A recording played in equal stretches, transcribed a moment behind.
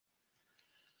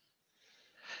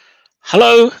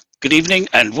Hello, good evening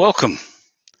and welcome.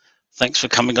 Thanks for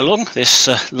coming along this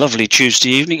lovely Tuesday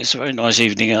evening. It's a very nice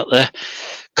evening out there.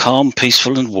 Calm,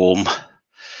 peaceful and warm.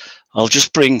 I'll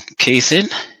just bring Keith in.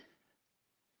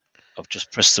 I've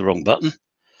just pressed the wrong button.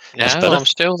 No, I'm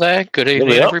still there. Good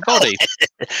evening, everybody.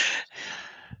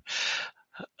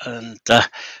 And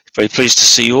very pleased to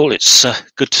see you all. It's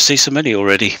good to see so many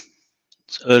already.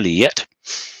 It's early yet.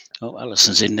 Oh,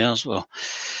 Alison's in now as well.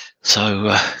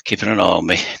 So keeping an eye on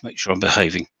me, make sure I'm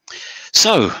behaving.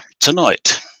 So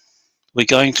tonight we're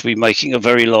going to be making a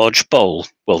very large bowl.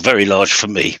 Well, very large for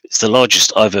me. It's the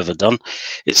largest I've ever done.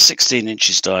 It's 16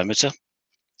 inches diameter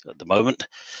at the moment,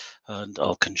 and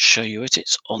I can show you it.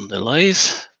 It's on the lathe.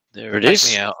 There it is.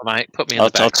 Take me out, mate. Put me in the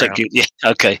background. I'll take you. Yeah,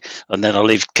 okay. And then I'll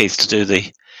leave Keith to do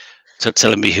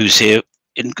telling me who's here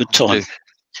in good time.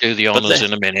 Do the honours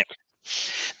in a minute.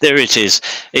 There it is.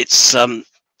 It's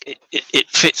it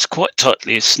fits quite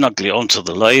tightly, snugly onto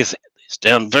the lathe. It's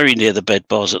down very near the bed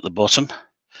bars at the bottom.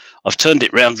 I've turned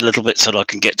it round a little bit so that I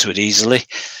can get to it easily,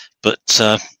 but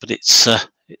it's a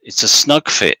snug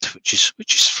fit, which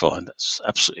is fine. That's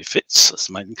absolutely fits. That's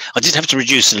amazing. I did have to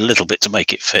reduce it a little bit to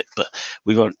make it fit, but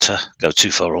we won't go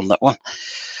too far on that one.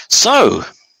 So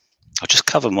I'll just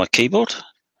cover my keyboard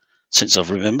since I've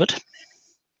remembered,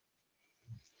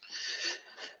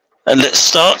 and let's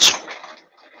start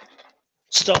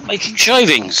making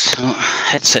shavings.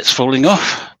 Headset's falling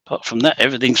off. Apart from that,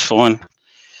 everything's fine.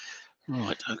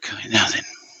 Right, okay, now then.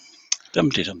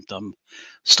 Dum-de-dum-dum.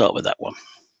 Start with that one.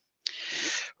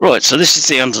 Right, so this is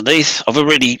the underneath. I've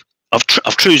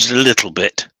trused it a little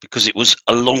bit because it was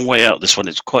a long way out, this one.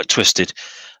 It's quite twisted,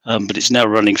 but it's now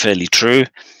running fairly true.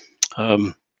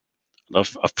 I've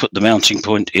put the mounting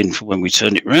point in for when we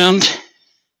turn it round.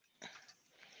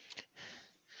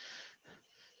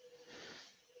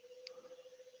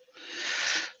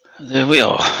 There we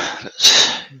are.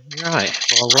 Right.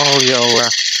 Well, while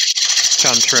you're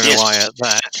chuntering away at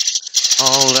that,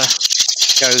 I'll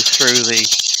go through the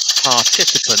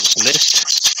participants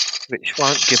list, which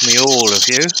won't give me all of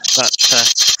you, but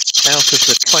out of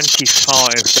the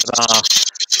 25 that are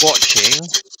watching,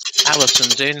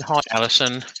 Alison's in. Hi,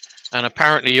 Alison. And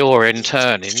apparently you're in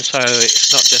turning, so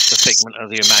it's not just a figment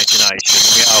of the imagination.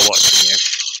 We are watching you.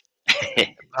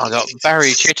 I've got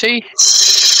Barry Chitty,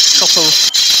 couple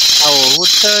Howell Wood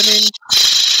turning,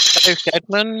 Dave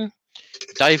Deadman,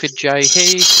 David J.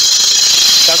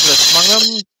 Heath, Douglas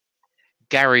Mungham,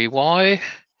 Gary Y,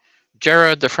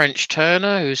 Gerard the French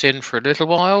Turner, who's in for a little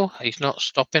while. He's not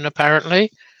stopping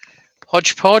apparently.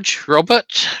 Hodgepodge,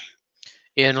 Robert,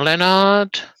 Ian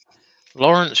Leonard,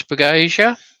 Lawrence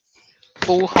Bagasia,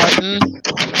 Paul Heighton,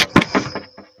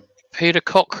 Peter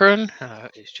Cochrane.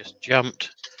 He's just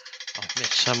jumped. I've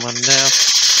missed someone now.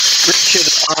 Richard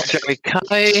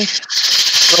RJK,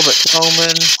 Robert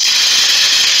Coleman,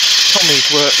 Tommy's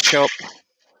Workshop,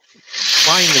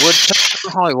 Wayne the Woodchuck.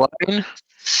 Hi, Wayne.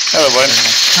 Hello, Wayne. I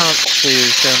can't see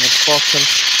who's down the bottom.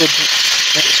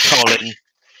 It's Colin.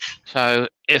 So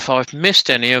if I've missed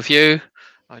any of you,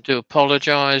 I do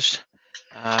apologise.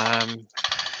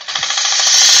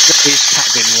 His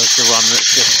cabin was the one that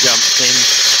just jumped in.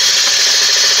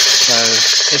 So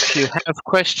if you have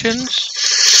questions,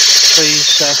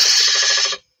 please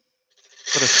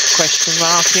put a question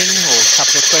mark in, or a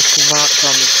couple of question marks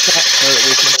on the chat so that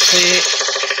we can see it.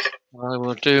 I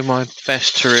will do my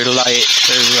best to relay it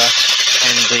to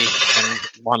Andy, and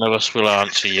one of us will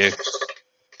answer you.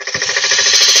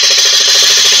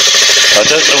 I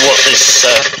don't know what this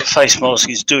face mask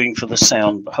is doing for the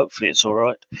sound, but hopefully it's all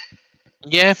right.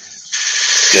 Yeah.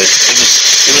 Good.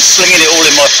 It was slinging it all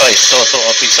in my face, so I thought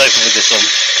I'd be safer with this on.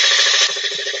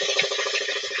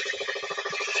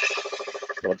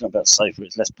 Well, I don't know about safer,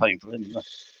 it's less painful anyway.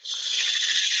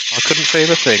 I couldn't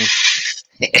feel a thing.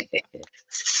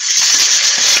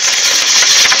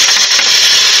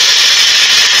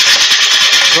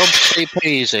 Rob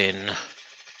CP's in.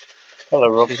 Hello,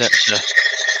 Rob. That's a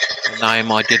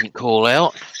name I didn't call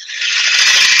out.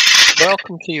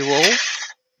 Welcome to you all.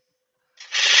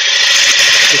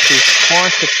 This is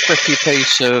quite a pretty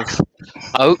piece of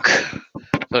oak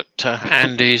that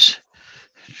Andy's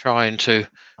trying to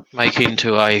make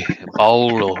into a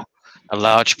bowl or a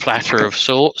large platter of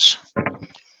sorts.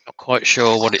 Not quite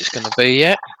sure what it's going to be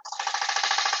yet.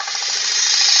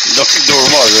 Knocking door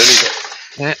am I, really?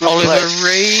 Yeah, Oliver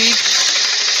Reed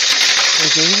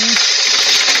is in.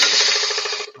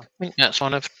 I think that's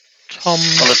one of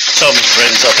Tom's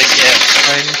friends, I think,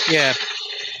 yeah.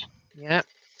 Yeah.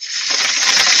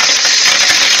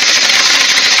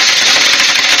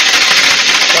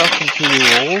 Welcome to you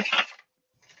all.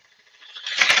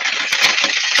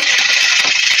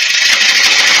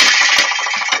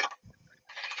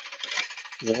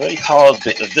 The very hard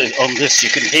bit of on this, you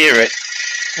can hear it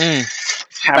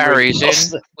hammering Barry's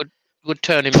across in. Would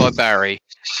turn in by Barry.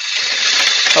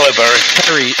 Hello, Barry.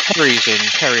 Terry's in.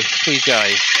 Terry,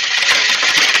 TJ.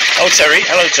 Oh, Terry.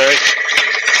 Hello, Terry.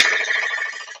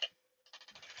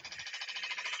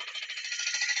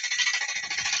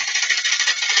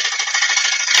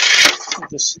 Oh,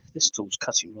 this tool's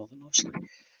cutting rather nicely.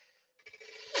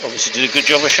 Obviously did a good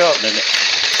job of sharpening it.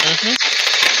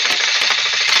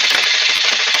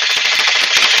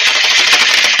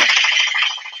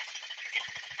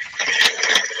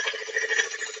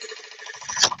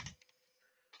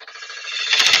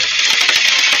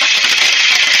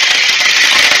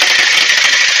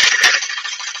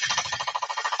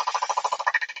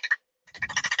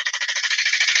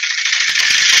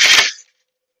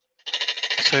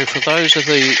 So for those of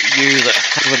you that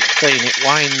haven't seen it,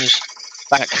 Wayne's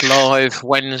back live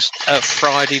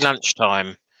Friday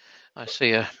lunchtime. I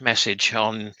see a message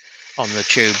on the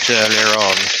tubes earlier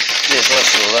on. Yes, I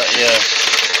saw that, yeah.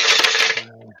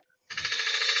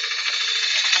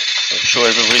 I'm sure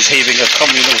everybody's heaving a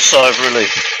communal sigh of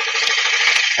relief.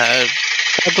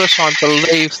 Douglas, I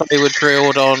believe they were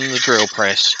drilled on the drill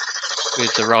press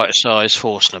with the right size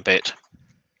Forstner bit.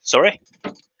 Sorry?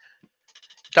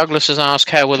 Douglas has asked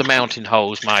how were the mounting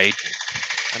holes made,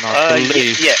 and I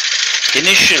believe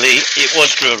initially it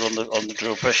was drilled on the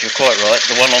drill press. You're quite right.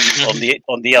 The one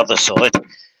on the other side.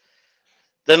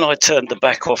 Then I turned the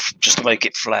back off just to make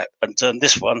it flat, and turned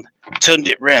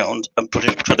it round, and put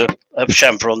a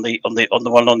chamfer on the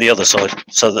one on the other side,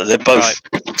 so that they're both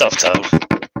dovetailed.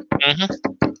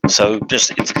 So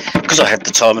just because I had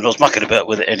the time and I was mucking about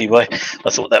with it anyway, I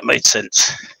thought that made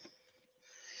sense.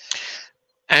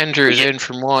 Andrew's in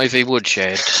from YV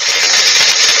Woodshed.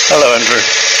 Hello, Andrew.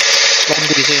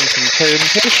 Wendy's in from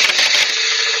Coonfish.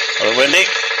 Hello, Wendy.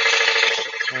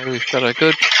 So we've got a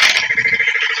good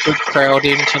crowd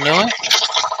in tonight.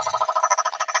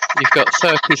 You've got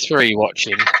 33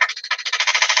 watching.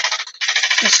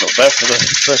 That's not bad for the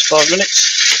first 5 minutes.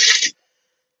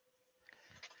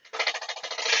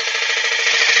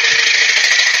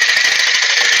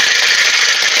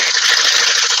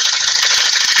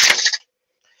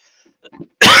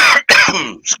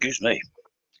 Excuse me.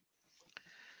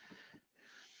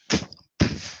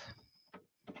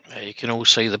 You can all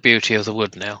see the beauty of the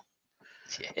wood now.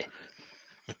 Yeah.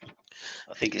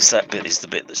 I think it's that bit is the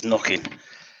bit that's knocking.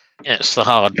 Yeah, it's the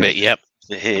hard bit, yep.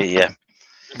 Here, yeah.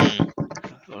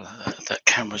 That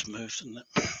camera's moved, isn't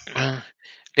it?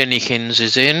 Linnykins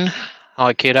is in.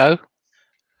 Hi, kiddo.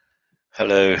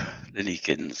 Hello,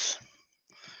 Linnykins.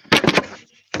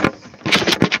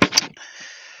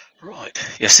 Right.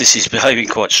 Yes, this is behaving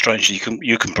quite strangely.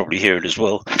 You can probably hear it as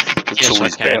well. The tool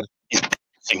is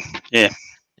bouncing. Yeah.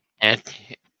 And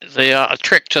the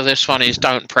trick to this one is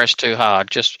don't press too hard.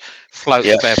 Just float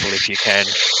the bevel if you can.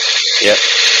 Yeah.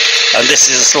 And this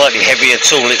is a slightly heavier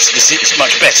tool. It's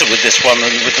much better with this one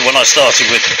than with the one I started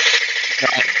with.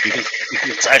 Right. You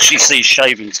can actually see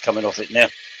shavings coming off it now.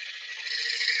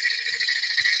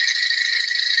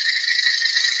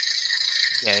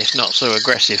 Yeah, it's not so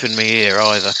aggressive in my ear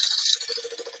either.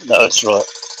 No, that's right.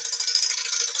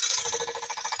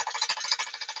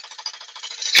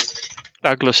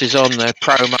 Douglas is on the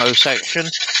promo section.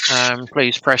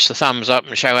 Please press the thumbs up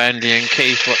and show Andy and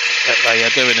Keith that they are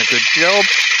doing a good job.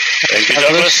 Thank you,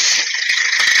 Douglas.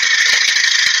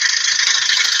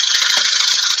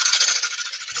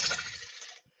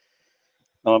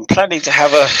 I'm planning to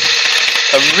have a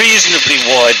reasonably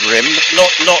wide rim,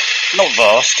 not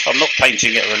vast. I'm not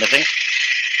painting it or anything,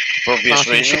 for obvious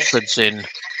reasons. Shipford's in.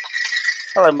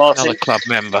 Hello, Martin. Another club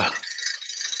member.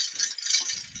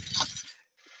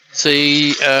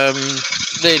 The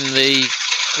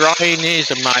grain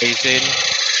is amazing.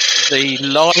 The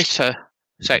lighter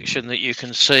section that you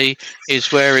can see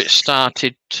is where it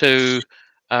started to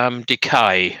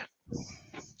decay,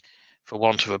 for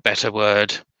want of a better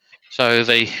word. So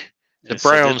the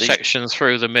brown section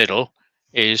through the middle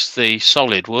is the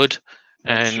solid wood,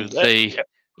 and the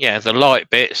light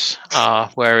bits are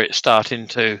where it's starting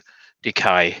to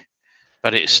decay,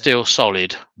 but it's still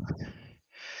solid.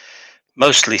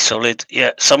 Mostly solid,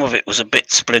 yeah. Some of it was a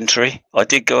bit splintery. I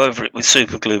did go over it with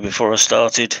super glue before I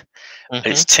started.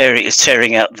 It's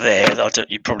tearing out there.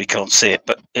 You probably can't see it,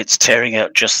 but it's tearing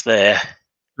out just there.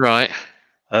 Right.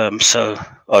 So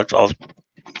I'll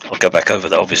go back over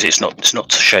that. Obviously, it's not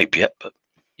to shape yet, but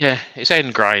yeah, it's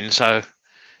end grain. So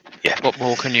yeah, what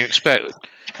more can you expect?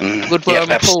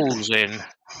 Woodworm Paul's in.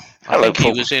 Hello, I think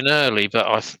Paul. He was in early, but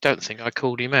I don't think I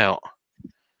called him out.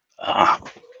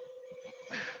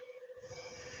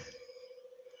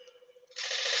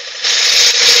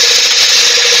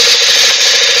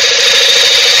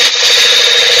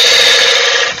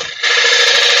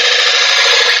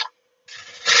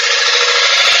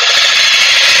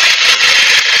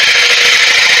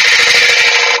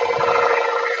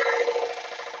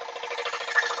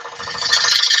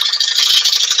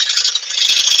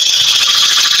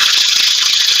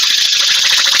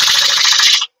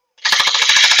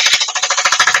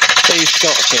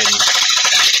 in.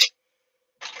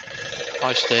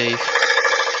 Hi, Steve.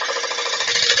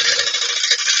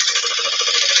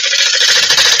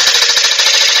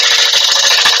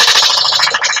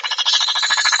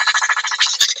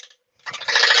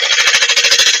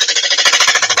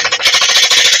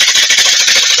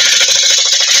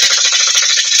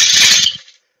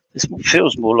 This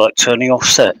feels more like turning off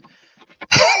set.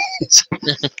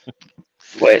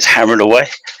 Where it's hammering away.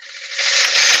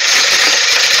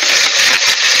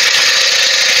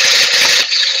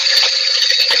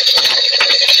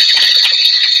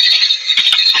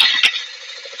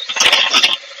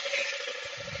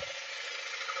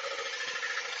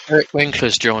 Eric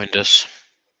Winkler's joined us.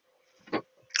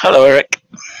 Hello, Eric.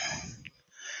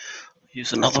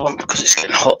 Use another one because it's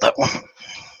getting hot, that one.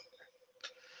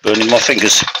 Burning my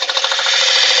fingers.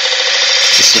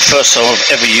 It's the first time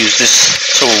I've ever used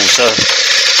this tool, so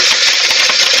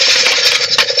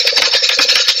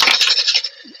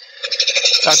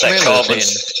That's that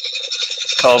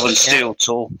carbon steel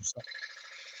tool.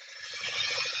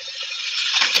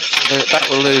 That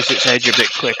will lose its edge a bit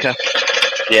quicker.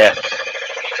 Yeah.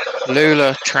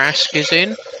 Lula Trask is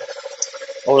in.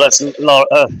 Oh, that's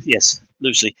yes,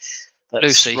 Lucy. That's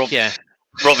Lucy, yeah.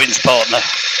 Robin's partner.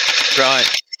 Right.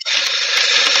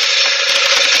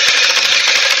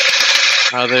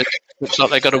 Oh, looks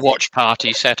like they've got a watch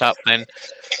party set up then.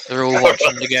 They're all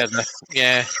watching together.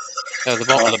 Yeah. So the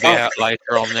bottle will be out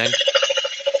later on then.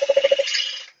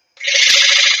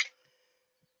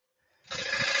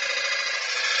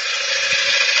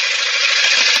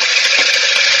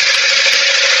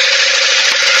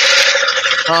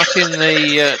 Martin,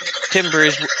 the timber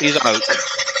is oak.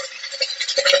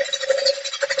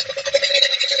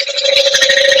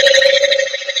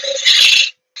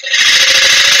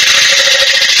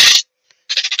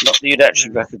 Not that you'd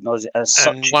actually recognise it as such.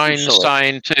 And Wayne's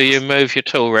saying to you, move your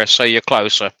tool rest so you're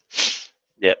closer.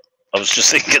 Yep, I was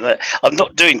just thinking that. I'm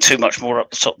not doing too much more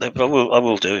up the top there, but I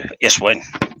will do. Yes, Wayne.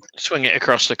 Swing it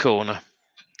across the corner.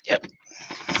 Yep.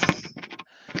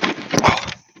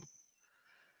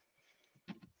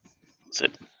 That's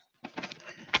it.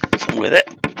 So with it.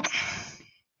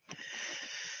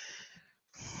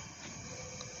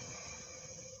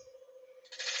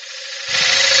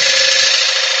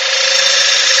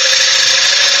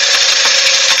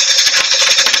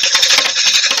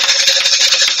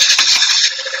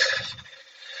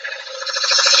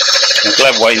 I'm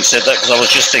glad Wayne said that because I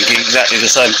was just thinking exactly the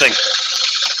same thing.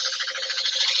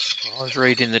 I was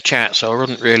reading the chat, so I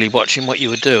wasn't really watching what you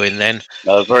were doing then.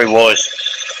 No, very wise.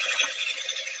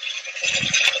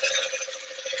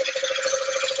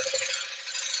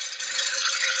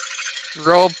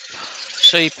 Rob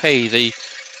CP, the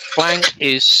flank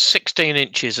is 16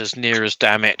 inches as near as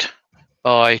damn it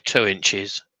by 2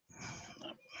 inches.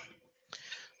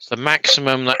 It's the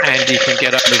maximum that Andy can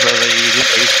get over the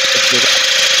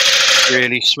without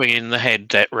really swinging the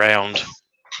head round.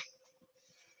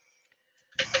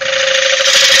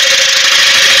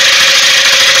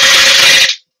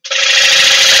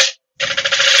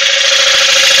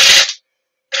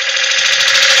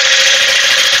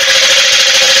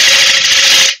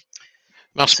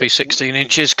 Must be 16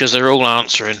 inches because they're all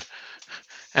answering.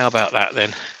 How about that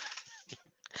then?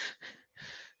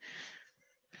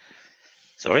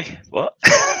 Sorry, what?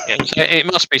 It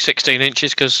must be 16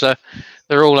 inches because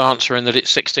they're all answering that it's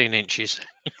 16 inches.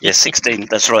 Yeah, 16,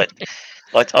 that's right.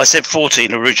 I said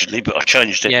 14 originally, but I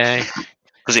changed it. Yeah.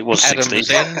 Because it was 16.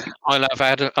 Adam's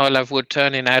in. I love wood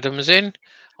turning. Adam's in.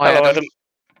 Hi, Hello, Adam.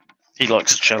 He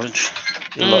likes a challenge.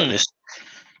 He'll like this.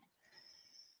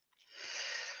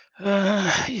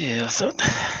 Yeah, I thought,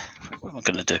 what am I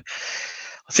going to do?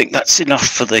 I think that's enough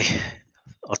for the.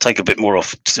 I'll take a bit more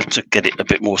off to get it a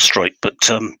bit more straight, but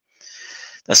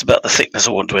that's about the thickness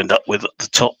I want to end up with at the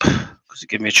top because it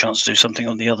gives me a chance to do something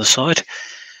on the other side.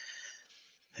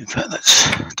 In fact,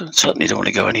 certainly don't want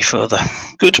to go any further.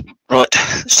 Good. Right,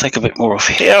 let's take a bit more off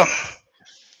here.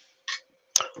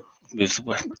 Move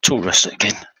the tool rest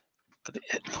again. Got it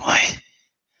hit the way.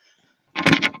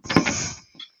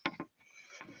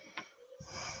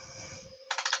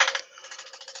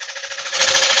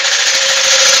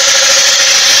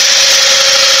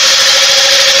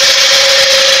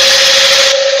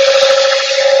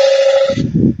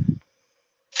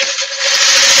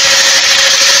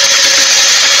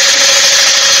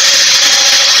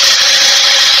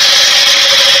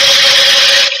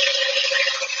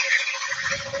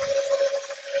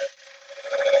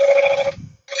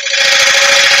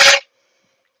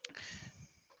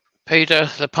 Peter,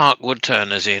 the park wood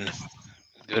turner's in.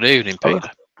 Good evening, Peter.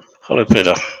 Hello,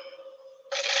 Peter.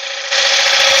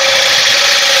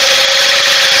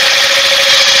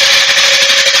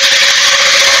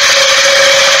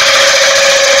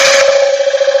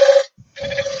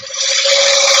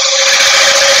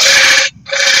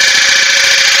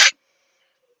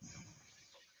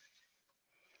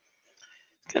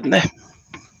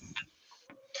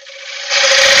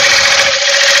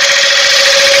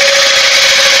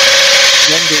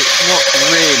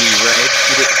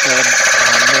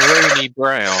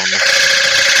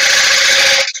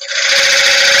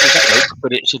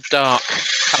 sort of dark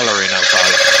colouring of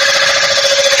oak.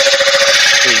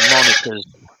 The monitors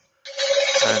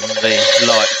and the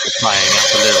lights are playing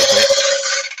up a little bit.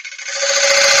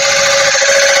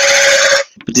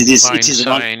 But it is go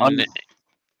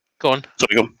on.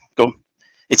 Sorry, go on.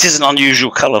 It is an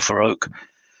unusual colour for oak.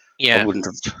 Yeah. I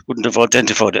wouldn't have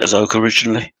identified it as oak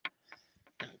originally.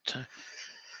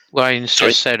 Wayne's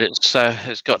just said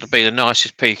it's got to be the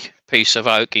nicest piece of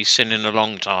oak he's seen in a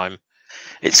long time.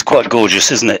 It's quite gorgeous,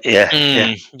 isn't it?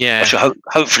 Yeah. Yeah.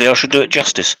 Hopefully I should do it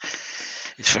justice.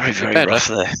 It's very, very rough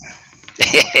there.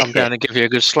 I'm going to give you a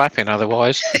good slapping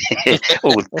otherwise.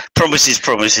 Oh, promises.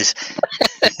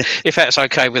 If that's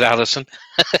okay with Alison.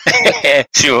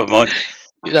 Sure, mine.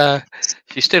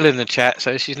 She's still in the chat,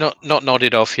 so she's not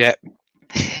nodded off yet.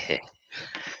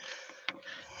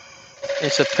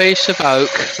 It's a piece of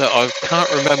oak that I can't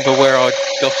remember where I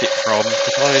got it from,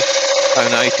 because I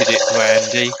donated it to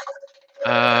Andy.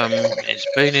 It's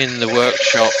been in the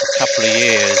workshop a couple of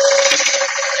years.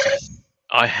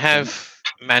 I have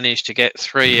managed to get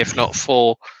 3, if not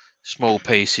 4, small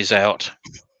pieces out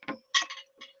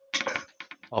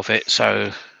of it,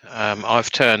 so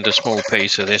I've turned a small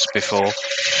piece of this before,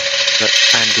 but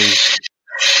Andy's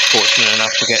fortunate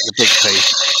enough to get the big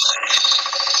piece.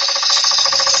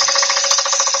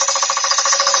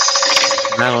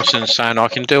 And Alison's saying, I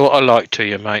can do what I like to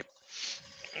you, mate.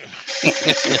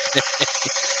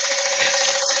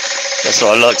 That's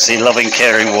what I like to see, loving,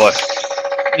 caring wife.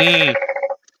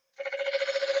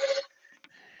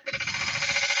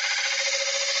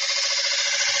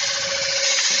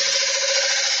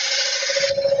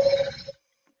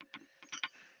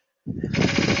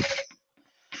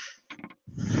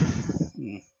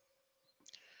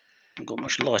 Haven't got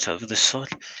much light over this side.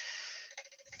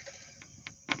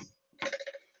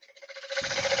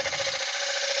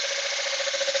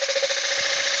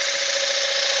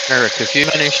 Eric, have you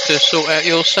managed to sort out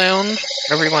your sound?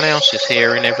 Everyone else is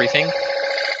hearing everything.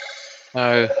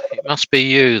 So it must be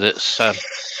you that's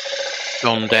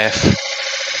gone deaf.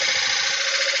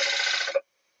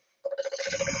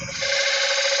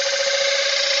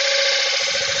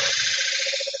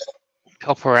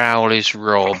 Copper Owl is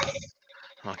Rob.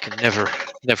 I can never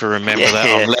remember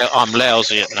that. Yeah. I'm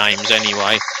lousy at names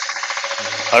anyway.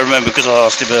 I remember because I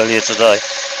asked him earlier today.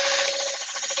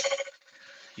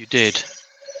 You did.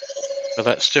 But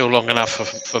that's still long enough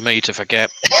for me to forget.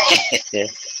 Yeah.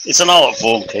 It's an art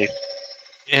form, Keith.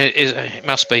 It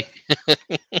must be. I'm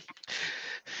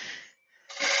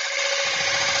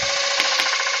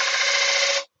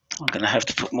going to have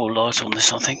to put more light on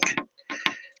this, I think.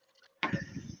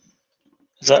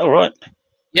 Is that all right?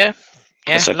 Yeah.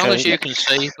 That's As long okay, as you can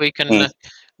see, we can.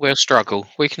 We'll struggle.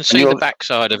 We can see the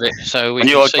backside of it, so we can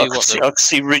see what. I could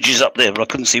see ridges up there, but I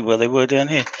couldn't see where they were down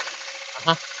here.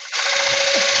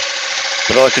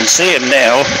 But I can see them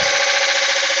now.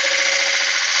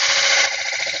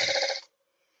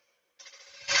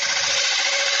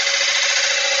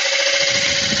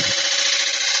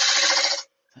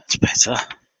 That's better.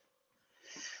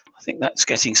 I think that's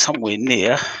getting somewhere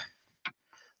near the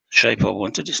shape I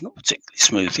wanted. It's not particularly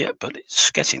smooth yet, but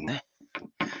it's getting there.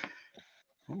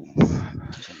 Ooh,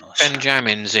 that's a nice...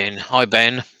 Benjamin's in. Hi,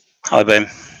 Ben. Hi, Ben.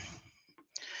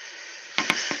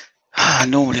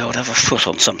 Normally I would have a foot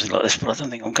on something like this, but I don't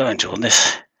think I'm going to on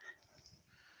this.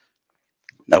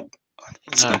 Nope.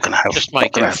 It's not going to have. Just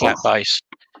make it a flat base.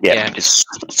 Yeah.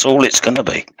 It's all it's going to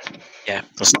be. Yeah.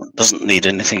 Doesn't need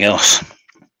anything else.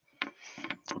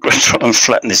 I'm going to try and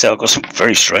flatten this out. I've got some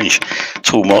very strange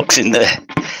tool marks in there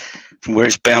from where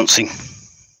it's bouncing.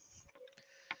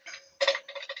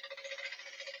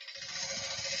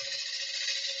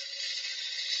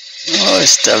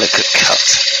 Nice delicate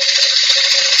cut.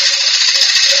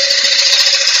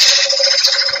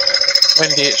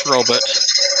 Wendy, it's Robert.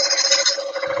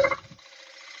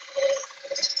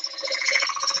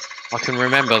 I can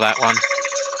remember that one.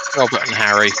 Robert and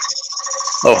Harry.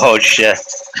 Oh, Hodge, yeah.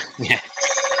 Yeah.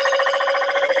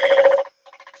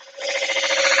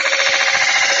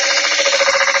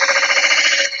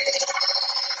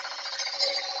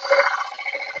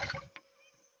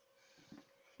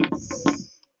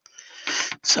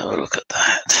 So look at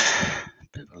that.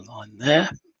 Bit of a line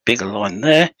there. Bigger line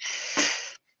there.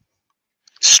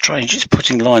 Strange, it's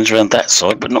putting lines around that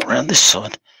side, but not around this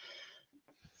side.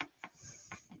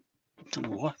 Don't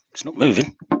know why. It's not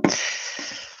moving.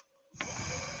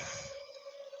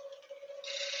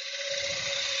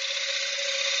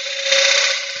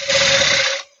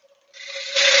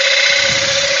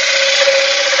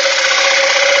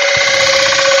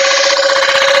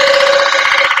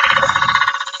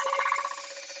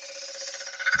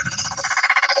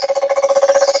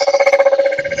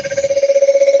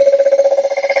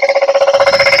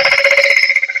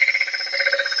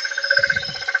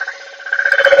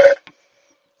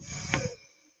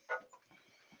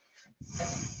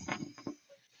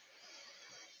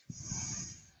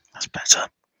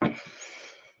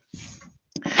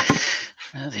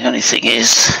 only thing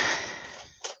is,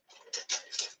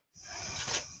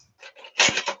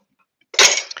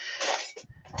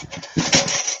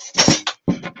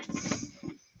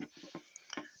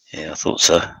 yeah, I thought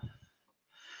so.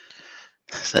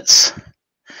 That's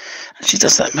actually,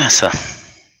 does that matter?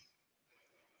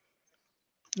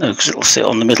 No, because it'll sit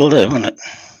on the middle there, won't it?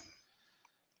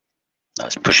 No,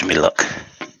 it's pushing me luck.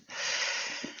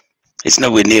 It's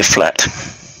nowhere near flat.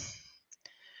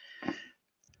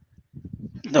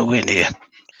 Nowhere near.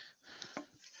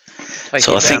 Take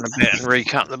it down a bit and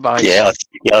recut the base. Yeah,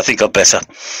 I think I'd better.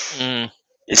 Mm.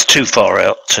 It's too far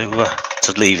out to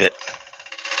leave it.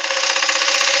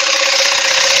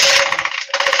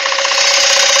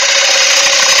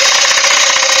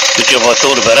 Good job I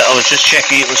thought about it. I was just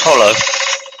checking it was hollow.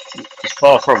 It's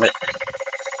far from it.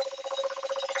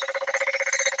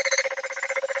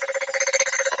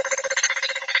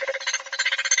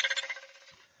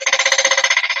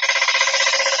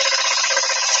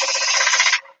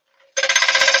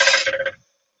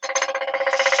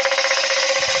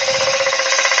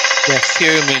 Yeah,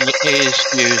 fuming is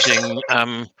using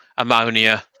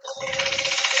ammonia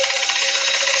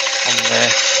on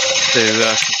there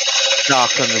to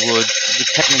darken the wood,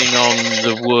 depending on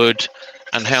the wood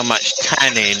and how much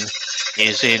tannin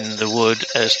is in the wood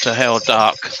as to how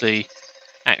dark the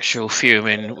actual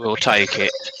fuming will take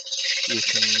it. You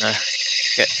can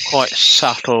get quite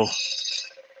subtle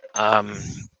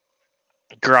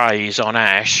greys on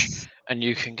ash, and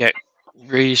you can get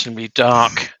reasonably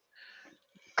dark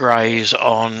greys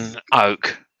on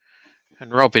oak.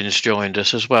 And Robin's joined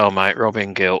us as well, mate.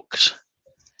 Robin Gilks.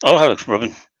 Oh, hello,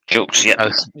 Robin Gilks.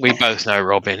 Yeah, we both know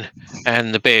Robin,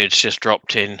 and the beard's just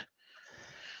dropped in.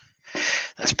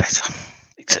 That's better,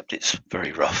 except it's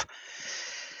very rough.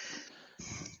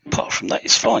 Apart from that,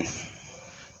 it's fine.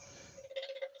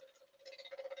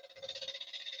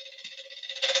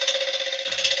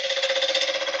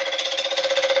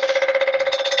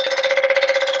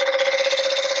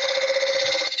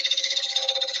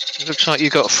 It looks like you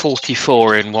got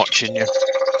 44 in watching you.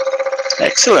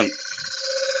 Excellent.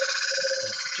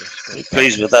 Very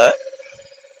pleased with that.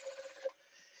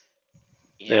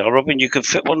 Yeah, Robin, you could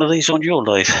fit one of these on your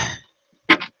lathe.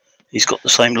 He's got the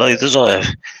same lathe as I have.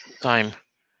 Same.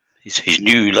 His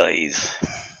new lathe.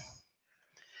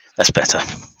 That's better.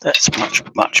 That's much,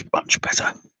 much, much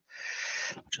better.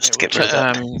 Just to get rid of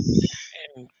that.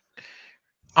 In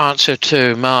answer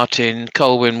to Martin,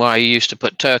 Colwyn Way used to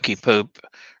put turkey poop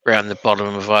around the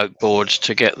bottom of oak boards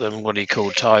to get them what he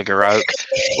called tiger oak.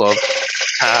 Well,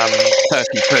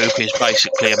 turkey poop is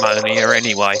basically ammonia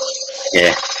anyway.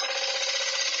 Yeah.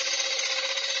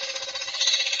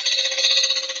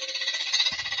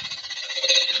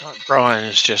 Looks like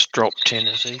Brian's just dropped in,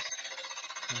 has he?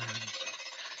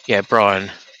 Yeah, Brian.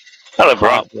 Hello,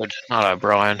 Brian. Hartwood. Hello,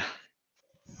 Brian.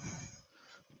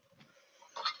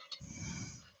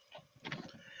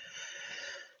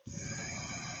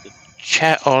 The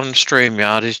chat on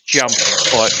StreamYard is jumping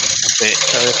quite a bit,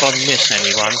 so if I miss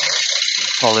anyone,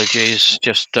 apologies.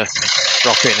 Just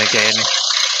drop in again.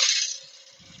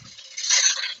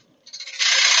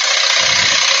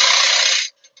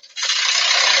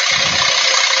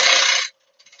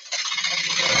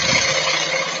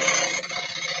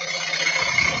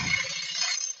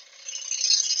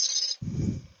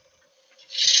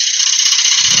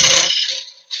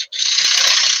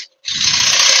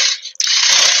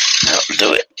 That'll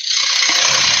do it.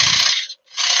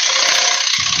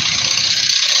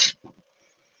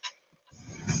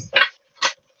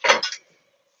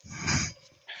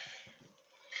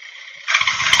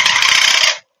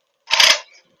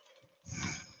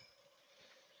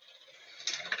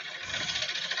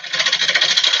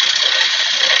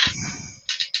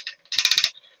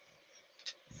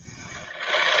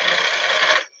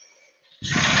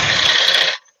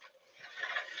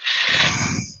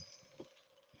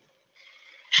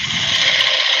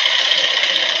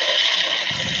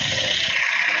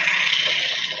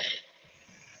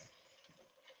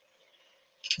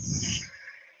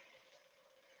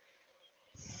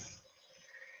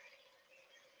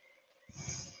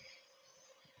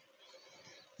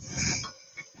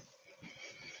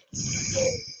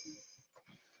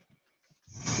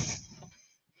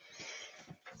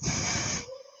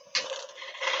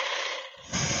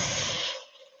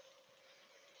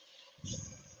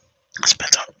 That's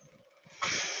better.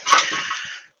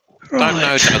 Don't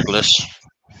know, Douglas.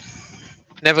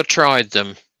 Never tried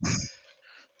them.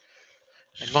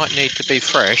 They might need to be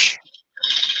fresh.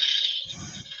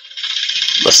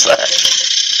 What's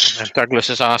that? And Douglas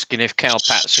is asking if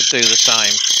cowpats would do the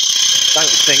same. Don't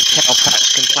think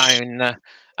cowpats contain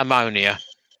ammonia.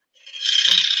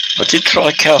 I did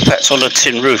try cowpats on a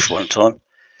tin roof one time.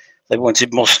 They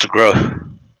wanted moss to grow.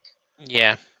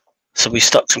 Yeah. So we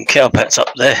stuck some cowpats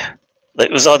up there.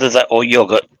 It was either that or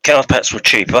yogurt. Cowpats were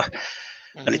cheaper,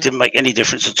 and it didn't make any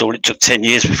difference at all. It took 10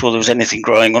 years before there was anything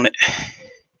growing on it.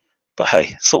 But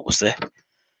hey, thought was there.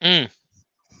 Mm.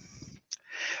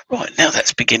 Right, now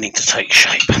that's beginning to take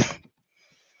shape.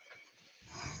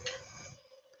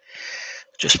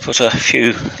 Just put a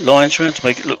few lines around to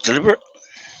make it look deliberate.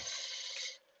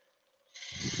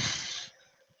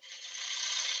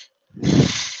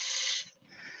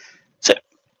 So,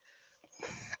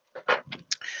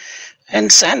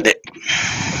 and sand it.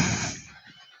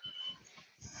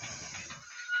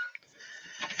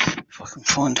 If I can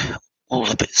find all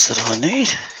the bits that I need.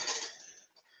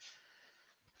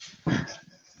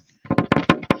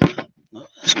 No,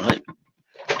 that's great.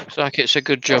 Looks like it's a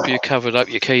good job you covered up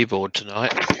your keyboard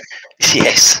tonight.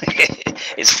 Yes,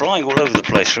 it's flying all over the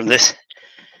place from this.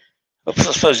 I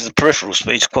suppose the peripheral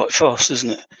speed's quite fast,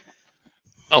 isn't it?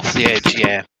 Off the edge,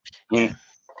 yeah. Mm.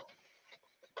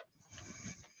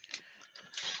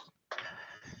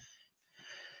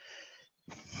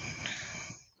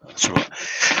 That's right.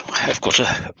 I have got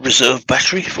a reserve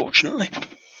battery, fortunately.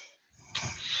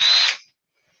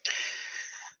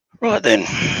 Right then.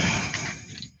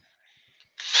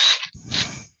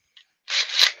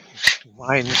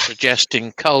 Wayne's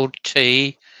suggesting cold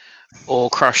tea or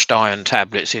crushed iron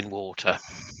tablets in water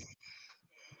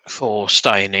for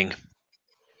staining.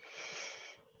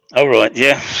 Oh, right,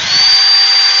 yeah.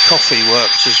 Coffee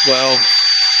works as well.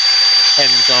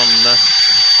 Depends on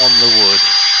the wood.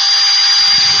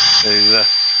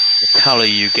 The colour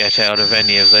you get out of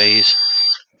any of these.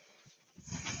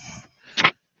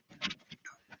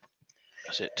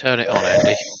 Does it turn it on,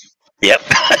 Andy? Yep.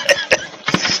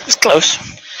 It's close.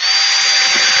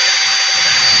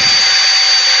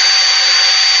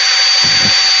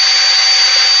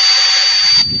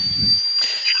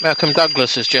 Malcolm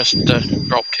Douglas has just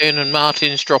dropped in and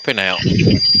Martin's dropping out.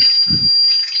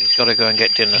 He's got to go and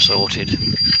get dinner sorted.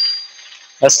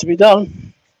 Has to be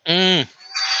done. Mm.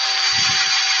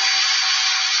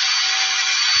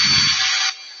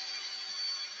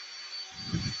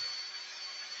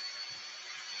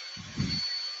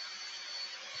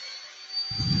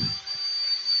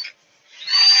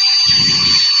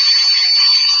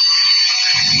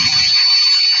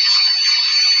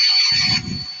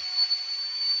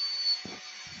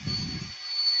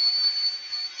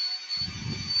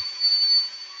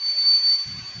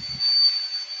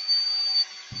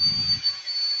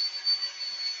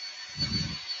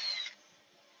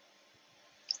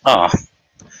 Ah,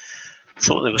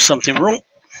 thought there was something wrong.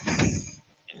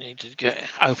 You need to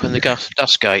open the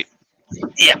dust gate.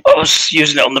 Yeah, I was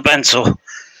using it on the bandsaw.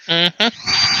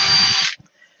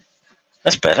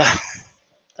 That's better.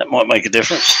 That might make a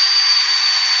difference.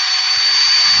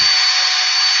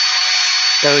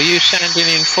 So are you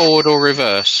sanding in forward or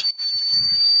reverse?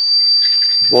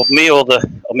 Well, me or the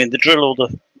drill or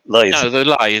the lathe? No, the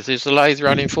lathe. Is the lathe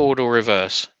running forward or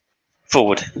reverse?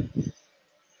 Forward.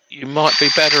 You might be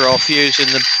better off using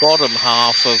the bottom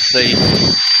half of the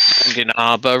sanding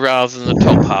arbor rather than the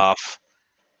top half.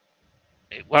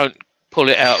 It won't pull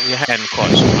it out of your hand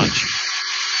quite so much.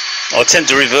 I tend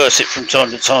to reverse it from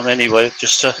time to time anyway,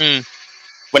 just to,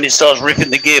 when it starts ripping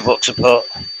the gearbox apart.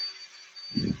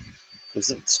 Because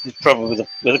it's probably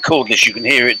with a cordless, you can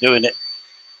hear it doing it.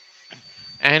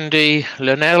 Andy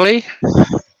Linelli,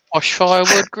 Wash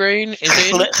Firewood Green is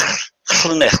in.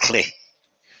 Linelli.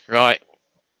 Right.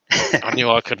 I knew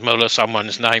I could muller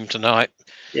someone's name tonight.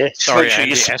 Yeah. Sorry,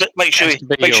 make sure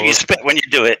Andy. you spit when you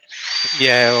do it.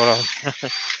 Yeah. Well,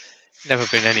 never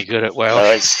been any good at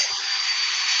Welsh.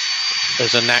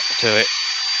 There's a knack to it.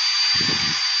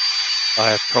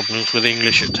 I have problems with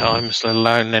English at times, let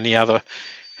alone any other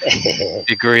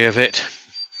degree of it.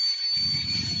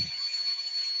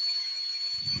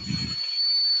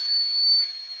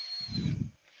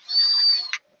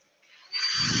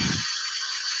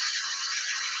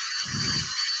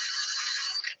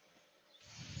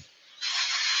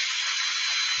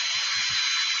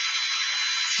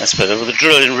 That's better. With the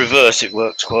drill in reverse, it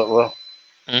works quite well.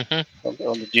 I'm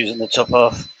using the top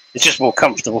half. It's just more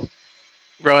comfortable.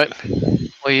 Right.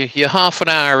 Well, you're half an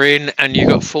hour in and you've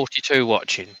got 42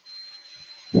 watching.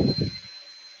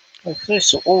 Okay,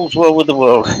 so all's well with the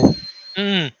world.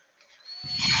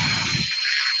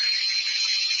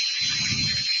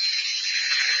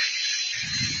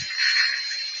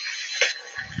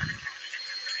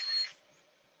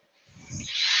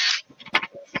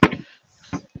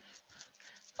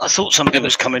 I thought something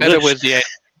was coming better loose. With the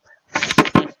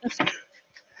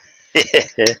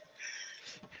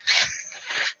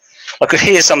I could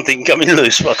hear something coming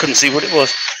loose, but I couldn't see what it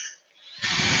was.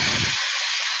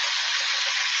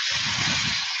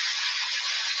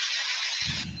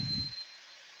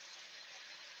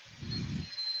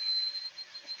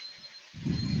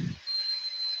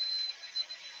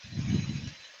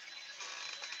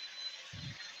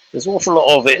 There's an awful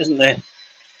lot of it, isn't there?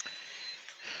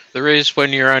 There is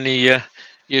when you're only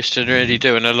used to really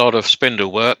doing a lot of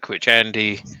spindle work, which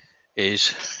Andy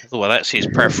is. Well, that's his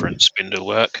preference, spindle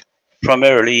work.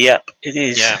 Primarily, yep, it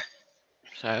is. Yeah.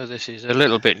 So this is a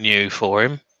little bit new for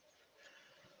him.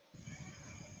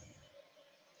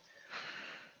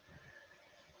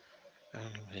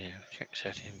 Check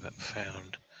setting, but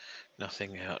found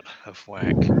nothing out of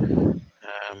whack.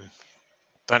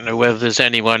 Don't know whether there's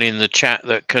anyone in the chat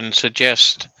that can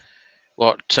suggest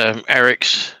what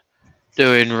Eric's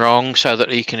doing wrong so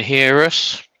that he can hear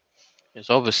us. It's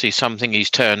obviously something he's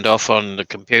turned off on the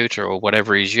computer or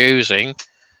whatever he's using,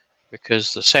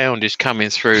 because the sound is coming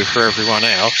through for everyone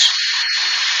else.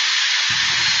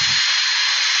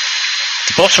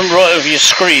 The bottom right of your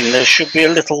screen, there should be a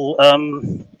little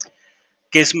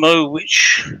gizmo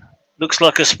which looks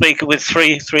like a speaker with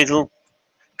three little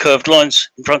curved lines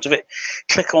in front of it.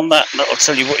 Click on that and that'll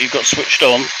tell you what you've got switched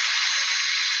on.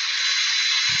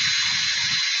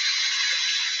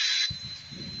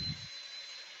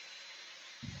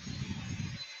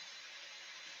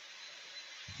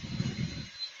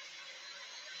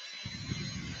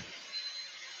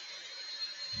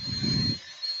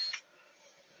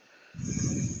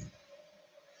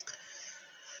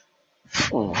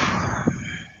 Oh.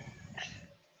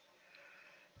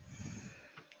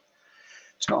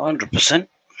 It's not 100%.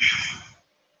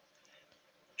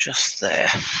 Just there.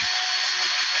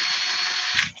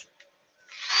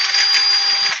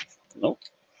 Nope.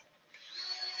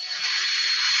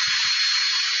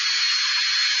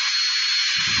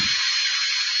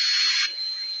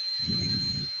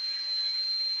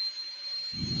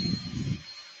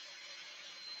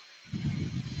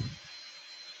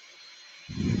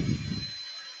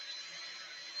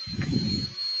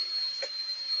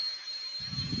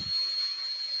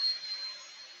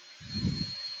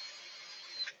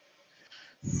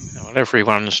 Well,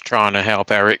 everyone's trying to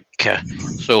help Eric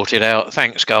sort it out.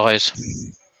 Thanks, guys.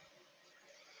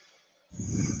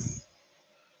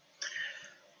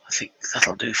 I think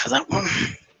that'll do for that one.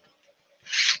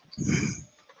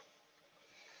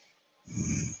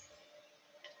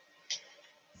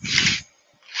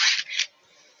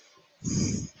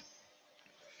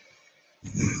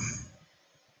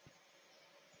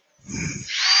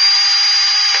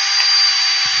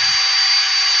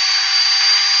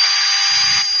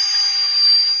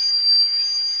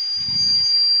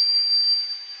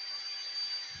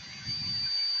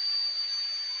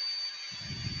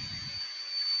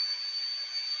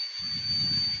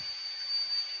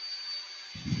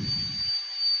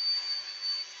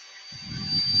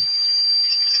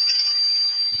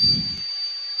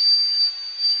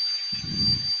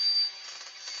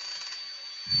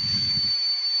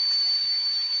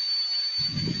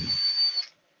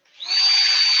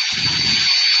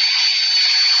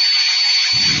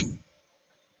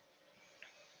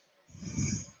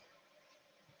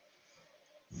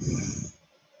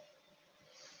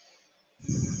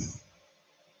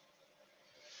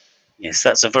 Yes,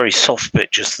 that's a very soft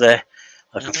bit just there.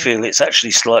 I can feel it's actually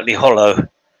slightly hollow,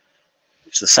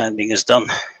 which the sanding has done.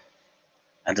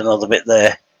 And another bit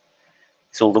there.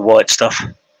 It's all the white stuff.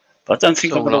 But I don't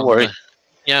think I'm going to worry.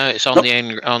 Yeah, it's on the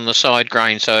end, on the side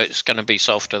grain, so it's going to be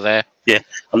softer there. Yeah,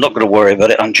 I'm not going to worry about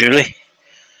it unduly.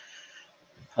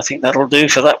 I think that'll do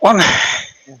for that one.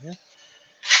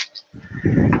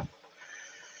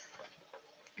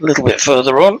 A little bit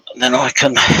further on, and then I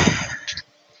can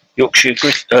Yorkshire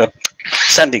grit,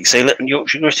 sanding seal it and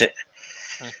Yorkshire grit it,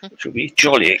 which will be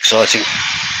jolly exciting.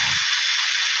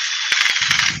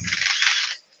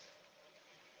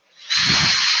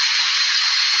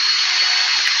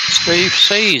 Steve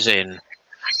C's in.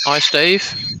 Hi, Steve.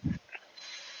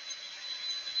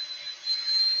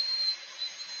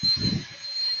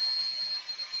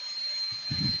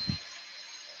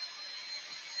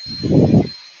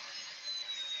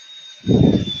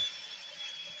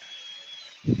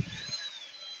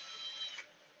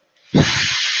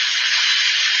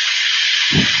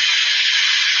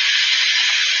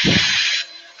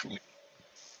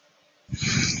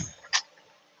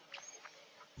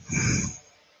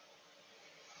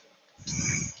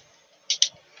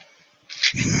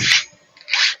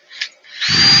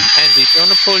 Andy, do you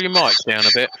want to pull your mic down a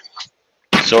bit?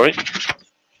 Sorry?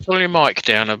 Pull your mic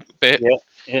down a bit. Yeah,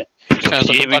 yeah. Sounds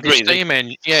like a steam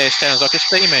engine. Yeah, it sounds like a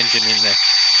steam engine in there.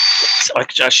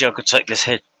 Actually, I could take this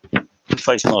head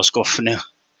face mask off for now.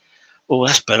 Oh,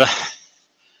 that's better.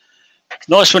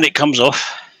 Nice when it comes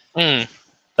off. Mm.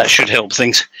 That should help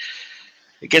things.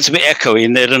 It gets a bit echoey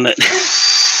in there, doesn't it?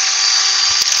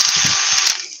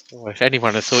 Well, if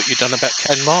anyone had thought you'd done about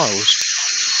 10 miles.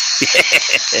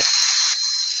 Yeah.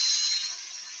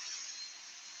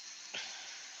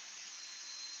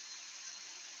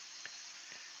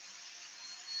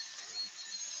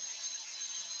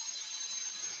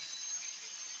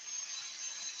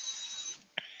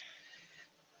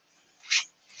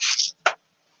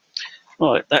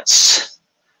 Right, that's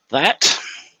that.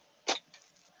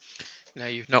 Now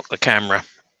you've knocked the camera.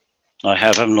 I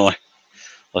have, haven't I?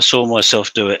 I saw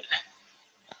myself do it.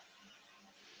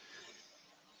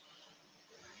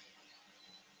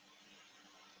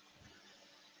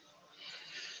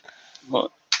 Right,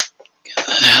 get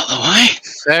that out of the way.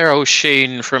 Fair old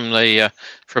sheen from the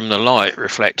light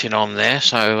reflecting on there,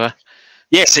 so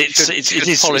yes, it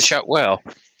should polish up well.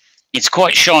 It's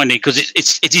quite shiny because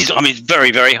it is. I mean, it's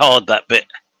very, very hard, that bit.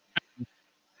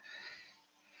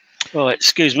 Right,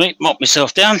 excuse me, mop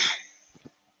myself down.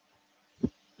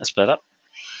 That's better.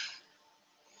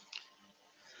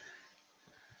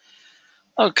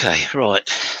 Okay, right,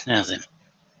 now then.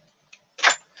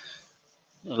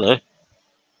 Hello.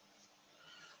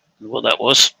 What that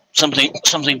was?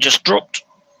 Something just dropped.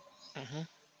 Mm-hmm.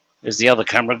 There's the other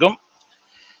camera gone.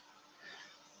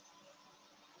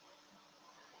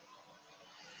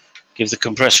 Give the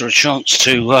compressor a chance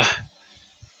to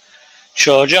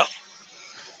charge up.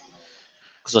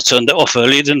 Because I turned it off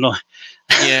earlier, didn't I?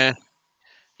 Yeah,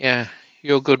 yeah.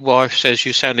 Your good wife says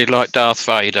you sounded like Darth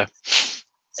Vader.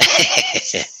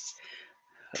 That's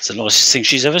the nicest thing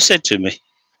she's ever said to me.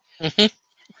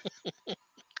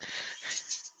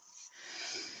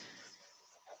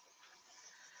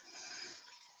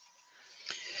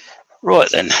 Right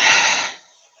then.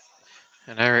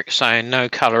 And Eric's saying no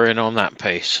colouring on that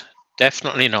piece.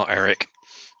 Definitely not, Eric.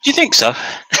 Do you think so?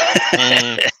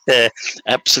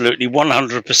 Absolutely,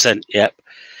 100%. Yep.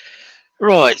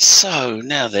 Right. So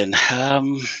now then,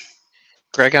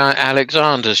 Greg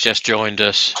Alexander's just joined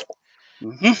us.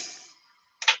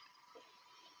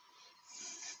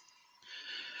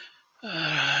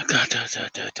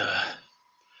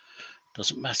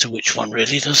 Doesn't matter which one,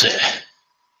 really, does it?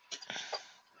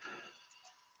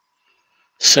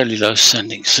 Cellulose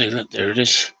sanding sealant. There it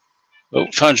is. Oh,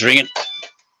 phone's ringing.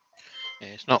 Yeah,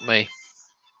 it's not me.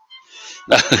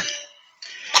 No.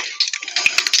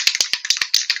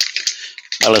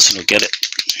 Alison will get it.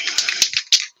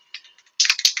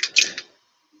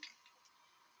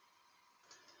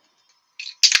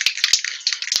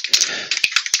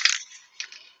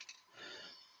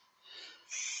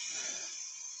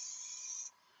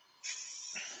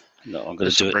 No, I'm going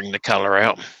to do it. Bring the colour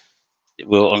out.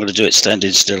 Well, I'm going to do it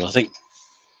standing still, I think.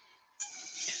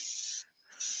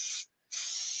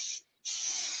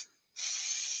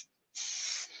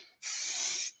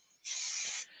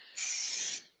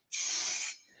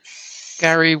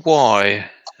 Gary Y,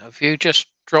 have you just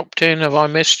dropped in? Have I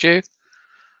missed you?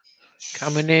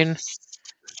 Coming in.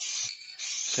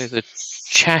 So the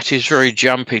chat is very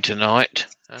jumpy tonight.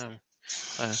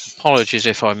 Apologies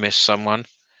if I missed someone.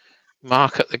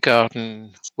 Mark at the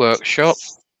garden workshop.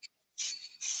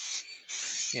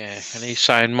 Yeah, and he's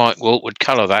saying Mike Walt would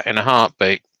colour that in a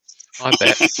heartbeat. I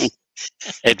bet.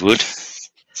 Edward.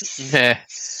 Yeah.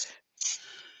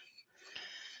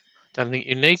 Don't think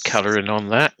you need colouring on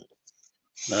that.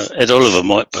 No, Ed Oliver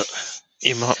might, but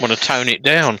you might want to tone it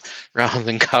down rather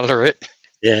than colour it.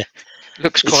 Yeah.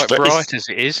 Looks quite bright as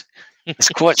it is. It's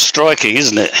quite striking,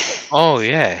 isn't it? Oh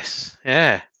yes,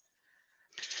 yeah.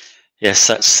 Yes,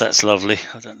 that's lovely.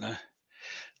 I don't know.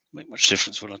 Make much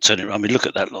difference when I turn it around. I mean, look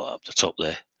at that light up the top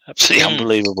there. Absolutely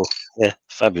unbelievable. Yeah,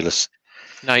 fabulous.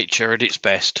 Nature at its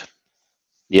best.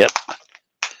 Yep.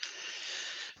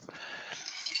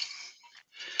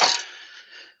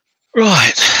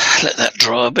 Right, let that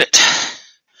dry a bit.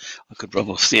 I could rub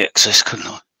off the excess, couldn't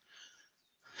I?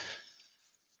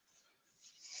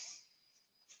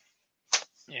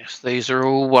 Yes, these are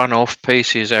all one-off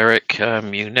pieces, Eric.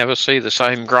 You never see the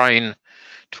same grain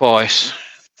twice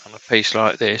on a piece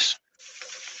like this.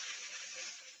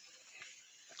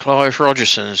 Clive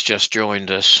Rogerson's just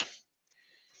joined us.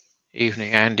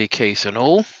 Evening, Andy, Keith and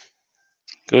all.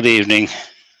 Good evening.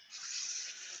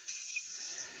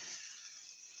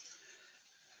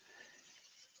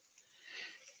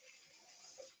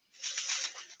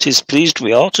 "'Tis pleased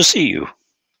we are to see you."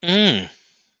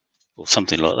 Or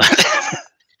something like that.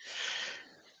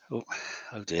 Oh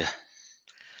dear.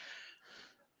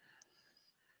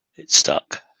 It's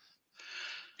stuck.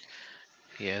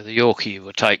 Yeah, the Yorkie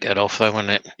would take that off though,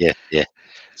 wouldn't it? Yeah.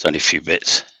 It's only a few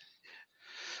bits.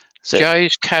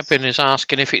 Jay's cabin is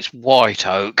asking if it's white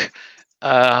oak.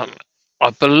 I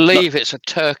believe it's a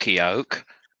turkey oak.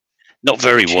 Not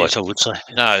very white, I would say.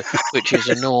 No, which is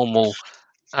a normal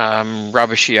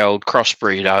rubbishy old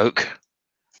crossbreed oak.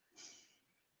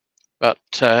 But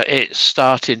it's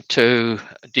started to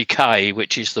decay,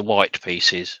 which is the white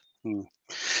pieces.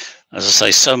 As I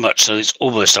say, so much so it's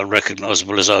almost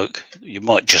unrecognisable as oak. You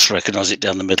might just recognise it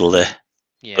down the middle there.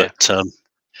 Yeah.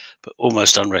 But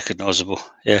almost unrecognisable.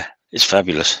 Yeah, it's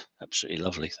fabulous. Absolutely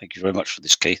lovely. Thank you very much for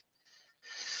this, Keith.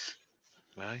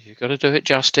 Well, you've got to do it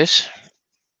justice.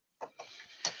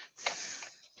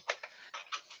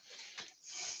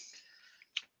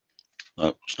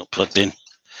 Oh, it's not plugged in.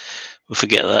 We'll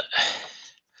forget that.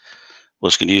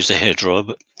 Was going to use the hairdryer,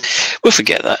 but we'll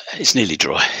forget that. It's nearly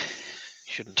dry.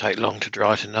 Shouldn't take long to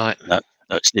dry tonight. No,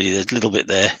 it's nearly a little bit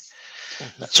there.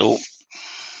 That's all.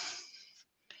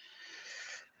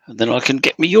 And then I can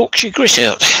get my Yorkshire grit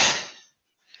out.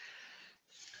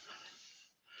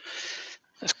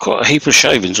 There's quite a heap of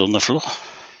shavings on the floor.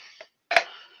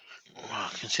 Well,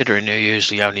 considering you're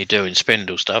usually only doing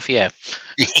spindle stuff, yeah.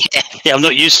 Yeah, I'm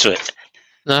not used to it.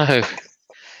 No.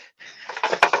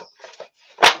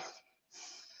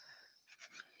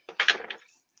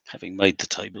 Having made the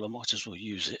table, I might as well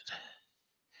use it.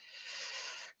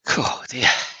 God, dear.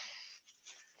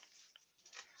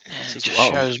 It just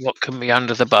shows what can be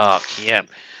under the bark. Yeah,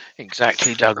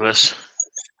 exactly, Douglas.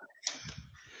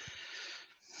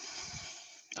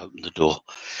 Open the door.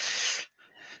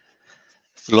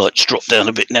 The lights drop down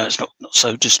a bit now. It's not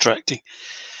so distracting.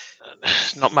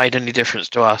 It's not made any difference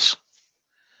to us.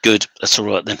 Good. That's all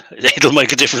right then. It'll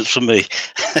make a difference for me.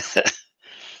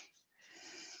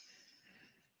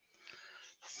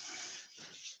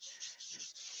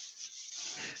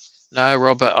 No,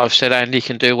 Robert, I've said Andy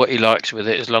can do what he likes with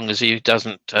it as long as he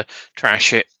doesn't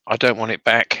trash it. I don't want it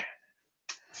back.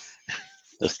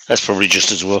 That's probably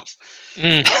just as well.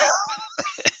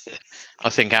 I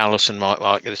think Alison might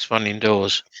like this one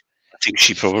indoors. I think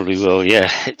she probably will, yeah.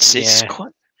 It's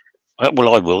quite...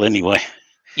 Well, I will anyway.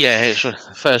 Yeah, it's the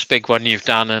first big one you've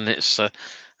done, and it's,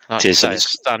 like you say, a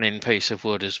stunning piece of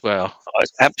wood as well. Oh,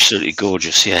 it's absolutely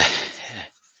gorgeous, yeah.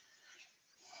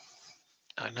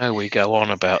 I know we go on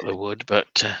about the wood, but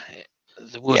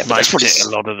the wood makes it a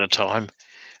lot of the time.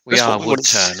 We are wood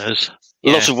turners. A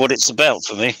lot of what it's about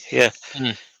for me, yeah,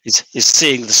 is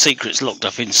seeing the secrets locked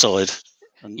up inside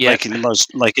and making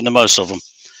the most of them.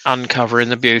 Uncovering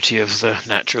the beauty of the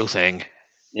natural thing.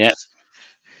 Yeah.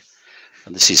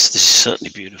 And this is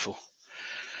certainly beautiful.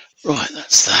 Right,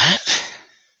 that's that.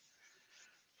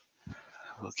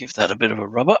 We'll give that a bit of a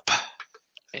rub up.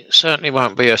 It certainly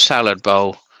won't be a salad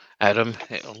bowl, Adam.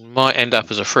 It might end up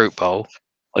as a fruit bowl.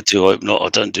 I do hope not. I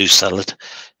don't do salad.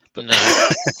 But no.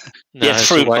 Yeah,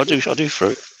 fruit. I do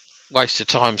fruit. Waste of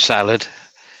time salad.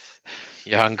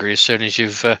 You're hungry as soon as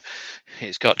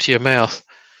it's got to your mouth.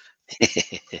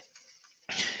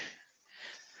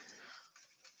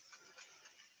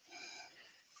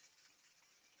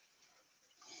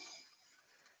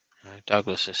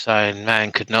 Douglas is saying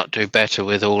man could not do better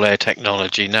with all their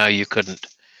technology. No, you couldn't.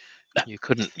 You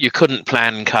couldn't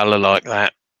plan colour like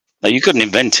that. No, you couldn't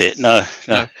invent it. No.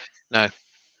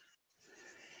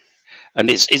 And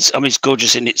it's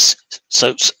gorgeous in it's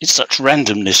such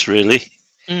randomness, really.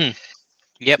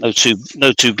 Yep.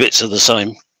 No two bits are the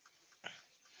same.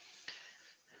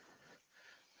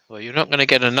 Well, you're not going to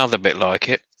get another bit like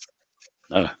it.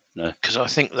 No. Because I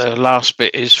think the last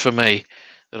bit is for me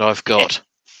that I've got.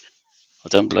 I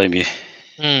don't blame you.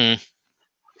 I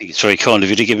think it's very kind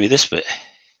of you to give me this bit.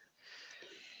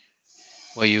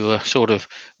 Well, you were sort of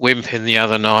wimping the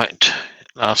other night,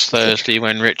 last Thursday,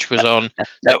 when Rich was on.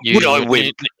 Would I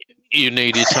wimp? You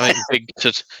needed something big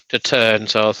to turn,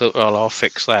 so I thought, well, I'll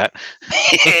fix that.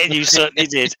 Yeah, you certainly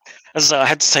did. As I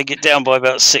had to take it down by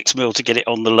about 6 mil to get it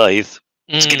on the lathe.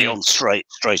 To get it on straight,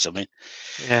 I mean.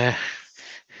 Yeah.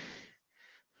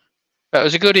 That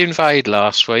was a good invade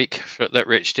last week that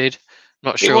Rich did.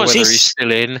 Not sure whether he's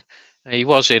still in. He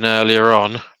was in earlier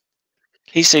on.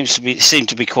 He seemed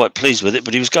to be quite pleased with it,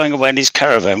 but he was going away in his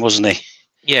caravan, wasn't he?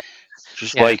 Yeah. Which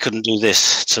is why he couldn't do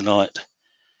this tonight.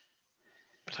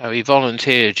 So he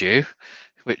volunteered you,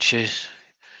 which was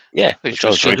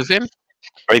good of him.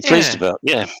 Very pleased about.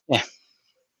 Yeah.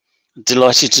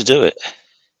 Delighted to do it.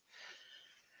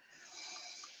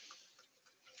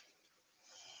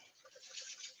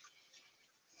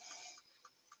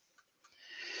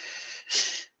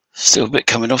 Still a bit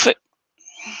coming off it.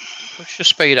 Push the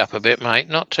speed up a bit, mate.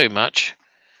 Not too much.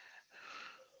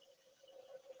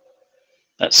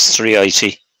 That's 380.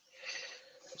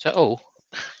 Is that all?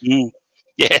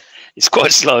 Yeah. It's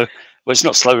quite slow. Well, it's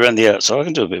not slow around the outside. I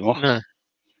can do a bit more. No.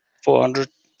 400,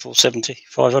 470,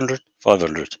 500,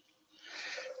 500.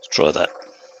 Let's try that.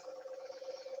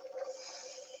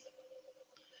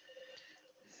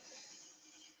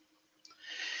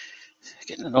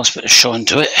 Getting a nice bit of shine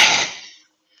to it.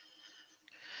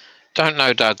 Don't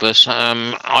know, Douglas.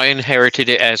 I inherited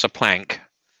it as a plank.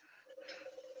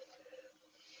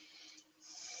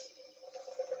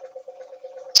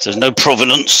 There's no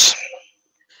provenance.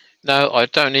 No, I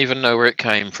don't even know where it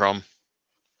came from.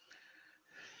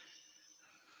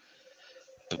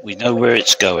 But we know where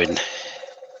it's going.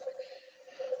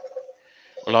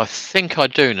 Well, I think I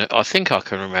do know. I think I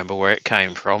can remember where it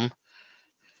came from,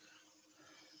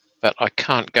 but I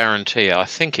can't guarantee it. I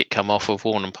think it came off of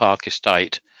Warnham Park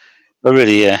Estate. Oh,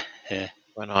 really? Yeah. Yeah.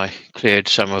 When I cleared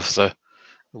some of the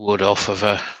wood off of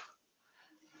a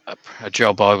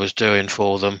job I was doing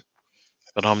for them,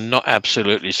 but I'm not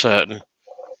absolutely certain.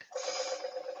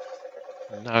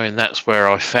 Knowing that's where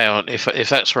I found, if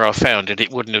that's where I found it,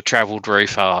 it wouldn't have travelled very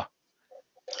far.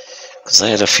 Because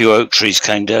they had a few oak trees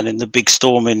came down in the big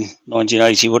storm in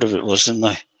 1980, whatever it was, didn't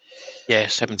they? Yeah,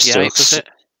 78 was it?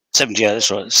 78, that's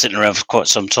right. Sitting around for quite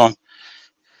some time.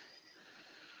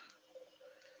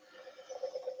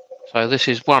 So this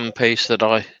is one piece that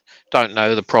I don't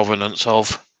know the provenance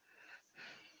of.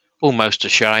 Almost a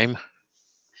shame.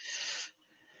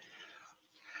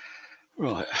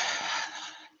 Right.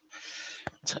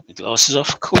 Take my glasses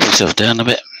off, cool myself down a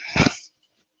bit.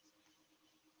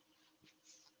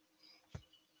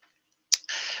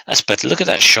 That's better. Look at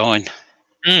that shine.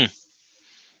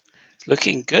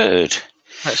 Looking good.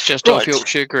 That's just off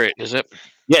Yorkshire grit, is it?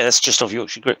 Yeah, that's just off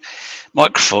Yorkshire grit.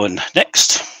 Microphone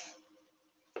next.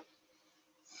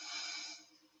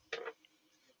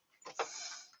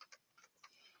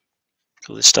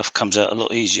 All this stuff comes out a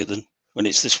lot easier than when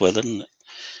it's this weather, doesn't it?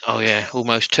 Oh yeah,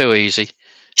 almost too easy.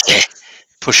 Yeah.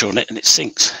 Push on it and it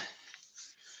sinks.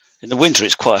 In the winter,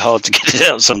 it's quite hard to get it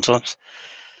out sometimes.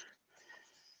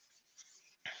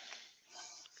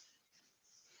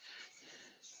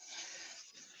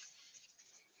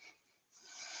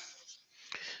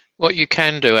 What you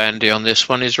can do, Andy, on this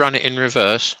one is run it in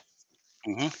reverse.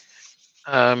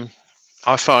 I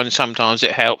find sometimes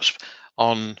it helps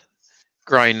on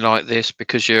grain like this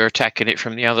because you're attacking it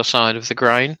from the other side of the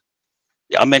grain.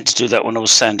 Yeah, I meant to do that when I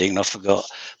was sanding and I forgot.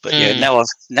 But yeah,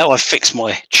 now I've fixed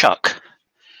my chuck.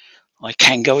 I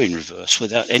can go in reverse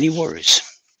without any worries.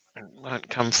 It won't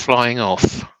come flying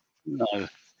off. No,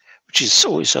 which is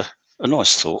always a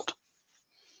nice thought.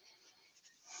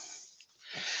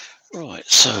 Right,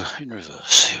 so in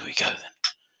reverse, here we go then.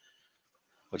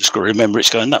 I just got to remember it's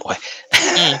going that way.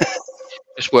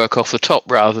 Just work off the top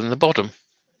rather than the bottom.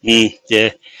 Yeah,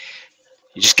 you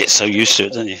just get so used to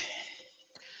it, don't you?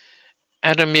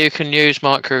 Adam, you can use the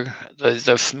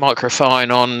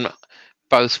microfine on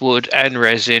both wood and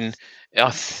resin. I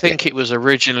think it was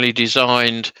originally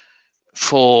designed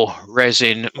for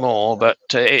resin more, but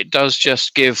it does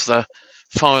just give the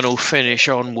final finish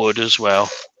on wood as well.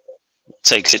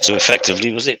 Takes it to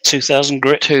effectively, was it 2,000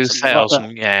 grit? 2,000,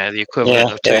 like yeah, the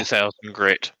equivalent of 2,000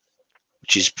 grit.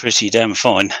 Which is pretty damn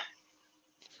fine.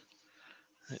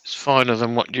 It's finer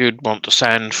than what you'd want to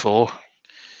sand for,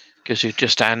 because you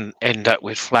just end up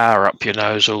with flour up your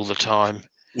nose all the time.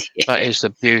 Yeah. That is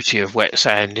the beauty of wet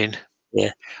sanding.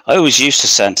 Yeah, I always used to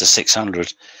sand to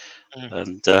 600,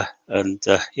 and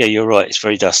yeah, you're right. It's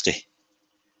very dusty.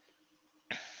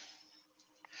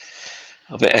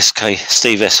 I bet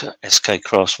Steve SK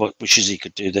Cross wishes he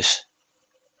could do this.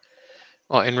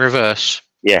 What, in reverse?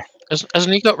 Yeah.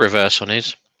 Hasn't he got reverse on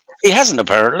his? He hasn't,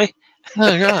 apparently.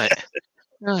 Oh, right.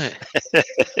 Right.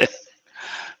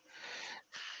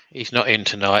 He's not in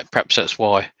tonight. Perhaps that's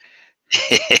why.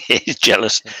 He's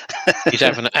jealous. He's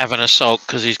having a sulk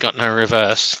because he's got no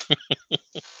reverse.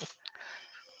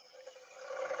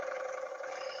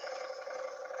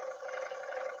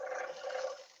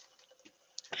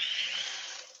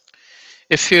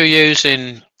 If you're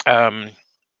using the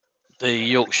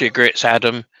Yorkshire grits,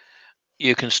 Adam,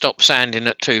 you can stop sanding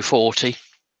at 240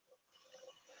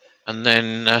 and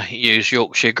then use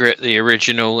Yorkshire grit, the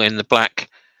original, in the black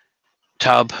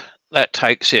tub. That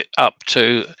takes it up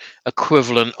to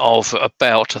equivalent of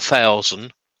about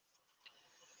 1,000,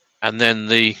 and then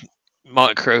the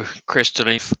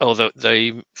microcrystalline, or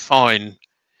the fine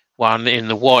one in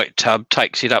the white tub,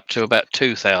 takes it up to about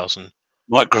 2,000.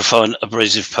 Microfine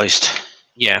abrasive paste.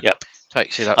 Yeah. Yep.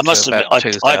 Takes it up to about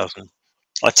 2,000.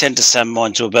 I tend to sand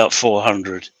mine to about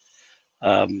 400,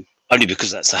 only because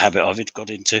that's the habit I've got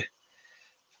into,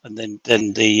 and then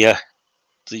the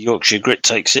Yorkshire grit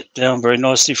takes it down very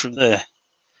nicely from there.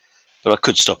 But I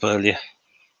could stop earlier.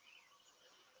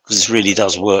 because this really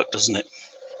does work, doesn't it?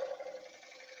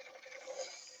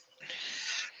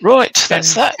 Right,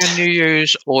 that's that. Can you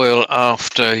use oil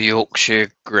after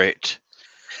Yorkshire grit?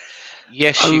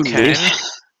 Yes, you Only, can.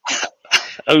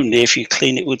 only if you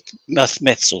clean it with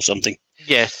meths or something.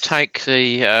 Yeah, take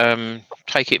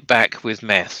it back with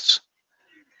meths.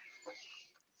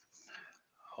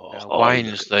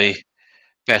 Wayne's the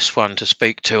best one to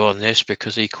speak to on this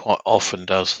because he quite often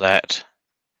does that.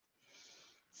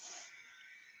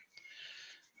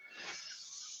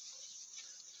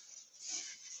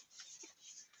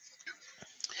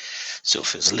 Still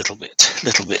feels a little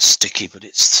bit sticky, but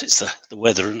it's the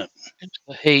weather, isn't it? It's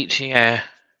the heat, yeah.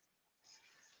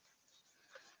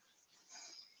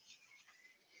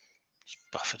 Just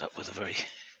buff it up with a very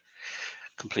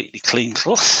completely clean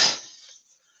cloth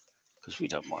because we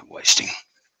don't mind wasting.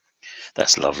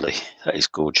 That's lovely. That is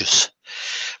gorgeous.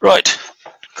 Right,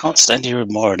 can't stand here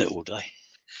admiring it all day.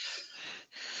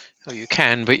 Oh, you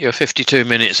can, but you're 52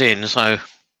 minutes in, so.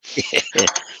 Yeah.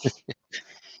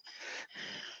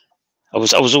 I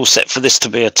was all set for this to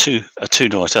be a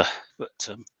two-nighter, but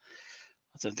I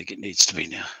don't think it needs to be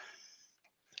now.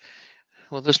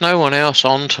 Well, there's no one else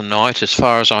on tonight, as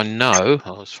far as I know,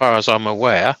 or as far as I'm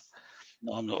aware.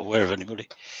 No, I'm not aware of anybody.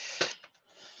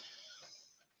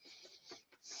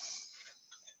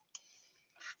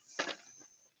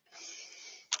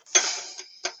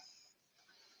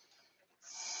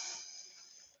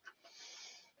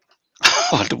 I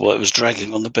wonder why it was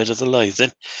dragging on the bed of the lathe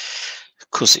then,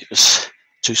 because it was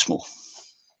too small.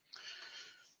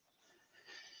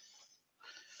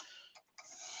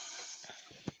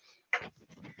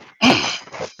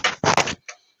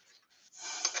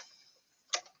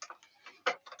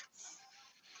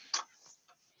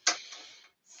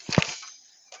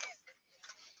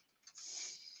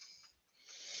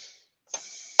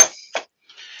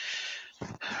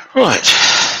 Right.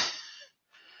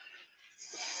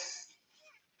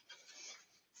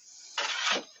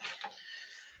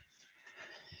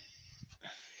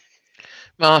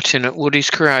 Martin at Woody's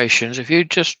Creations, have you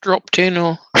just dropped in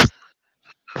or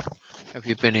have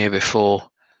you been here before?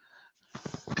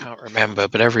 Can't remember,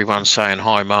 but everyone's saying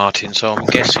hi, Martin, so I'm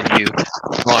guessing you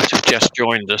might have just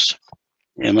joined us.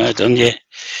 Yeah, may have done, yeah.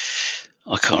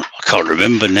 I can't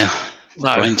remember now.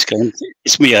 My brain's going.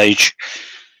 It's me age.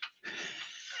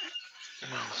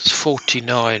 It's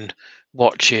 49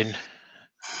 watching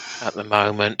at the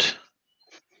moment.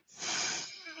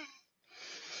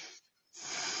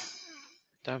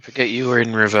 Don't forget you were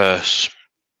in reverse.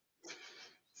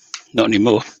 Not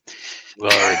anymore. You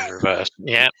are in reverse.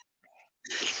 Yeah.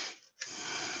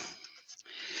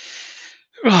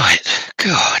 Right.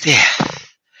 God, yeah.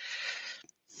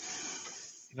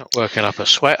 You're not working up a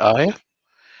sweat, are you?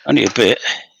 Only a bit.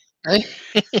 Hey?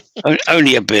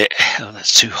 Only a bit. Oh,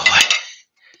 that's too high.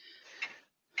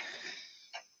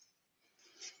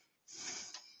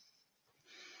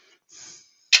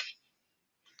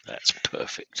 That's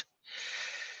perfect.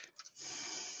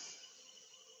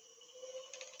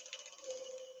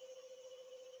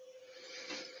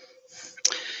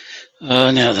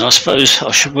 Now then, I suppose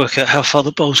I should work out how far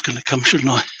the bowl's going to come, shouldn't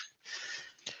I?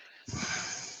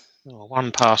 Well,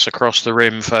 one pass across the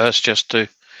rim first, just to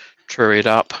true it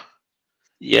up.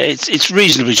 Yeah, it's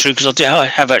reasonably true because I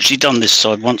have actually done this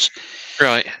side once.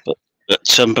 Right.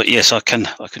 But yes, I can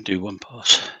do one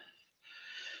pass.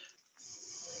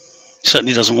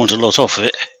 Certainly doesn't want a lot off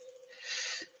it.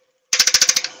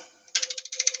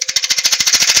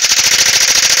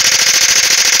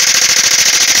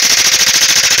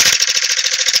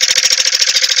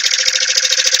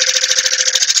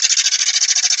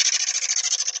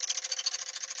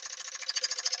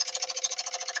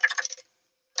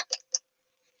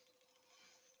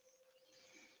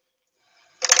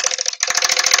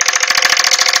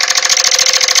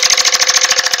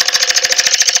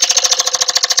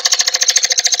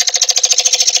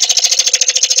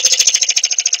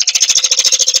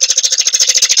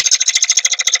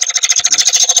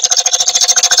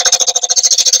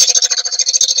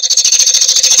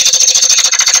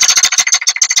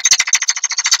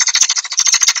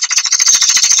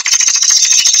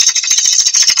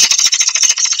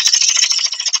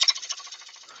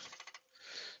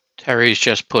 Terry's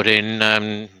just put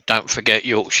in, don't forget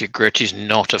Yorkshire grit is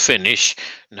not a finish.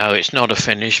 No, it's not a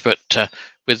finish, but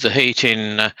with the heat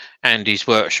in Andy's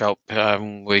workshop,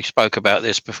 we spoke about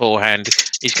this beforehand,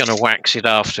 he's going to wax it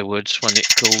afterwards when it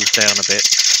cools down a bit.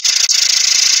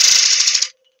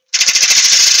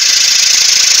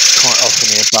 Quite often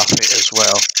he'll buff it as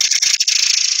well.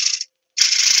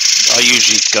 I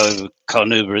usually go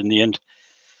carnauba in the end.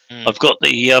 I've got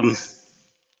the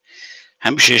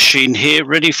Hampshire sheen here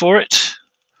ready for it.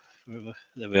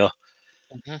 There we are.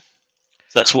 Mm-hmm.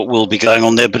 That's what will be going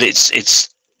on there, but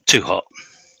it's too hot.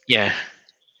 Yeah.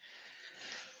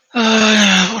 What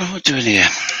am I doing here?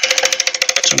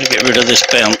 Trying to get rid of this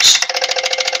bounce.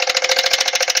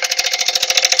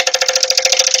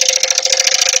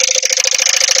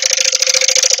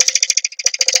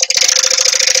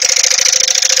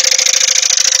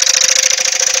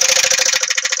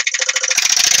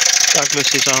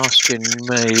 Douglas is asking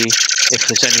me if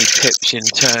there's any tips in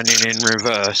turning in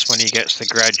reverse when he gets the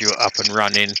Graduate up and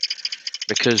running,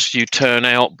 because you turn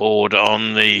outboard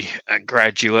on the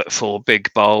Graduate for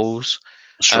big bowls.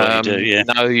 That's right, you do, yeah.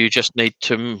 No, you just need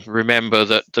to remember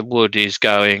that the wood is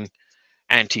going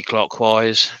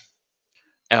anti-clockwise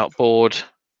outboard,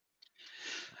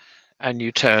 and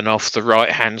you turn off the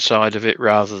right-hand side of it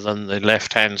rather than the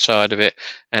left-hand side of it,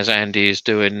 as Andy is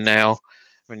doing now.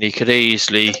 I mean, you could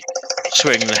easily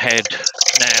swing the head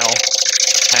now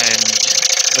and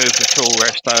move the tool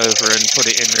rest over and put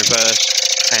it in reverse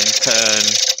and turn.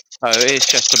 So it's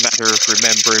just a matter of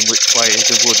remembering which way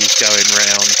the wood is going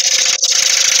round.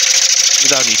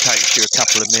 It only takes you a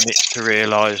couple of minutes to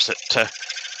realise that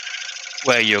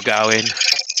where you're going.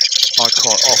 I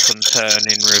quite often turn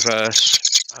in reverse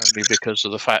only because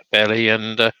of the fat belly,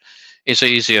 and it's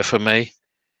easier for me.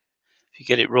 If you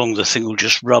get it wrong, the thing will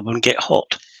just rub and get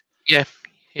hot. Yeah,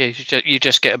 you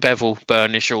just get a bevel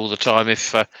burnish all the time,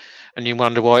 and you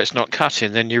wonder why it's not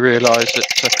cutting. Then you realise that,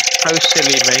 oh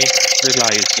silly me,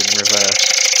 relay's in reverse.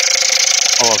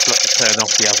 Oh, I've got to turn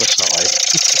off the other side.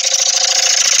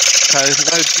 So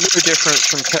no difference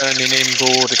from turning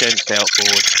inboard against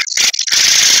outboard.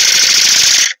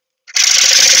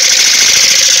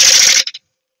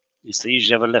 Yes, they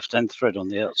usually have a left-hand thread on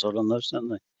the outside on those, don't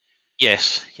they?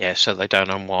 Yes, so they don't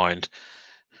unwind.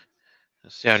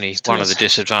 That's the only one of the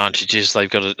disadvantages. They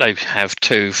have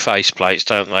two face plates,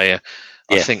 don't they?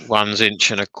 I think one's 1.25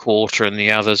 inches and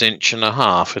the other's 1.5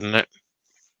 inches, isn't it?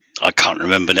 I can't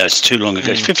remember now. It's too long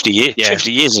ago. It's 50 years. Yeah.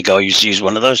 50 years ago, I used to use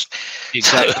one of those.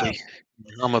 Exactly.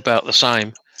 I'm about the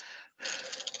same.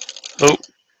 Oh,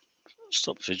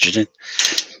 stop fidgeting.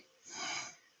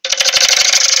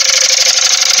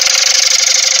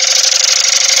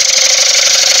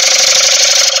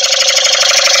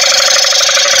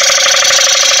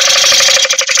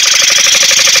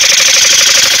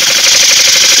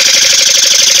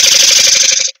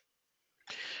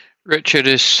 Richard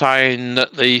is saying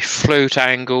that the flute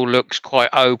angle looks quite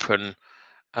open.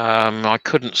 I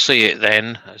couldn't see it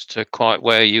then as to quite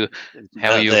where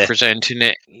how you were presenting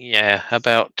it. Yeah,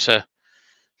 about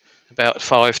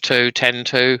 5.2,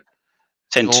 10.2.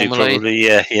 10.2 probably.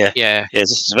 Yeah.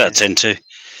 This is about 10.2.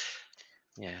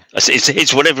 Yeah.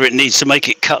 It's whatever it needs to make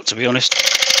it cut, to be honest.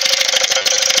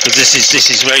 Because this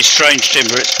is very strange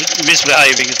timber. It's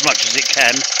misbehaving as much as it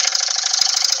can.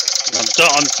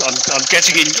 I'm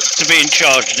getting to be in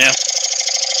charge now.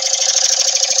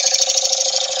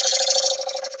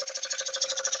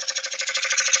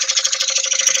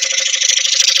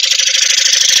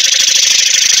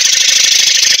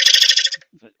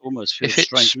 It almost feels if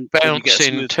strange. It's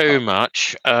bouncing too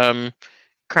much,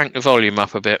 crank the volume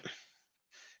up a bit.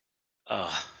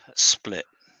 Ah, that's split.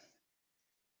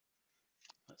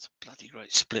 That's a bloody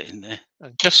great split in there. I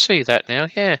just see that now,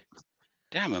 yeah.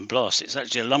 Damn and blast, it's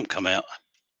actually a lump come out.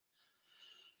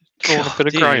 Torn a bit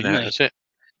of grain out, is it?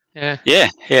 Yeah. Yeah,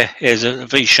 there's a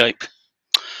V shape.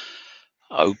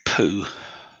 Oh, poo.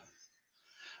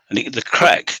 And the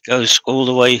crack goes all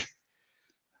the way.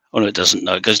 Oh, no, it doesn't.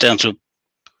 No, it goes down to,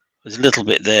 there's a little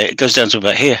bit there. It goes down to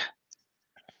about here.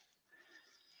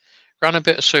 Run a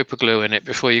bit of super glue in it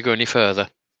before you go any further.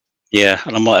 Yeah,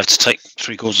 and I might have to take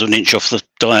 3/4 of an inch off the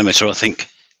diameter, I think.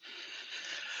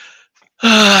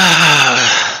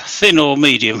 Thin or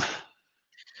medium?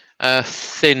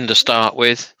 Thin to start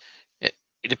with. It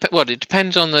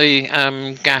depends on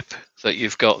the gap that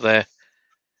you've got there.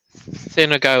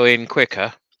 Thinner go in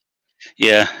quicker.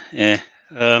 Yeah.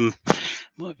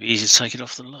 Might be easy to take it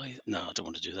off the lathe. No, I don't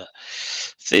want to do that.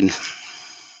 Thin.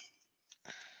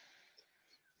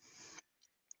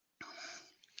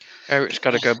 Eric's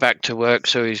got to go back to work,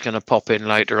 so he's going to pop in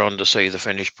later on to see the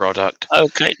finished product.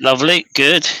 Okay, lovely,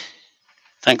 good.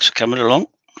 Thanks for coming along.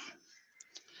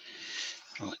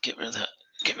 Right, get rid of that.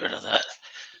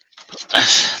 Put a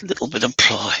little bit of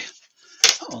ply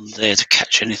on there to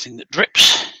catch anything that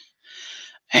drips.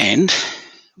 And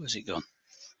where's it gone?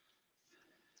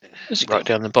 Where's it right gone?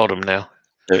 Down the bottom now.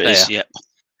 There it is, yep.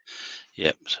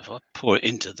 So if I pour it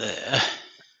into there.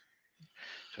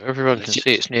 So everyone can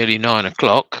see it's nearly 9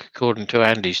 o'clock, according to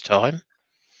Andy's time.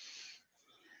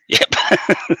 Yep.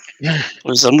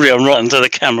 I'm right into the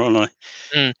camera, aren't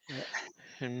I?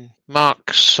 and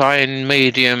Mark's saying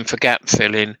medium for gap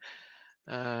filling.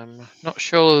 Not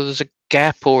sure there's a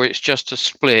gap or it's just a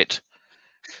split.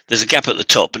 There's a gap at the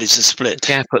top, but it's a split.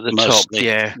 Gap at the mostly. top,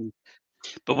 yeah.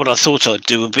 But what I thought I'd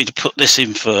do would be to put this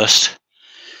in first.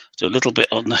 Do a little bit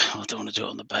on the. I don't want to do it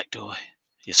on the back, do I?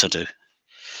 Yes, I do.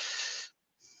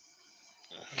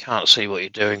 Can't see what you're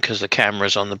doing because the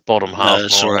camera's on the bottom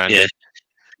half more. Right,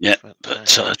 yeah. But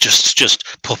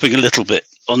just popping a little bit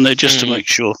on there just to make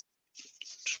sure.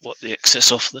 Just wipe the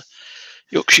excess off the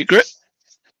Yorkshire grip.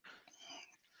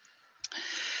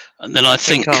 And then I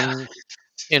think I'm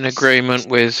in agreement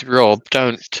with Rob.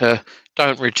 Don't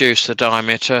reduce the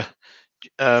diameter.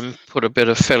 Put a bit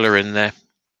of filler in there.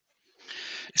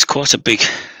 It's quite a big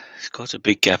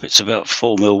gap. It's about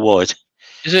 4 mil wide.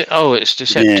 Is it? Oh, it's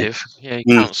deceptive. Yeah, you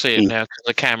can't see it now because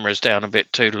the camera's down a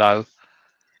bit too low.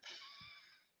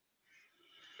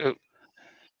 Oh.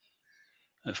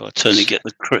 If I turn it, get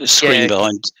the screen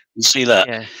behind, you see that?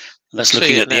 Yeah. That's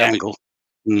looking at the angle.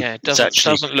 Yeah, it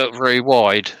doesn't look very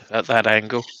wide at that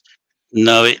angle.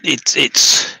 No,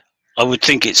 it's. I would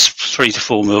think it's 3 to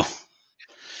 4 mil.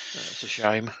 That's a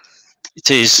shame.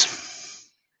 It is.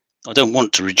 I don't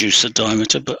want to reduce the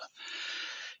diameter, but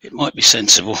it might be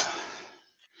sensible.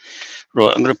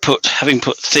 Right, I'm going to having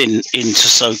put thin in to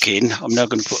soak in, I'm now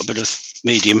going to put a bit of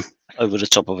medium over the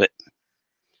top of it.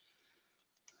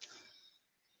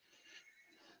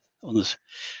 On the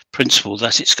principle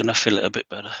that it's going to fill it a bit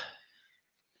better.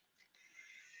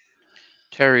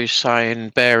 Terry's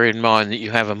saying, bear in mind that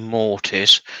you have a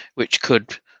mortise, which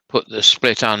could put the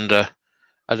split under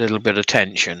a little bit of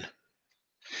tension.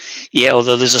 Yeah,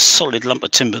 although there's a solid lump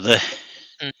of timber there.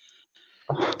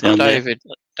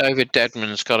 David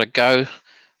Deadman's got to go.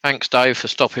 Thanks, Dave, for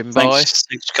stopping by. Thanks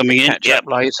for coming in. Catch up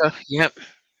later. Yep.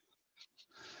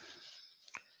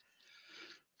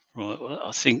 Right, well,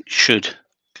 I think should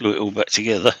glue it all back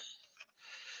together.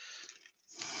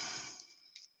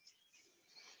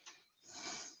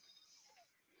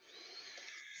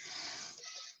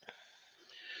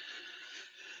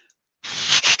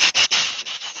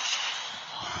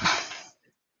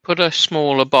 Put a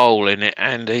smaller bowl in it,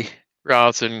 Andy,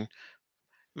 rather than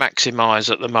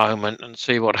maximise at the moment and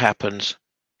see what happens.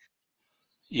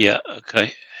 Yeah,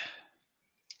 okay.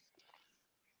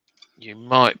 You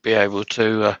might be able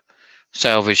to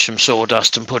salvage some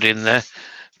sawdust and put in there,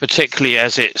 particularly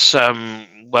as it's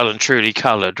well and truly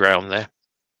coloured round there.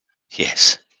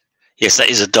 Yes, that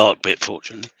is a dark bit,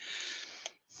 fortunately.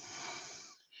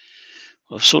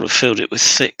 I've sort of filled it with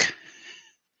thick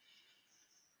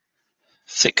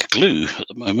glue at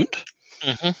the moment.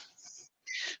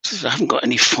 So I haven't got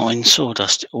any fine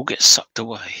sawdust, it all gets sucked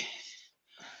away.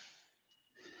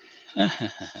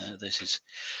 This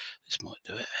might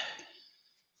do it.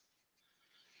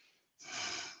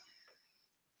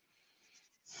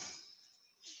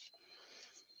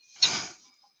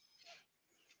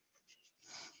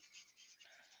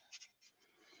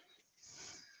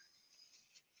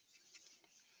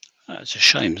 It's a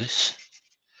shame, this.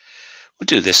 We'll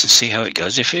do this and see how it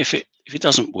goes. If it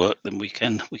doesn't work, then we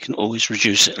can always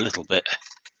reduce it a little bit.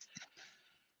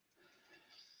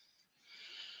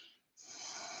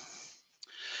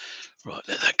 Right,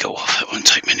 let that go off. That won't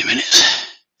take many minutes.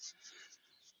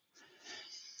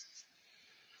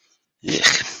 Yeah.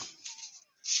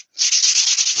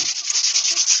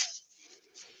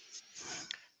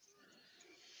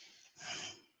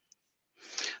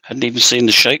 Hadn't even seen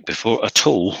the shape before at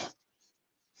all.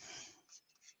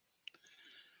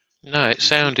 No, it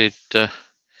sounded. It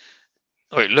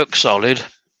looks solid.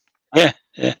 Yeah.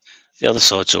 The other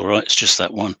side's all right. It's just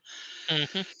that one.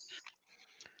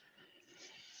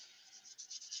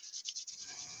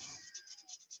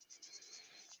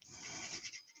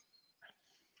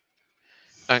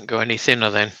 Don't go any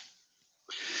thinner then.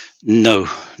 No.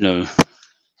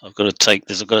 I've got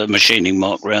a machining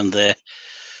mark round there,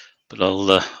 but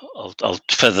I'll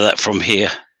feather that from here.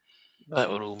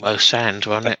 That would almost sand,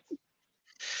 won't it?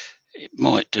 It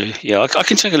might do. Yeah, I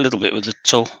can take a little bit with the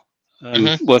tool,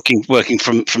 working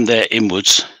from there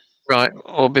inwards. Right.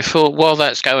 Or while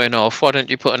that's going off, why don't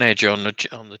you put an edge on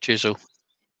the chisel?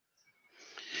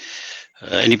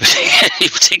 Any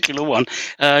particular one?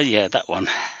 Yeah, that one.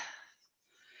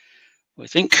 I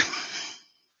think.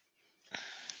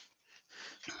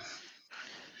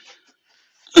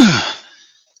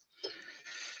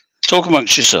 Talk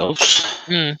amongst yourselves.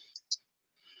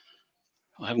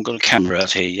 I haven't got a camera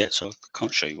out here yet, so I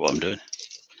can't show you what I'm doing.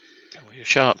 Well, you're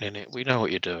sharpening it. We know what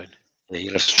you're doing. Yeah,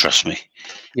 you'll have to trust me.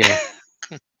 Yeah.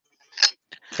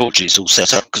 Fortunately, it's all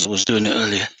set up because I was doing it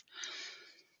earlier.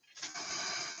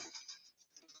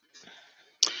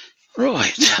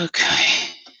 Right, okay.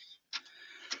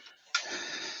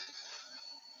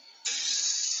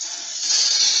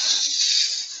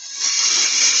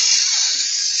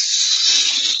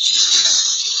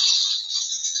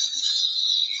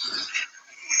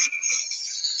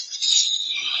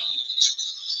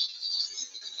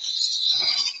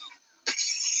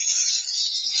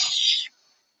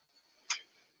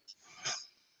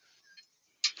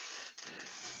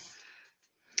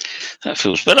 That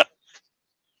feels better.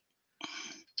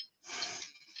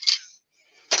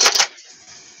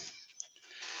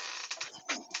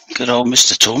 Good old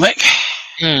Mr. Tormek.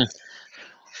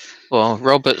 Well,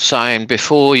 Robert's saying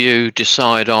before you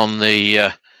decide on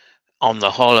the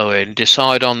hollowing,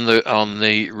 decide on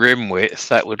the rim width.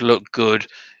 That would look good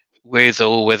with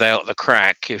or without the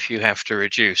crack if you have to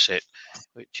reduce it,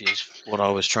 which is what I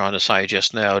was trying to say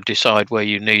just now. Decide where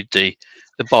you need the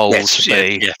bowl Yes, to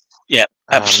be. yeah,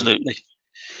 absolutely.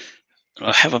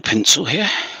 I have a pencil here,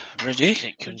 ready.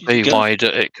 It can Ready to be go. wider,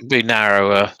 it can be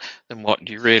narrower than what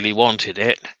you really wanted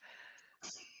it.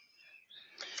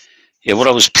 Yeah, what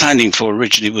I was planning for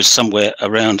originally was somewhere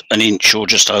around an inch or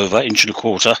just over, inch and a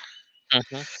quarter.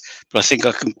 Mm-hmm. But I think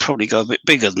I can probably go a bit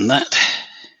bigger than that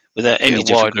without any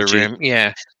Wider difficulty. rim,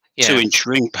 yeah. 2-inch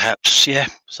ring, perhaps. Yeah,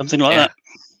 something like that.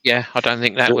 Yeah, I don't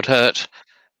think that would hurt.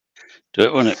 Do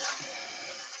it, won't it?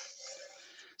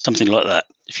 Something like that.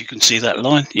 If you can see that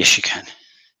line, yes, you can.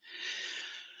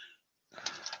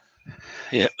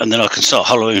 Yeah, and then I can start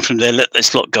hollowing from there. Let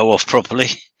this lot go off properly,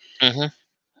 Mm-hmm.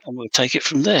 and we'll take it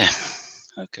from there.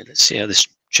 Okay, let's see how this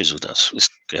chisel does. This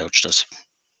gouge does.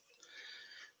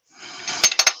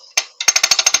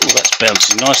 Oh, that's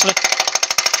bouncing nicely.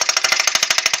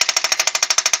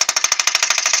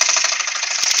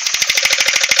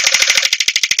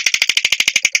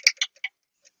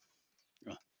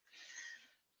 Right.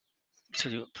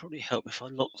 Tell you what, probably help if I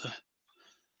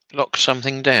Lock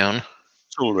something down.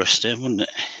 tool rest down, wouldn't it?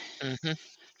 Mm-hmm.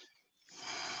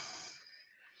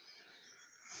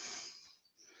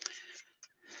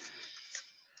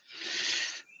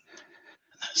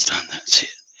 That's done. That's it.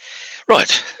 Right,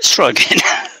 let's try again.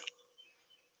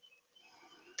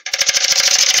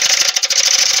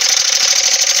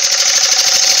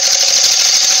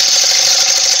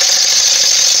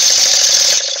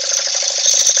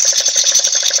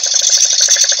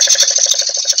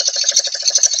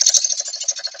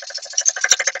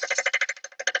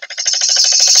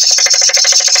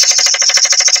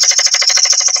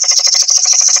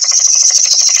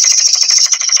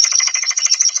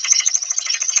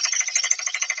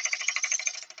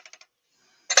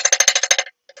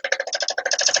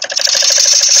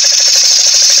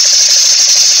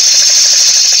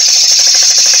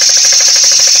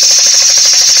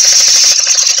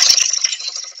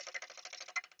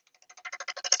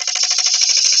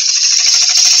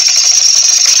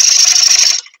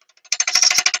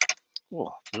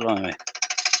 Oh, blimey.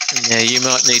 Yeah, you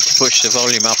might need to push the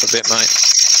volume up a bit, mate.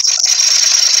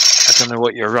 I don't know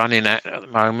what you're running at the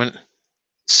moment.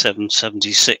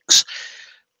 776,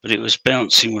 but it was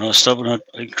bouncing when I stopped and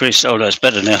I increased. Oh, no, it's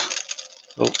better now.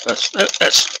 Oh,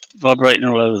 that's vibrating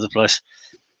all over the place.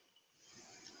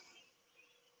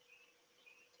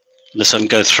 Unless I can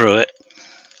go through it.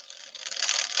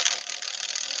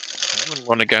 I wouldn't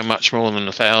want to go much more than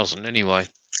 1,000 anyway.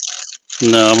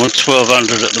 No, I'm on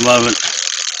 1200 at the moment.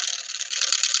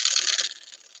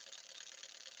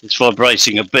 It's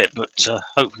vibrating a bit, but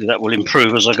hopefully that will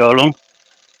improve as I go along.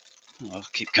 I'll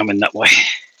keep coming that way.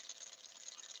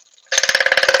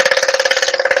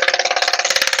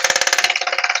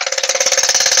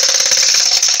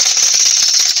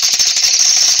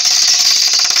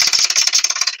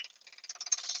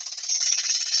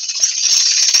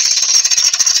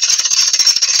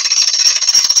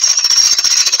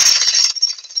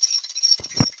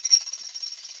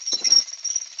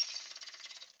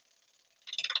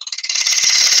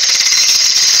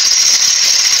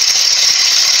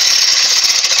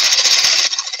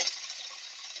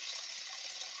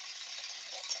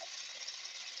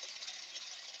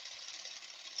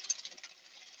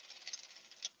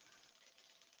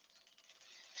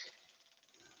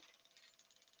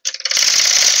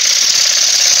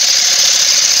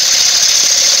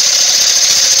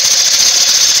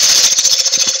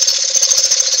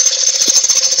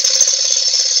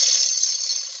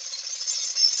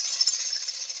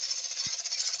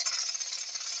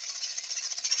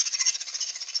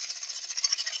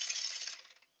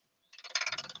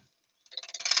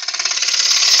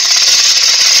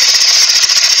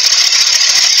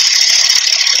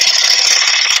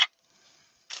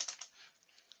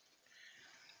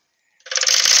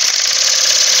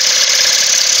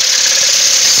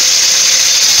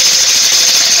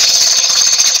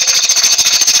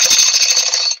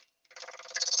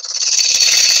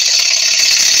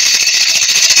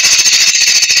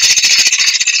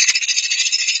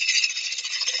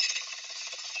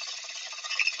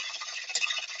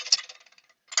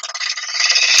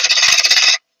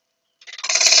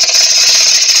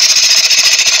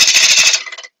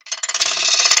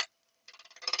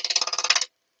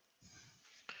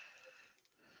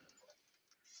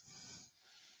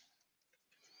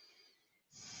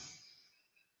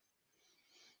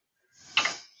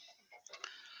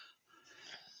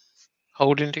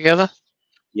 holding together?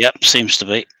 Yep, seems to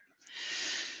be.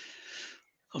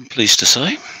 I'm pleased to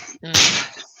say.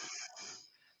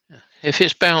 If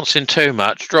it's bouncing too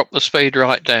much, drop the speed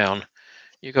right down.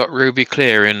 You've got Ruby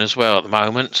clearing as well at the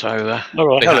moment, so All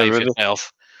right, hello, behave Ruby.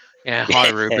 yourself. Yeah, hi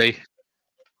Ruby.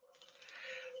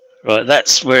 Right,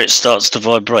 that's where it starts to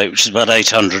vibrate, which is about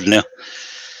 800 now.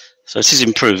 So it is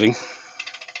improving.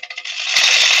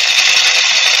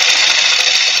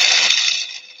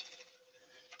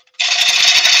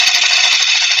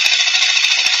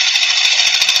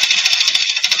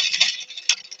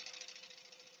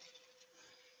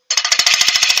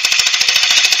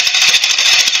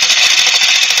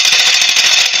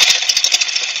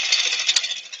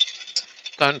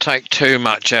 Don't take too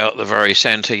much out the very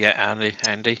centre yet,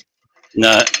 Andy.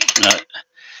 No.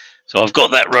 So I've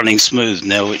got that running smooth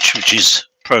now, which is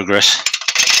progress.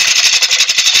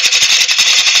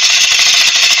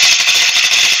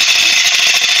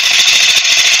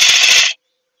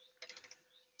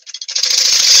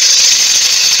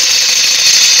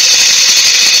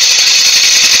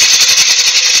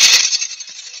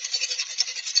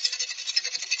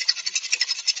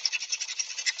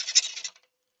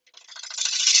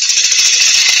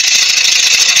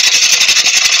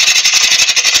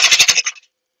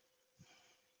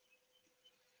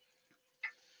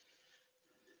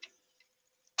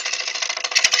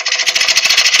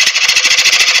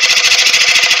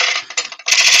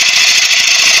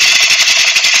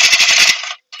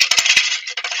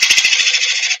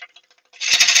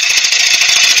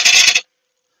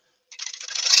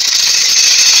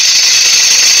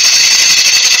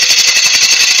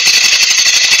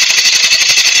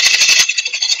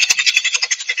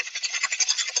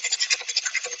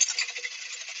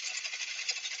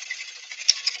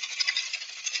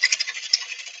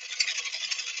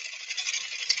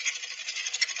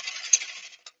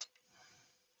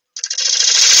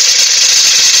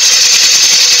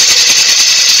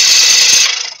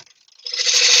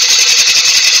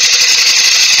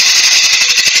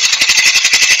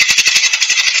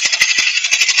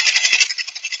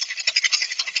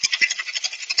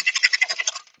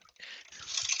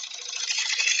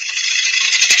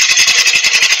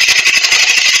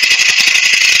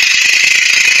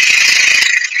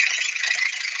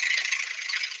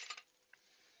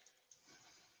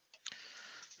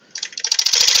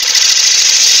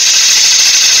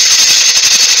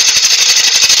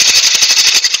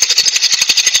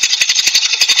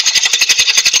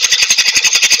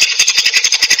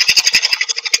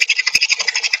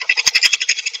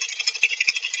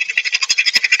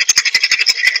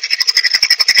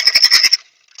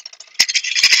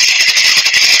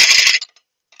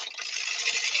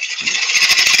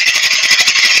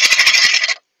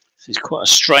 It's quite a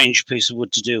strange piece of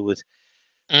wood to deal with.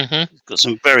 It's got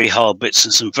some very hard bits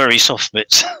and some very soft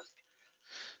bits.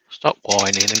 Stop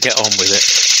whining and get on with it.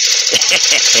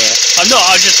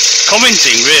 I'm just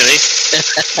commenting, really.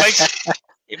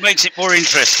 It makes it more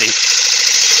interesting.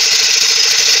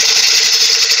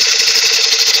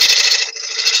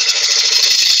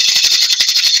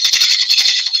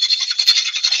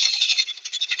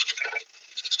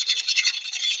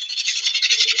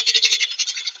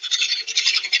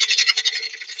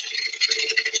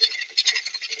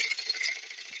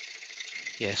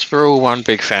 Yes, we're all one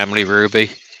big family,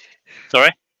 Ruby. Sorry?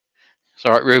 It's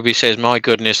all right, Ruby says, my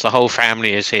goodness, the whole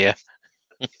family is here.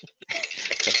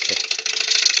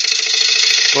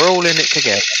 We're all in it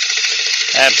together.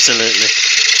 Absolutely.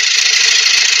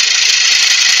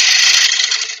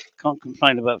 Can't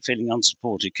complain about feeling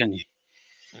unsupported, can you?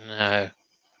 No.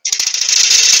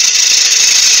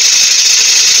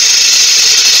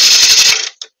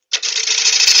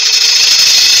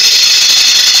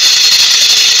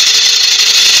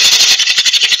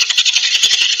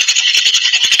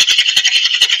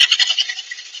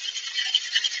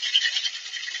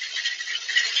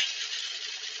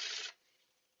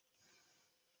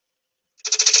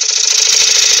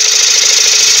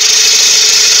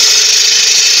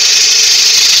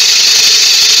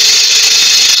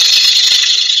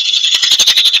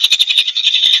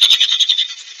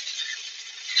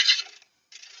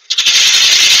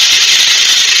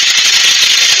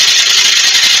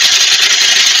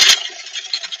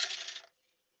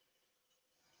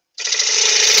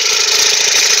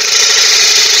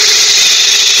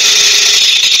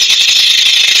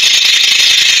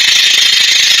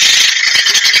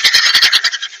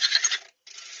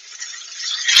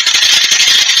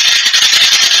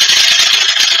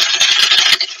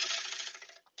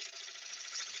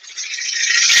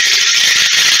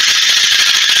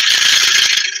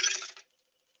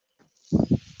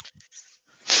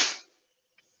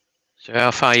 So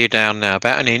how far are you down now?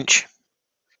 About an inch?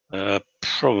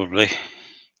 Probably.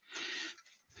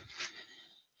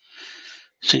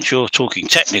 Since you're talking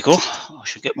technical, I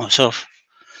should get myself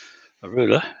a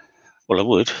ruler. Well, I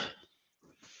would.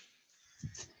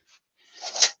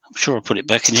 I'm sure I put it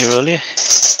back in here earlier.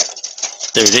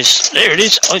 There it is. There it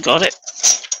is. I got it.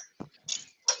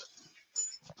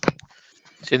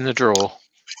 It's in the drawer.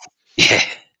 Yeah.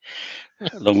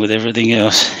 Along with everything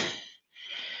else.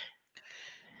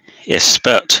 Yes,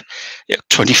 about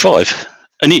 25.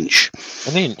 An inch.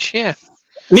 An inch, yeah.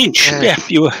 An inch. Yeah,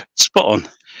 you were spot on.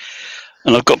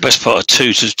 And I've got best part of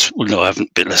 2 to. Well, no, I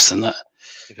haven't. A bit less than that.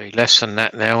 You'll be less than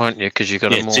that now, won't you? Because you've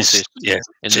got a mortise in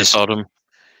the bottom.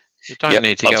 You don't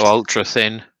need to go ultra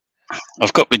thin.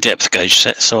 I've got my depth gauge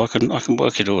set, so I can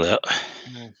work it all out.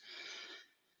 Mm.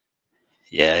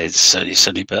 Yeah, it's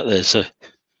only about there, so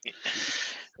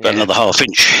about another ½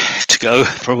 inch to go,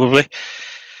 probably.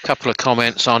 Couple of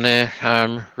comments on here.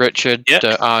 Richard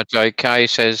RJK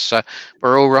says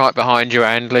we're all right behind you,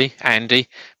 Andy.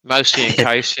 Mostly in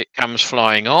case it comes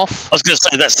flying off. I was going to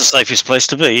say that's the safest place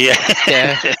to be.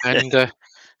 Yeah. And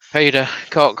Peter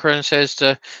Cochrane says,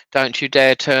 "Don't you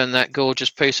dare turn that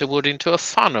gorgeous piece of wood into a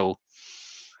funnel."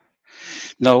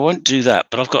 No, I won't do that.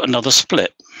 But I've got another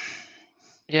split.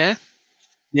 Yeah.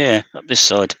 Yeah, up this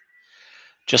side.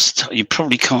 Just you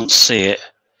probably can't see it.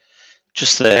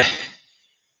 Just there.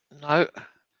 No.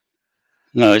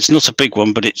 No, it's not a big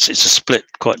one, but it's a split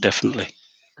quite definitely.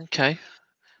 Okay.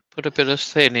 Put a bit of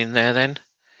thin in there then.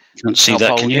 You can't see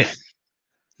that, can you?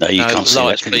 No, you can't see that. The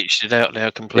light's bleached it out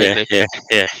now completely.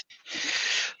 Yeah.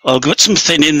 I'll got some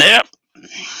thin in there.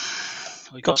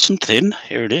 We got some thin.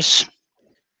 Here it is.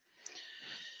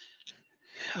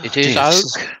 It is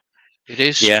oak. It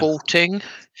is sporting.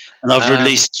 And I've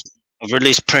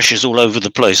released pressures all over the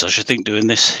place, I should think, doing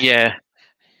this. Yeah.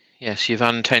 Yes, you've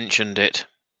untensioned it.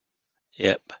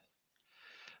 Yep.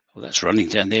 Well, that's running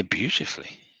down there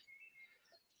beautifully.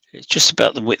 It's just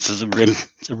about the width of the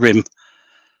rim.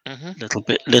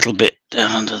 Little bit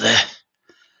down under there,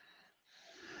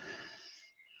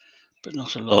 but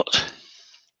not a lot.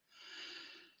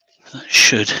 That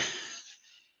should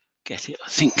get it, I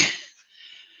think.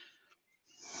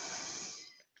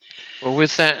 Well,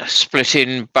 with that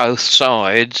splitting both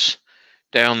sides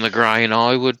down the grain,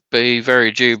 I would be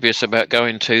very dubious about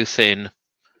going too thin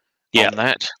on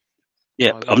that.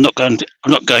 Yeah, I'm not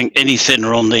going any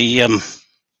thinner on the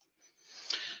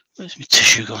where's my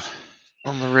tissue gone?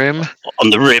 On the rim. On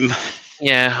the rim.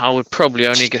 Yeah, I would probably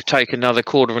only take another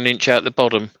 1/4 of an inch out the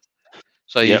bottom,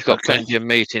 so you've got plenty of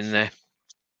meat in there.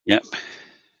 Yep.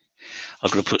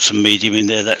 I've got to put some medium in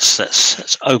there.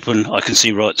 That's open. I can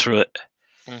see right through it.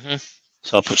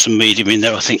 So I'll put some medium in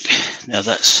there. I think now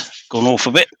that's gone off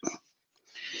a bit.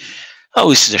 Oh,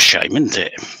 this is a shame, isn't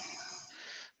it?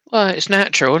 Well, it's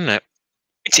natural, isn't it?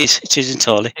 It is. It is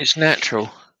entirely. It's natural.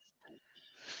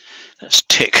 That's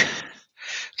thick.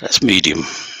 That's medium.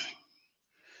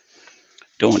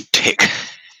 Don't want thick.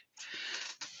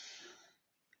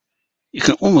 You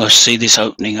can almost see this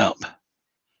opening up.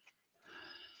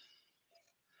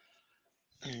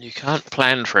 You can't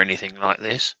plan for anything like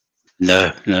this.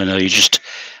 No. You just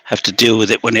have to deal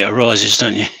with it when it arises,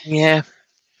 don't you? Yeah.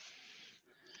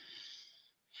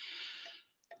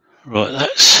 Right,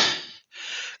 that's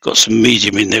got some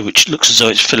medium in there, which looks as though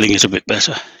it's filling it a bit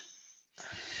better.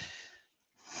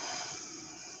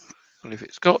 Well, if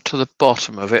it's got to the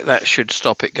bottom of it, that should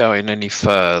stop it going any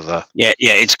further. Yeah,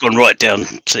 it's gone right down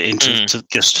to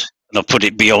just, and I've put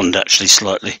it beyond actually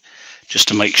slightly, just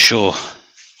to make sure.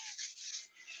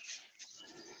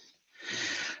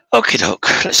 Okie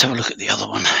doke, let's have a look at the other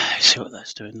one. See what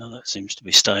that's doing. No, that seems to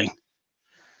be staying.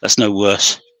 That's no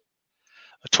worse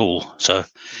at all. So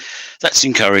that's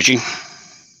encouraging.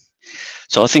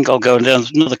 So I think I'll go down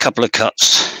another couple of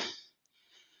cuts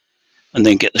and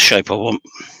then get the shape I want.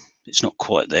 It's not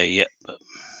quite there yet, but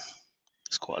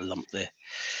there's quite a lump there.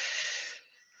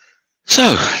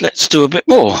 So let's do a bit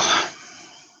more.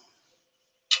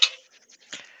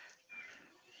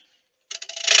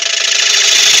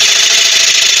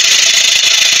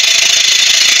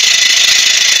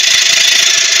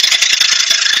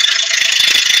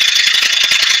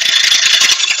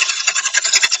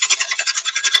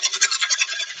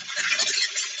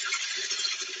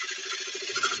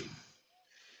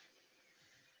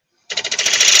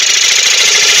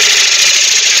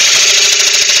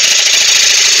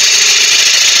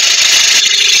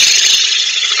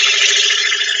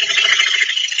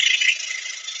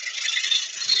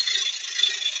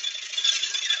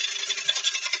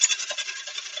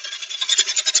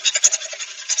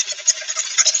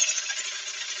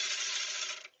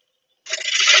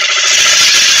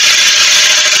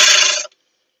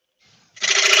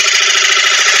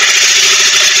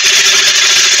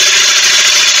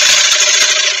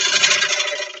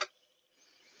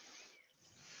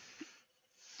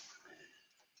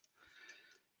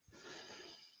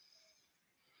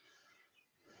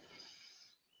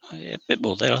 Yeah, a bit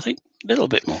more there, I think. A little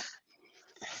bit more.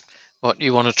 What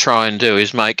you want to try and do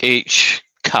is make each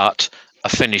cut a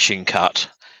finishing cut,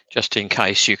 just in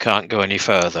case you can't go any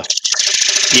further.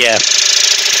 Yeah.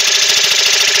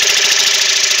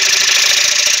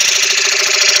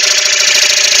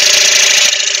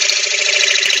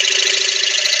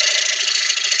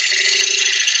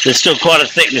 There's still quite a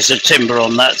thickness of timber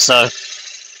on that, so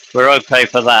we're okay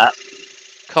for that.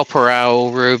 Copper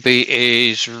Owl Ruby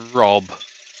is Rob,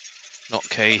 not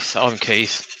Keith. I'm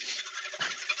Keith.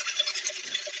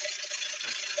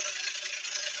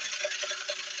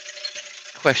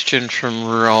 Question from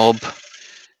Rob.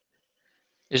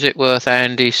 Is it worth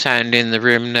Andy sanding the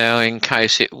rim now in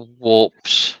case it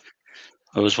warps?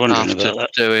 I was wondering after about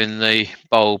that. Doing the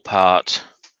bowl part.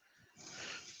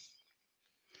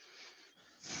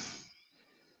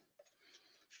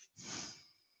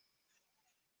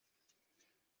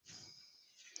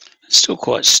 It's still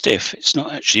quite stiff. It's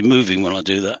not actually moving when I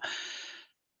do that.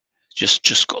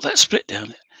 Just got that split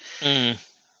down. But,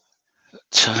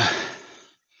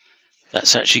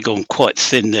 that's actually gone quite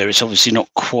thin there. It's obviously not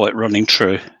quite running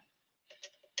true.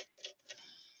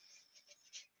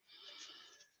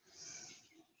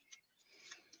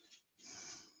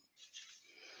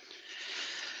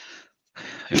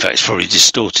 In fact, it's probably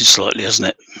distorted slightly, hasn't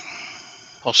it?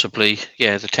 Possibly,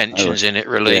 yeah, the tension's in it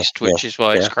released, which is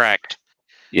why it's cracked.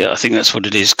 Yeah, I think that's what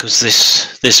it is, because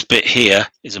this bit here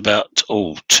is about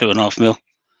 2.5 mil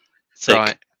thick.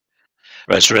 Right.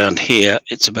 Whereas around here,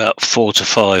 it's about 4 to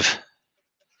 5.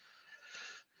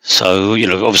 So, you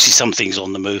know, obviously something's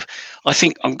on the move. I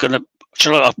think I'm going to,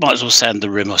 I might as well sand the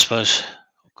rim, I suppose.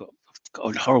 I've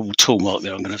got a horrible tool mark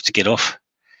there I'm going to have to get off.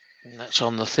 And that's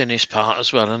on the thinnest part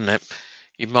as well, isn't it?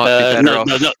 You might be better off.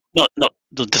 No, not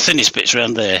the thinnest bit's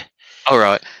around there. All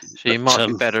right. So you might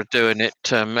be better doing it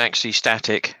actually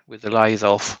static with the lathe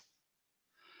off.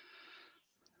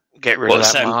 Get rid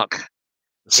of that mark.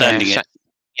 Sanding it.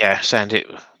 Yeah, sand it.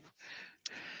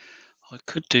 I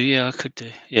could do. Yeah, I could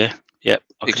do. Yeah. Yeah.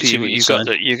 You got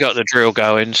the drill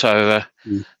going, so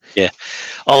yeah.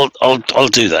 I'll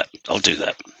do that. I'll do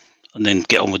that, and then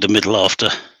get on with the middle after,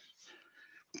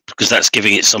 because that's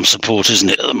giving it some support, isn't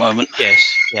it, at the moment? Yes.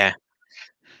 Yeah.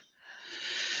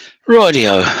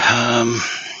 Rightio.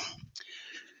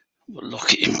 We'll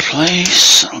lock it in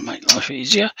place. That'll make life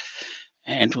easier,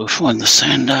 and we'll find the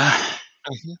sander.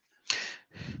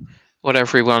 What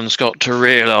everyone's got to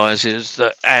realise is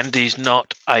that Andy's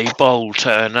not a bowl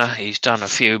turner. He's done a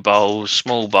few bowls,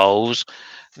 small bowls,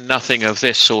 nothing of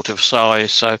this sort of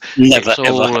size. So it's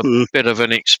all a bit of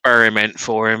an experiment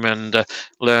for him and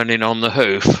learning on the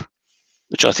hoof.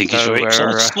 Which I think is very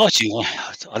exciting.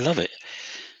 I love it.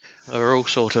 We're all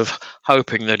sort of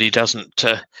hoping that he doesn't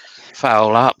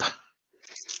foul up.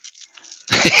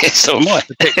 So am I.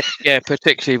 Yeah,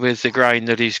 particularly with the grain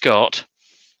that he's got.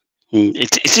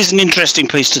 It is an interesting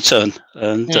piece to turn,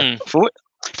 and for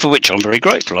which I'm very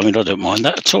grateful. I mean, I don't mind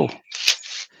that at all.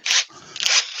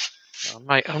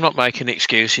 I'm not making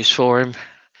excuses for him.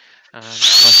 Like I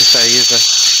say,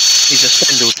 he's a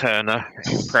spindle turner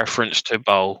in preference to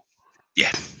bowl.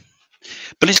 Yeah,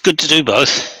 but it's good to do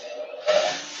both.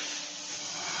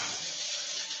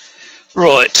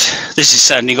 Right, this is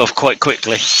sanding off quite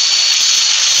quickly.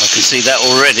 I can see that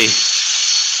already.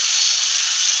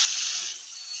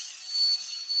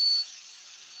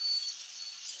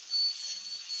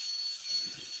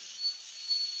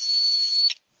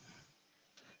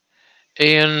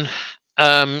 Ian,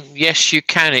 yes, you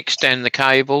can extend the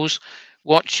cables.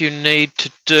 What you need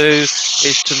to do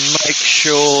is to make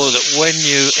sure that when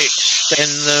you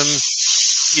extend them,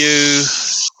 you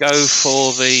go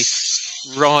for the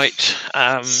right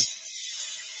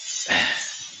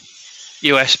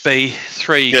USB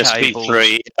 3 cables. USB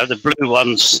 3, the blue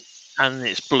ones. And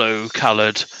it's blue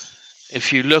coloured.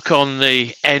 If you look on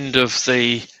the end of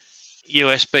the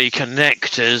USB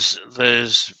connectors,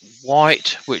 there's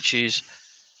white, which is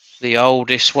the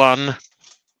oldest one,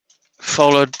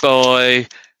 followed by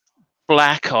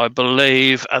black, I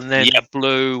believe, and then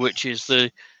blue, which is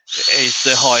the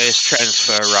highest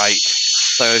transfer rate.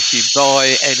 So if you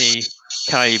buy any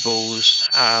cables,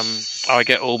 I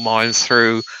get all mine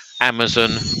through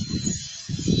Amazon.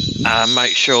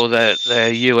 Make sure that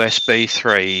they're USB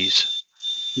 3s.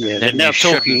 Yeah, then you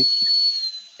shouldn't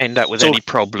end up with any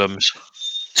problems.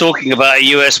 Talking about a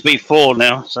USB 4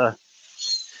 now, so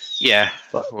yeah,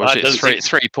 was it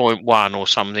 3.1 or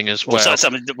something as well? Or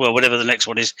something, well, whatever the next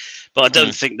one is, but I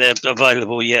don't think they're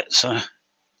available yet. So,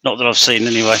 not that I've seen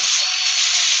anyway.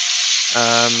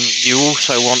 You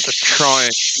also want to try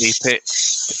and keep it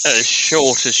as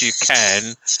short as you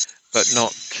can, but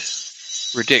not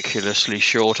ridiculously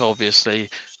short. Obviously,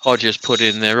 Hodges put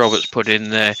in there, Roberts put in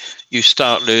there. You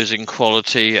start losing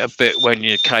quality a bit when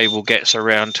your cable gets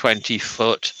around 20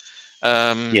 foot.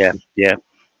 Yeah.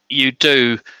 You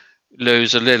do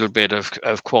lose a little bit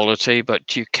of quality,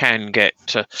 but you can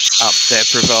get up there,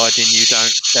 providing you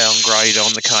don't downgrade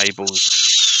on the cables.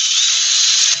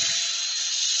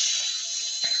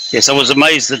 Yes, I was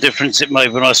amazed the difference it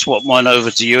made when I swapped mine over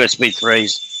to USB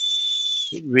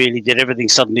 3s. It really did. Everything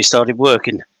suddenly started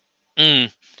working.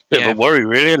 Bit of a worry,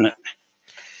 really, isn't it?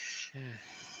 Yeah.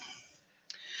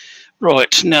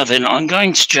 Right, now then, I'm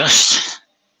going to just...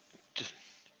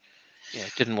 Yeah,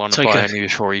 didn't want to buy any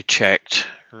before he checked.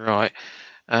 Right.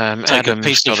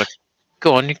 Adam's got a...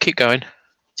 Go on, you keep going.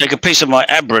 Take a piece of my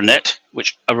Abranet,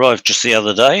 which arrived just the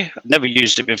other day. I've never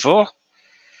used it before.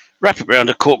 Wrap it around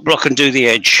a cork block and do the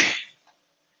edge.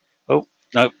 Oh,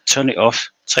 no, turn it off.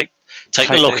 Take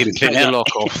the locking pin out. The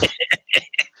lock off.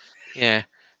 Yeah.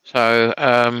 So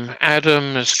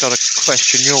Adam has got a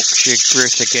question. Yorkshire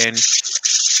grit again.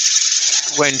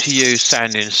 When to use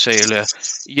sanding sealer?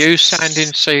 Use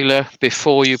sanding sealer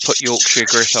before you put Yorkshire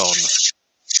grit on.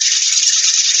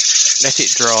 Let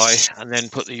it dry and then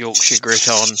put the Yorkshire grit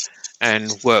on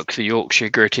and work the Yorkshire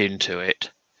grit into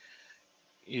it.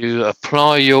 You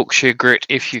apply Yorkshire grit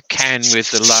if you can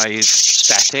with the lathe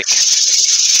static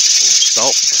or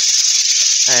stopped,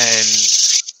 and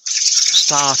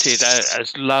start it at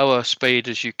as low a speed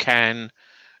as you can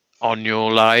on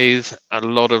your lathe. A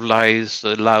lot of lathes,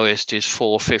 the lowest is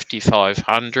 450,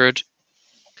 500.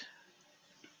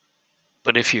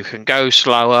 But if you can go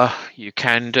slower, you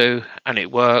can do, and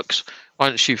it works.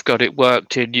 Once you've got it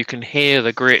worked in, you can hear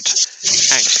the grit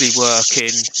actually working.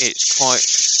 It's quite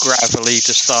gravelly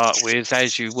to start with.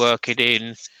 As you work it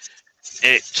in,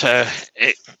 it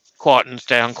quietens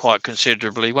down quite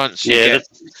considerably. Once you get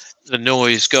the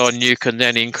noise gone, you can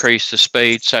then increase the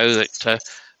speed so that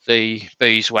the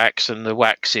beeswax and the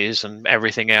waxes and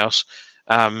everything else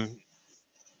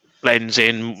blends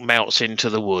in, melts into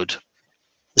the wood.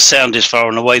 The sound is far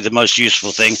and away the most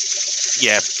useful thing.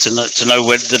 Yeah, to know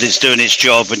that it's doing its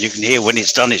job, and you can hear when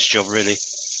it's done its job, really.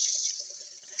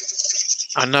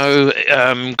 I know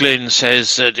Glyn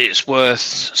says that it's worth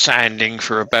sanding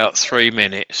for about 3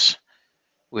 minutes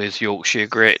with Yorkshire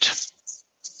grit.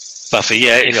 Buffer,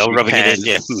 yeah, I'll rubbing it in,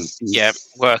 yeah. Yeah,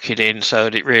 work it in so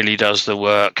that it really does the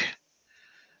work.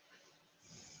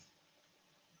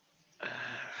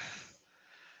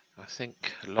 I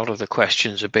think a lot of the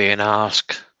questions are being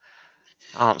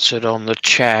answered on the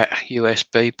chat.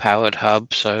 USB powered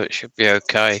hub, so it should be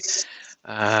okay.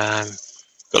 Got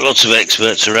lots of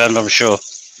experts around, I'm sure.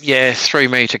 Yeah, 3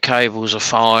 meter cables are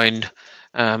fine.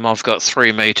 I've got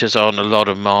 3 meters on a lot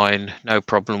of mine, no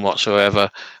problem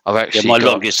whatsoever. I've actually got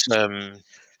longest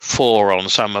 4 on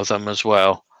some of them as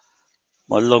well.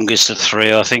 My longest of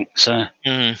 3, I think. So.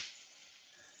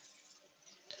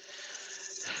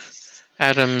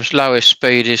 Adam's lowest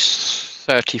speed is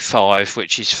 35,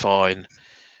 which is fine.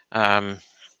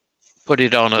 Put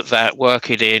it on at that,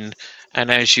 work it in, and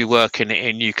as you're working it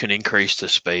in, you can increase the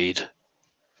speed.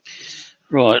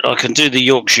 Right, I can do the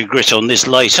Yorkshire grit on this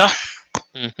later.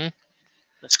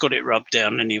 Let's got it rubbed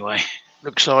down anyway.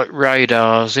 Looks like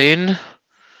Radar's in.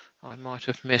 I might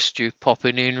have missed you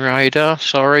popping in, Radar.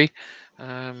 Sorry.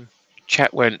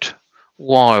 Chat went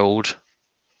wild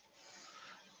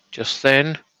just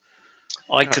then.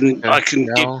 I can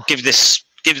give this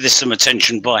some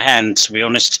attention by hand, to be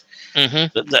honest.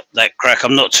 That crack,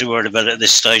 I'm not too worried about it at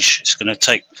this stage. It's going to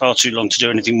take far too long to do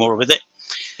anything more with it.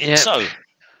 Yeah. So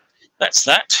that's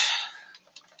that.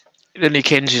 Lily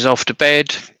Kinsey's off to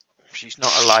bed. She's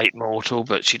not a late mortal,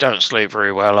 but she don't sleep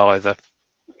very well either.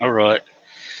 All right.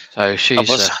 So she's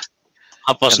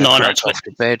 9:30 off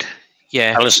to bed.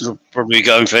 Yeah. Alison will probably be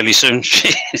going fairly soon.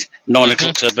 9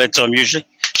 o'clock's her bedtime usually.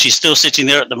 She's still sitting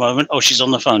there at the moment. Oh, she's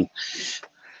on the phone.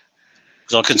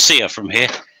 Because I can see her from here.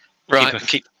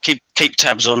 Right. Keep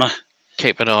tabs on her.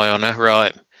 Keep an eye on her.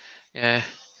 Right. Yeah.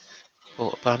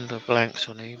 Bought a bundle of blanks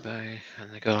on eBay,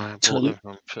 and the guy bought them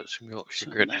and put some Yorkshire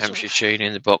grit and Hampshire sheen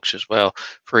in the box as well.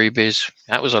 Freebies.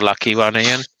 That was a lucky one,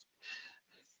 Ian.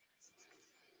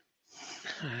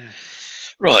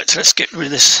 Right, let's get rid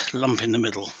of this lump in the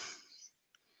middle.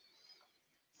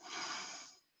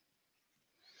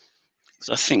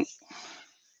 I think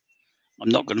I'm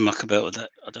not going to muck about with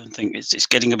that. I don't think it's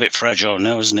getting a bit fragile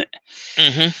now, isn't it?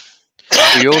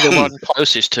 Well, you're the one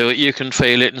closest to it. You can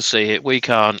feel it and see it. We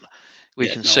can't. We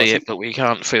can see it, but we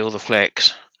can't feel the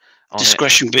flex.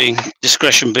 Discretion being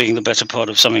the better part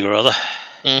of something or other.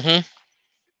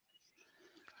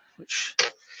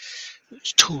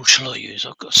 Which tool shall I use?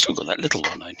 Still got that little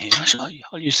one in here.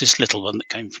 I'll use this little one that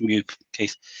came from you,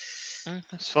 Keith.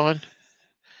 That's fine.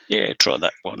 Yeah, try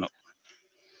that one up.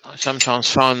 I sometimes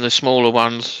find the smaller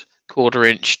ones, 1/4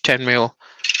 inch, 10mm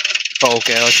bowl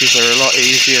gouges, are a lot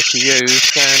easier to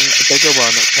use than a bigger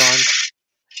one at times.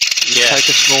 Yeah. Take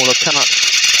a smaller cut.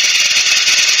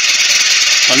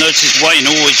 I notice Wayne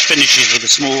always finishes with a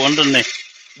small one, doesn't he?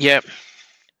 Yep.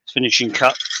 Finishing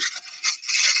cut.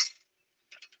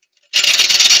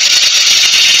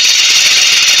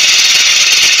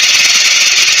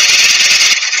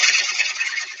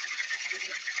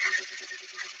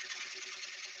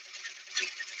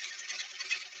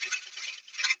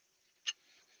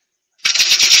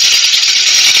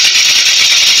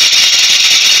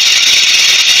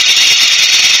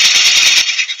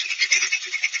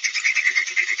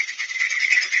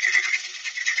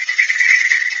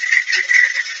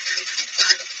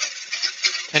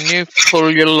 Can you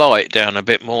pull your light down a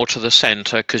bit more to the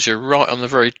centre, because you're right on the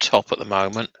very top at the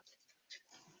moment?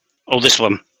 Oh, this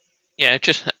one. Yeah,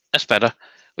 that's better.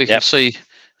 We can see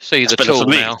the tool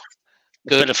now.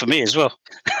 Good. It's better for me as well.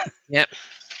 Yep.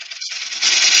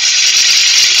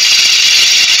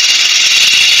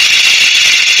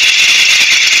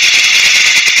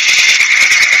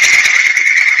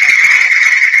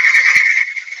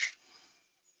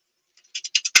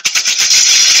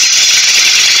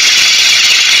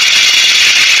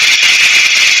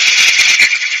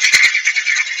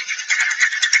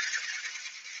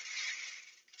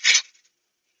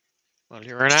 Well,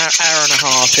 you're an hour and a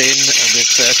half in, and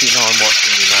there's 39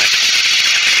 watching you, mate.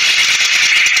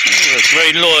 Oh, that's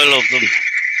very loyal of them.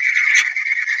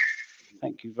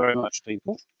 Thank you very much,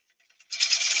 people.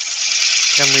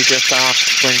 Can we just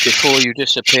ask, before you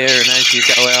disappear and as you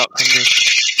go out, can you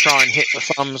try and hit the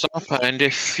thumbs up? And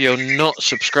if you're not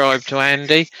subscribed to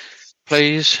Andy,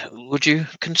 please, would you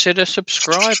consider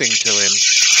subscribing to him?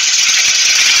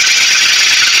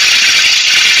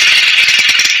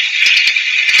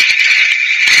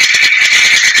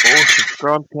 Or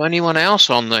subscribe to anyone else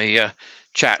on the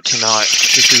chat tonight,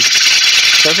 because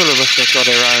several of us have got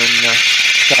our own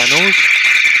channels.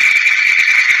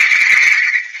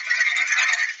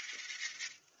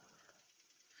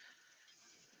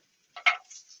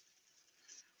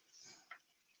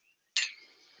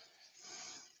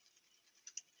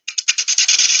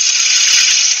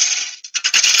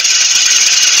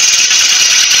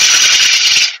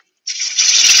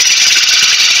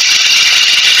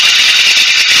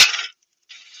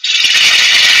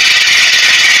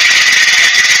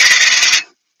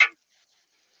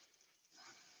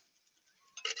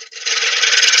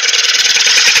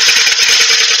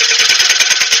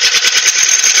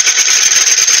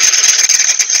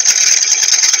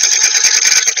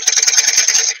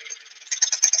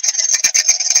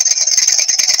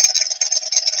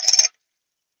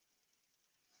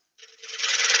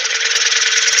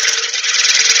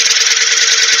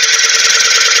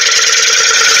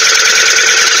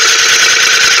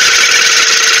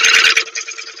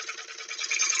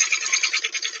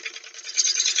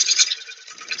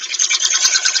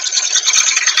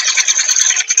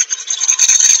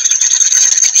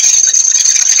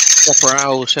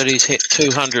 Raoul said he's hit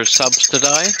 200 subs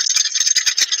today.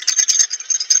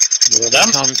 Well done.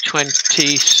 I'm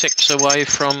 26 away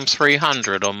from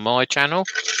 300 on my channel.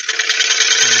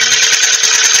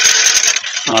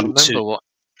 I'm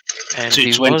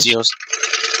 220 or I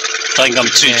think I'm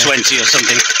 220 or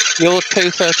something. You're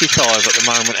 235 at the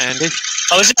moment, Andy.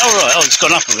 Oh, is it? Oh, right. Oh, it's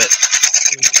gone up a bit.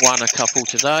 Won a couple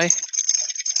today.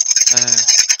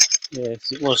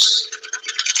 Yes, it was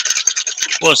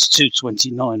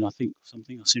 229, I think,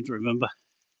 something. I seem to remember.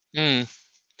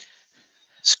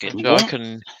 It's getting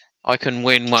warm. I can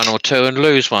win one or two and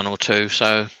lose one or two.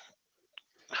 So,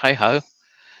 hey ho,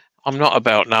 I'm not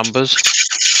about numbers.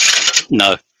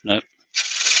 No. I'm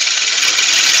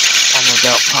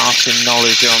about passing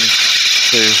knowledge on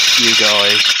to you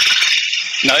guys.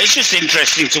 No, it's just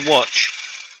interesting to watch.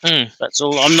 That's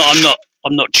all. I'm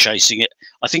not chasing it.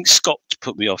 I think Scott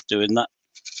put me off doing that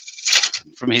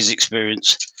from his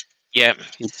experience. Yeah,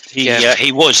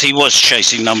 he was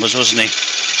chasing numbers, wasn't he?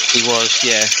 He was,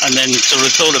 yeah. And then sort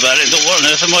of thought about it and thought, what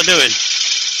on earth am I doing?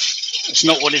 It's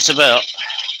not what it's about.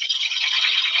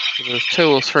 There was 2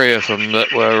 or 3 of them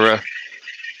that were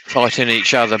fighting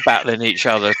each other, battling each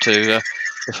other to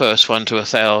the first one to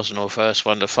 1,000 or first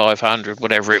one to 500,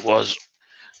 whatever it was.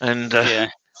 And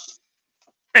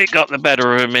it got the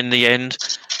better of him in the end.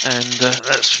 And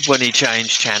that's when he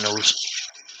changed channels.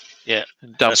 Yeah,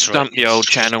 dumped the old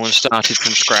channel and started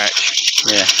from scratch.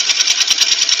 Yeah,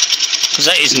 because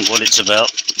that isn't what it's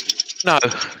about. No,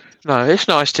 it's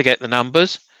nice to get the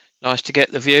numbers. Nice to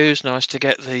get the views, nice to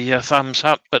get the thumbs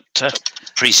up, but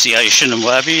appreciation and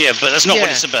whatever. Yeah, but that's not what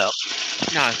yeah. it's about.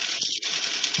 No,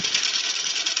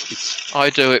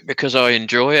 I do it because I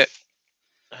enjoy it,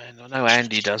 and I know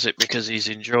Andy does it because he's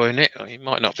enjoying it. He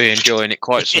might not be enjoying it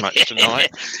quite so much tonight.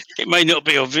 It may not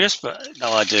be obvious, but no,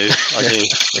 I do. I do.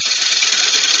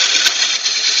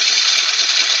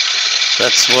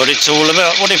 That's what it's all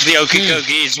about. What if the okie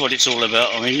dokie is what it's all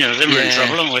about? I mean, you know, then we're in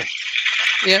trouble, aren't we?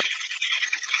 Yep.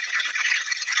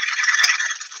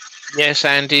 Yes,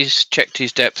 Andy's checked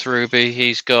his depth, Ruby.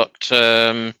 He's got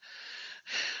a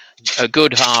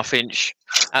good 1/2 inch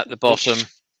at the bottom.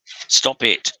 Stop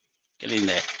it. Get in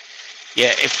there.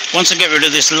 Yeah, once I get rid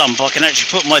of this lump, I can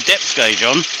actually put my depth gauge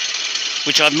on,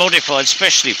 which I've modified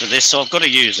specially for this, so I've got to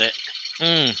use it.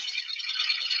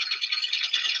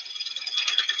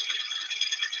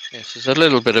 Yes, there's a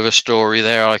little bit of a story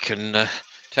there I can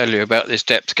tell you about this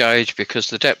depth gauge, because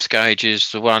the depth gauge is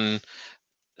the one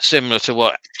similar to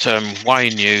what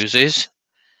Wayne uses,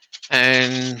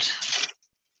 and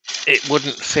it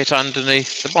wouldn't fit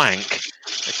underneath the blank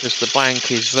because the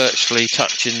blank is virtually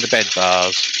touching the bed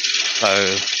bars.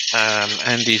 So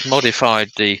Andy's modified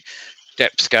the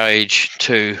depth gauge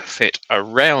to fit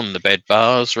around the bed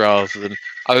bars rather than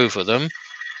over them,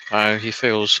 so he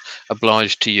feels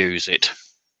obliged to use it.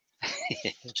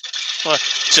 Well,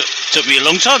 took me a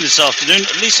long time this afternoon,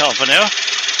 at least half an hour.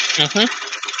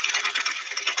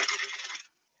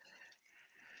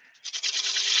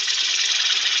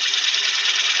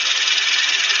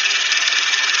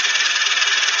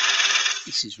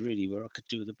 This is really where I could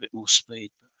do with a bit more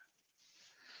speed.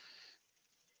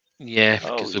 Yeah,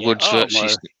 because the wood's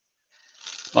virtually...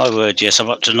 My word, yes, I'm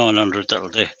up to 900, that'll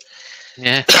do.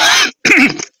 Yeah.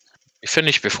 You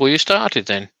finished before you started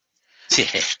then?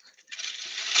 Yeah.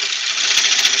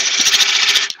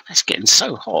 It's getting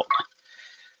so hot.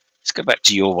 Let's go back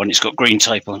to your one. It's got green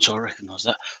tape on, so I recognise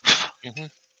that. Well,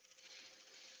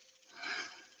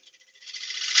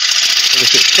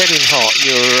 if it's getting hot,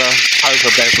 you're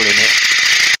over-beveling it.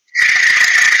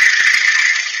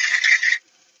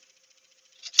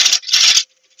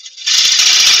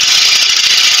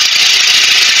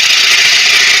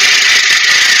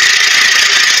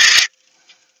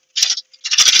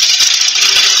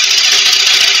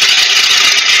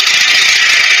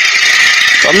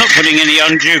 I'm not putting any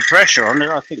undue pressure on it.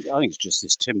 I think it's just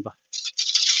this timber.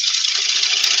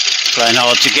 Playing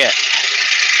hard to get.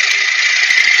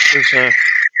 There's a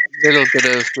little bit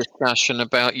of discussion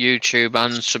about YouTube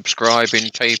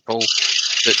unsubscribing people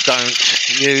that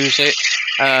don't use it.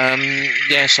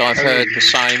 Yes, I've heard the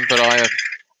same, but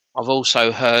I've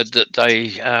also heard that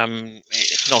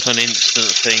it's not an instant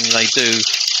thing. They do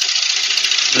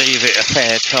leave it a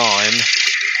fair time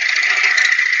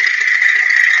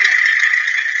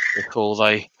before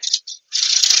they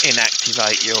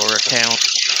inactivate your account.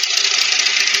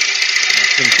 I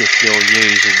think if you're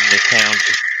using the account,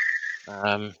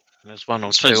 there's one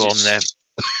or two on there.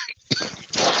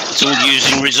 It's all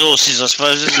using resources, I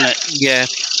suppose, isn't it? Yeah,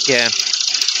 yeah.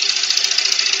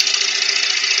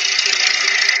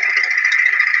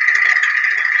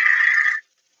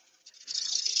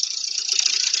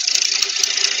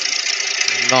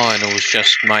 Lionel's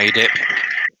just made it.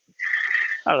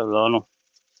 Hello, Lionel.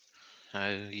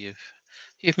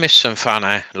 You've missed some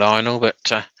fun, Lionel, but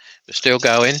we're still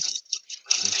going. We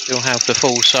still have the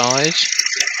full size.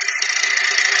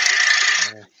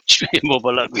 More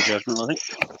by luck, we judgment, I think.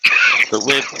 But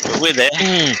we're there.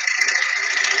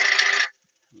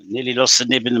 We nearly lost the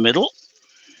nib in the middle.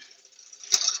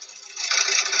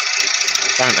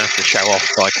 Don't have to show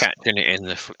off by catching it in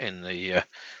the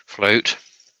float.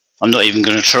 I'm not even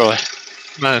going to try.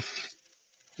 No.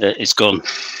 It's gone.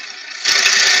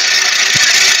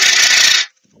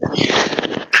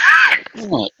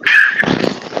 Right.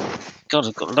 God,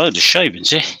 I've got a load of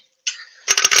shavings here.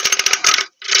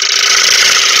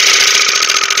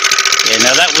 Yeah,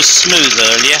 now that was smooth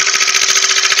earlier.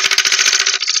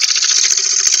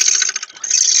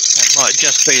 That might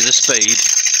just be the speed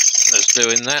that's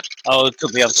doing that. Oh, it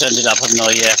could be. I've turned it up, haven't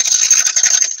I? Yeah.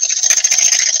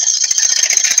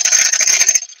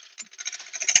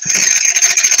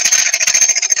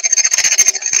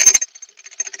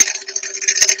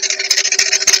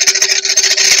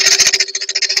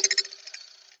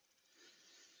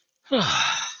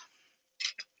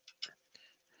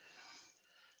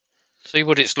 See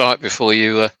what it's like before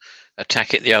you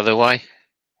attack it the other way.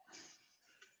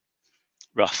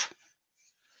 Rough.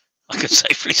 I can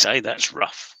safely say that's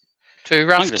rough. Too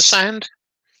rough to sand?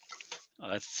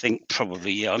 I think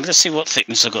probably, yeah. I'm going to see what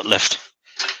thickness I've got left.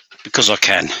 Because I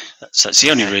can. That's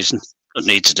the only reason I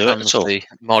need to do it at all. The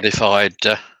modified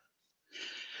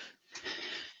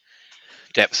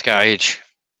depth gauge.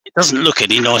 It doesn't look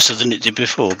any nicer than it did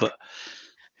before, but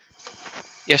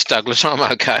yes, Douglas, I'm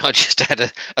okay. I just had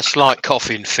a slight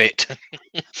coughing fit.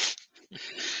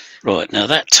 right, now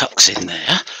that tucks in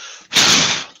there.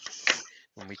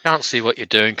 And we can't see what you're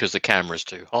doing because the camera's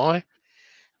too high.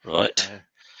 Right.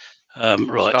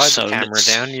 Right. Slide So the camera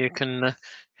down.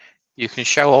 You can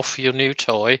show off your new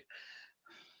toy.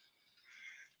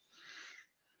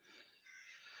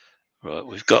 Right,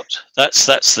 we've got that's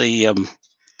the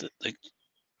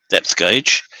depth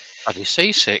gauge. Bloody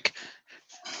seasick.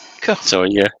 God. Sorry,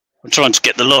 yeah. I'm trying to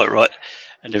get the light right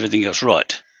and everything else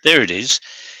right. There it is,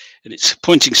 and it's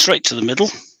pointing straight to the middle.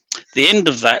 The end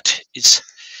of that is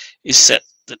set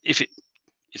that if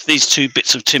these two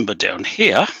bits of timber down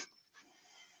here,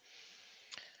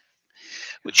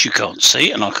 which you can't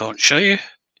see and I can't show you.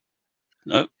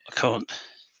 No, I can't.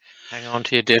 Hang on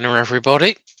to your dinner,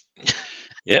 everybody.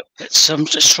 Yep.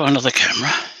 Let's try another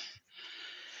camera.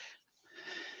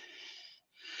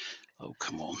 Oh,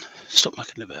 come on. Stop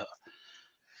mucking about.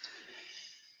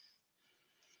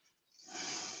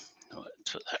 Right,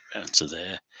 put that round to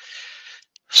there.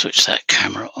 Switch that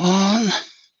camera on.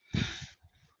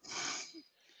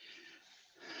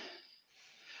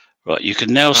 Right, you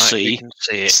can now see, you can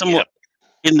see it somewhat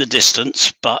in the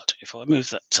distance, but if I move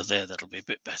that to there, that'll be a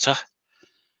bit better.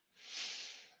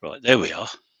 Right, there we are.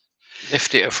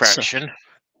 Lift it a fraction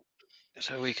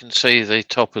so we can see the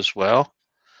top as well.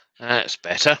 That's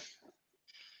better.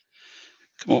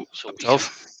 Come on, sort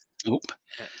of. Oop.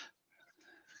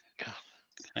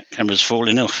 That camera's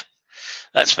falling off.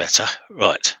 That's better.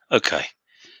 Right, okay.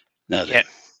 Now then.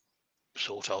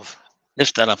 Sort of.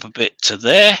 Lift that up a bit to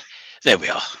there. There we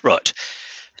are. Right.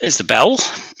 There's the barrel.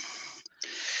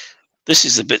 This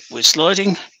is the bit we're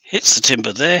sliding. Hits the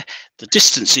timber there. The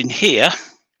distance in here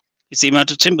is the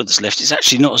amount of timber that's left. It's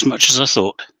actually not as much as I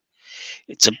thought.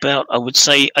 It's about, I would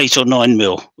say, 8 or 9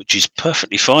 mil, which is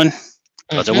perfectly fine.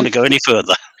 I don't want to go any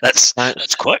further. That's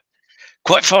quite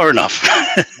far enough.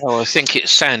 Well, I think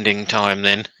it's sanding time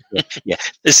then. Yeah,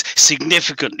 there's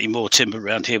significantly more timber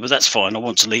around here, but that's fine. I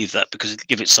want to leave that because it'll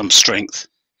give it some strength.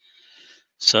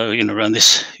 So, around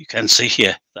this, you can see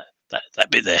here,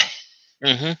 that bit there.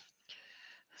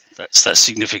 That's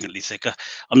significantly thicker.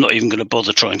 I'm not even going to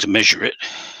bother trying to measure it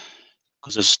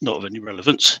because it's not of any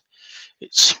relevance.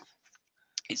 It's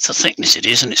the thickness it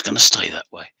is, and it's going to stay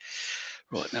that way.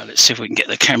 Right, now let's see if we can get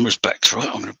the cameras back to right.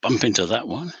 I'm going to bump into that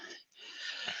one.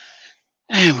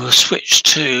 And we'll switch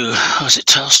to, was it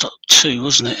tailstock 2,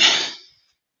 wasn't it?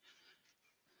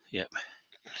 Yep.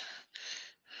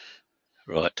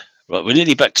 Right, we're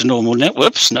nearly back to normal now.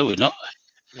 Whoops, no, we're not.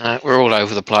 No, we're all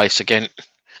over the place again.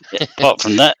 Yeah, apart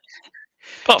from that,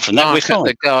 we're fine.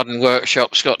 The garden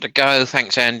workshop's got to go.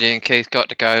 Thanks, Andy and Keith, got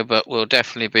to go, but we'll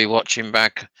definitely be watching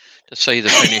back to see the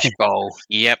finished bowl.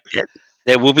 Yep.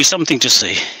 There will be something to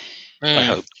see, I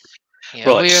hope. Yeah,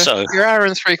 right, so you're hour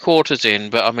and 3/4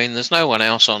 in, but I mean, there's no one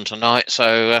else on tonight,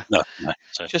 so no.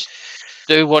 So just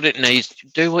do what it needs.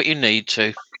 Do what you need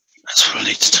to. That's what I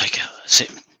need to take out. That's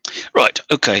it. Right.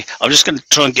 Okay. I'm just going to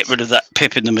try and get rid of that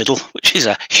pip in the middle, which is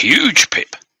a huge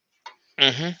pip.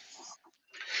 And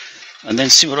then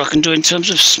see what I can do in terms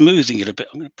of smoothing it a bit.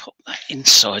 I'm going to pop that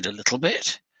inside a little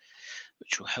bit,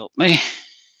 which will help me.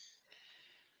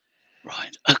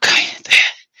 Right. Okay. There.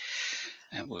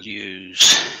 And we'll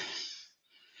use.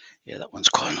 Yeah, that one's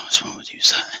quite a nice one. We'll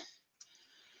use that.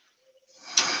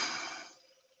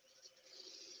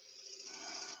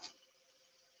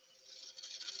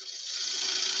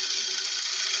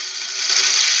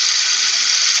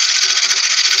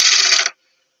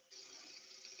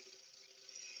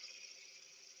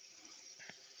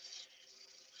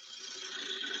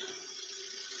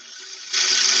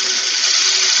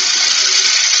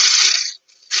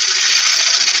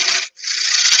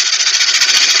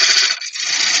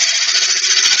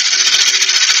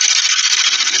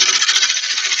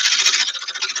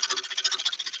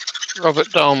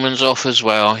 Robert Dolman's off as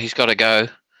well. He's got to go.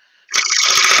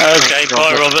 Okay,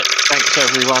 bye, Robert. Thanks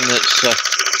everyone that's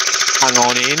hung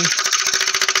on in.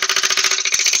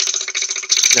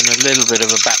 Been a little bit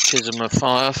of a baptism of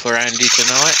fire for Andy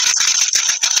tonight.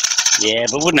 Yeah,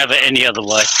 but wouldn't have it any other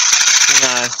way.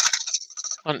 No.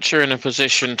 Once you're in a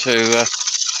position to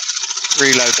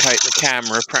relocate the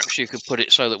camera, perhaps you could put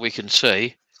it so that we can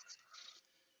see.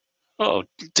 Oh,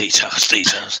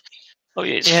 details. Oh,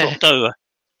 yeah, it's flopped over.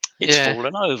 It's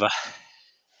fallen over.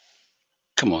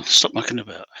 Come on, stop mucking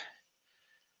about.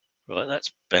 Right,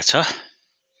 that's better.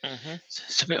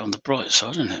 It's a bit on the bright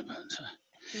side, isn't it? But,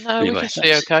 no, anyway, we can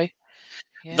see okay.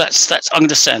 Yeah. That's. I'm going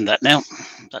to sand that now.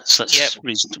 That's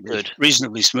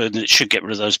reasonably smooth, and it should get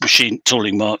rid of those machine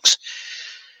tooling marks.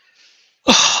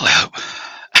 Oh, I hope.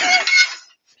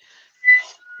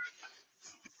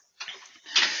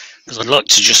 Because I'd like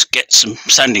to just get some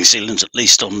sanding sealants at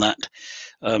least on that,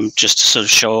 just to sort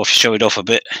of show it off a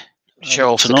bit.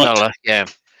 Show off tonight. the colour, yeah.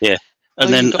 Yeah,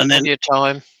 and well, then your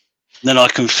time. Then I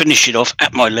can finish it off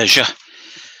at my leisure.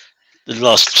 The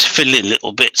last fill-in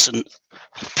little bits and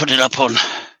put it up on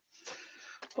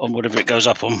whatever it goes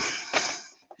up on,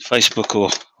 Facebook or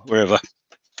wherever.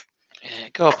 Yeah,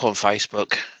 go up on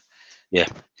Facebook. Yeah,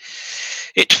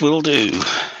 it will do.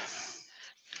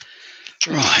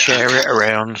 Right, share it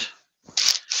around.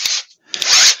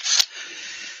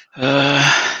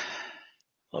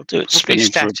 I'll do it spinning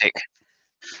static.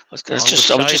 I was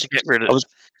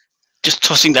just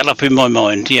tossing that up in my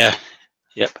mind. Yeah,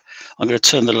 yep. I'm going to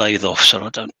turn the lathe off so I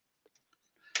don't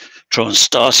try and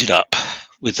start it up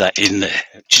with that in there,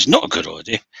 which is not a good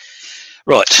idea.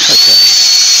 Right. Okay.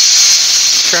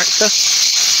 Extractor.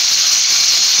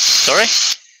 Sorry.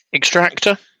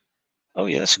 Extractor. Oh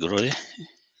yeah, that's a good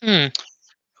idea.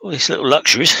 All these little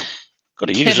luxuries. Got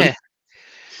to use them.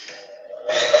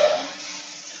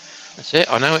 That's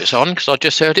it. I know it's on because I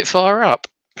just heard it fire up.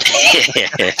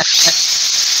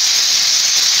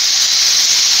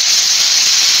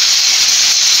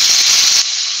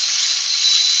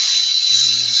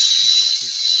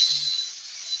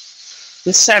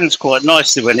 This sounds quite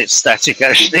nicely when it's static,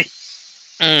 actually.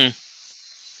 You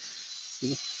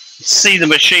see the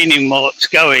machining marks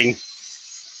going.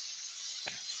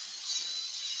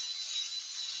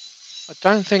 I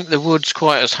don't think the wood's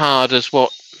quite as hard as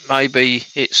what maybe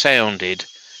it sounded.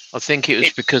 I think it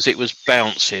was because it was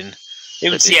bouncing.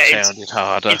 It sounded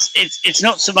harder. It's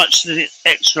not so much that it's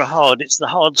extra hard; it's the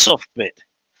hard soft bit.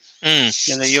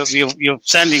 You know, you're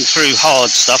sanding through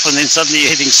hard stuff, and then suddenly you're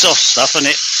hitting soft stuff, and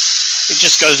it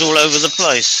just goes all over the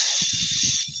place.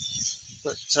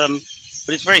 But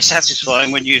it's very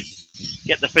satisfying when you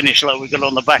get the finish like we got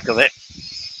on the back of it.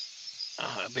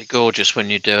 Oh, it'll be gorgeous when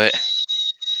you do it.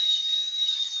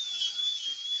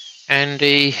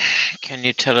 Andy, can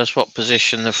you tell us what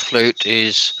position the flute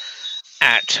is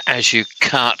at as you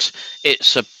cut?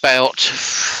 It's about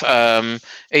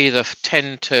either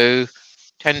 10-2, 10-2,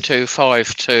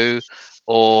 5-2,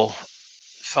 or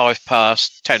 5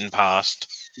 past, 10 past.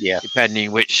 Yeah.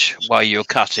 Depending which way you're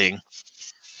cutting.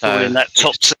 So in that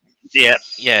top. Yeah.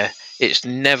 Yeah. It's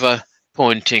never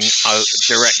pointing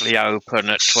directly open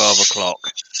at 12 o'clock.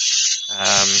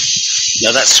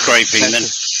 No, that's scraping then.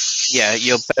 Yeah,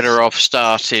 you're better off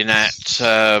starting at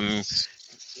 1/4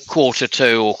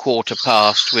 or 1/4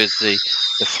 past with the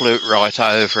flute right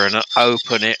over and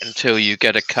open it until you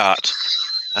get a cut.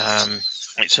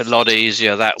 It's a lot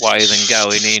easier that way than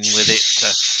going in with it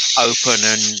open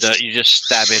and you just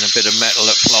stab in a bit of metal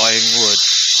at flying wood.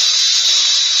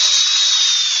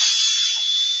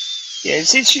 Yeah,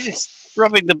 it's just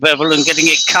rubbing the bevel and getting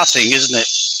it cutting, isn't it?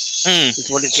 Is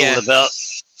what it's all about.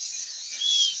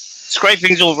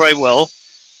 Scraping's all very well,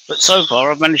 but so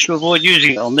far I've managed to avoid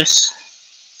using it on this.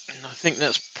 And I think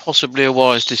that's possibly a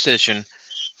wise decision.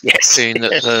 Yes. Seeing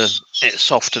that it's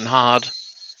soft and hard.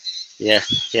 Yeah,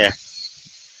 yeah.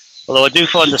 Although I do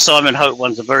find the Simon Hope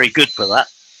ones are very good for that,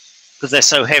 because they're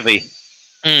so heavy.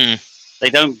 They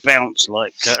don't bounce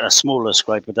like a smaller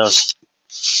scraper does.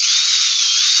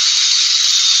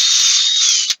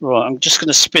 Right, I'm just going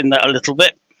to spin that a little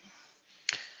bit.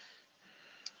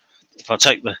 If I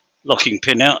take the locking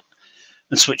pin out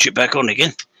and switch it back on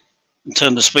again and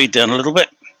turn the speed down a little bit.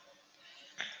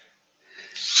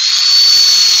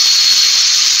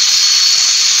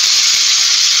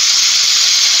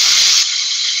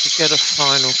 To get a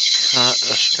final cut,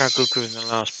 I struggled with the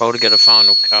last bowl to get a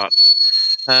final cut.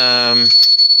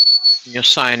 You're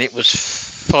saying it was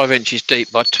 5 inches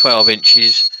deep by 12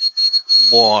 inches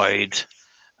wide.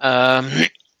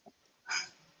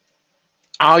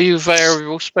 Are you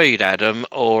variable speed, Adam,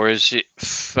 or is it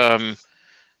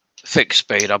fixed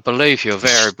speed? I believe you're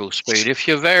variable speed. If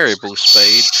you're variable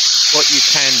speed, what you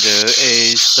can do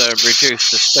is reduce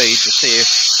the speed to see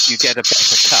if you get a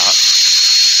better cut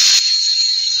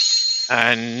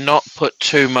and not put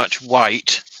too much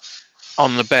weight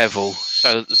on the bevel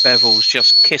so that the bevel's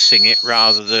just kissing it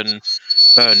rather than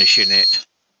burnishing it.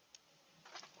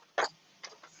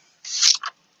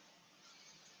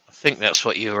 I think that's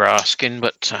what you were asking,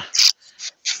 but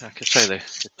like I say, the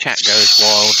chat goes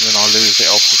wild and then I lose it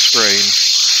off the screen.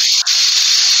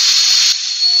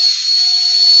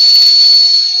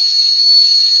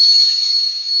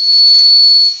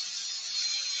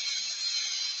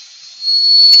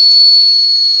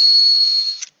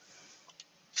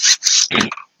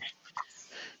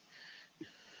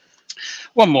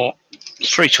 One more.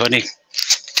 320.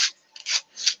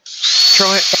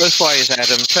 Try it both ways,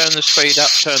 Adam. Turn the speed up,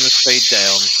 turn the speed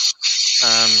down.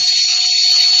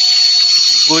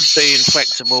 Wood being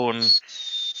flexible and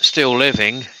still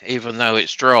living, even though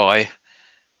it's dry,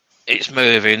 it's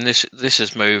moving. This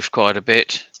has moved quite a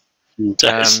bit. You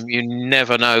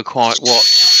never know quite what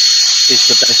is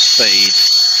the best speed.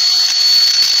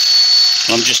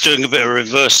 I'm just doing a bit of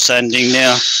reverse sanding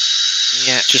now.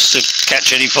 Yeah. Just to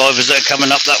catch any fibres that are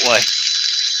coming up that way.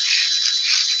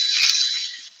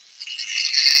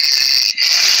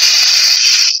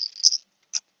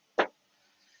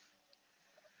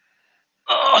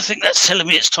 Oh, I think that's telling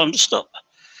me it's time to stop.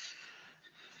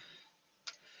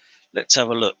 Let's have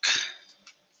a look.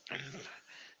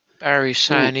 Barry's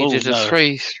saying he did a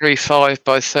 335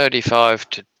 by 35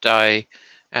 today,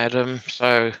 Adam.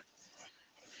 So,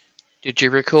 did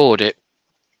you record it?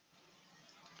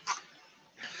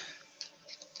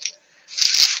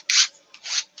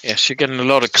 Yes, you're getting a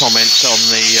lot of comments on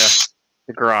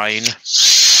the grain.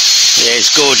 Yeah,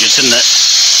 it's gorgeous, isn't it?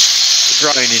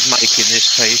 The grain is making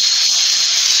this piece.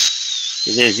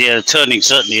 It is, yeah. The turning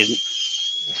certainly isn't.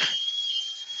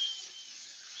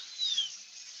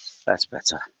 That's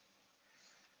better.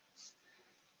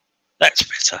 That's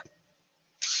better.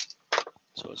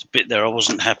 So it's a bit there I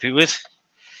wasn't happy with,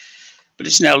 but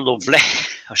it's now lovely.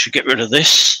 I should get rid of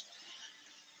this.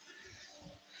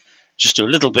 Just do a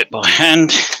little bit by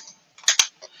hand,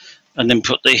 and then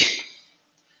put the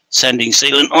sanding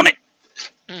sealant on it.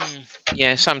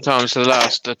 Yeah, sometimes the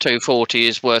 240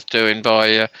 is worth doing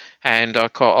by hand. I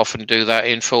quite often do that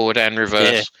in forward and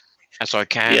reverse as I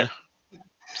can. Yeah.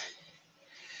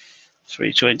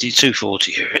 320,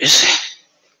 240, here it is.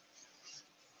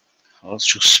 I'll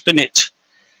just spin it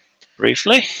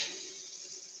briefly.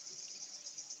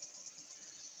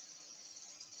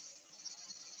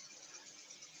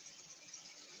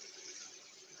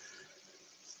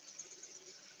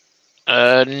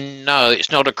 No,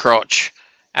 it's not a crotch,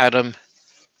 Adam.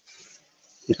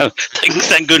 No,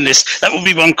 thank goodness. That would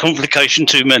be one complication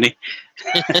too many.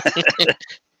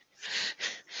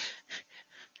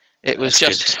 It was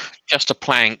just a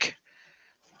plank.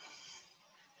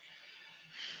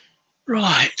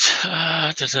 Right.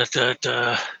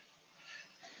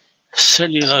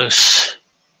 Cellulose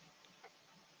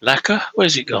lacquer.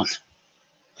 Where's it gone?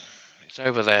 It's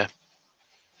over there.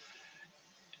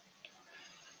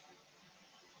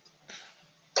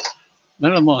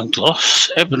 Melamine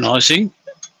gloss, ebonising,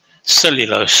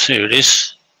 cellulose. Here it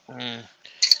is.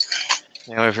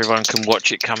 Now everyone can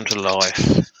watch it come to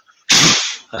life.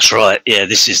 That's right. Yeah,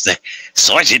 this is the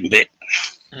exciting bit.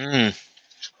 I'll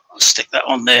stick that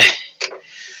on there.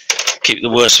 Keep the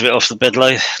worst of it off the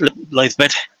lathe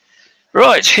bed.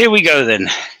 Right, here we go then.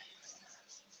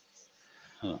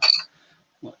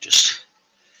 Might just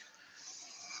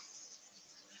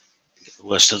get the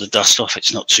worst of the dust off.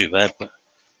 It's not too bad, but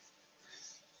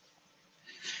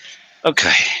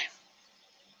okay.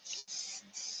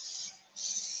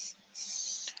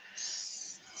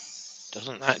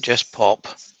 Doesn't that just pop?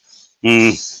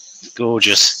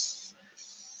 Gorgeous.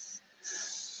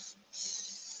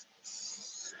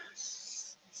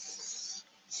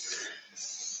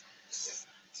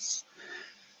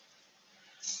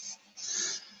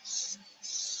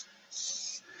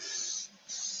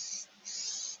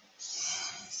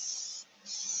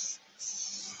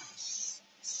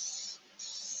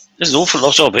 There's an awful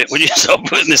lot of it when you start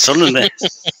putting this on, isn't there?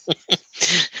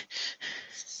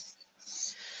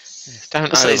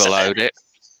 Don't overload it.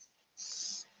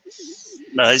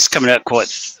 No, it's coming out quite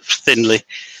thinly,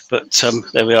 but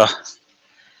there we are.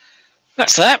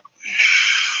 That's that.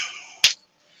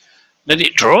 Let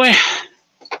it dry.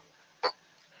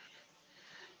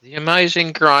 The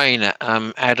amazing grain,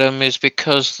 Adam, is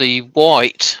because the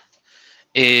white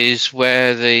is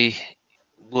where the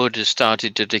wood has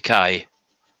started to decay.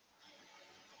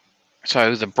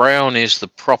 So the brown is the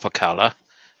proper colour,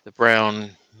 the brown,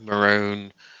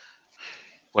 maroon,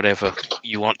 whatever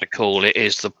you want to call it,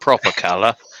 is the proper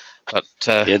colour. But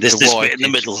yeah, this white bit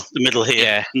in the middle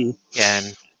here. Yeah,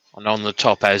 and on the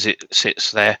top as it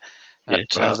sits there. Yeah,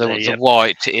 the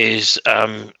white is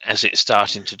as it's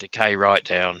starting to decay right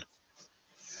down.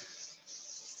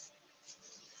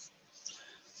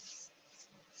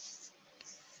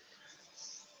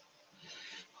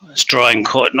 It's drying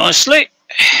quite nicely.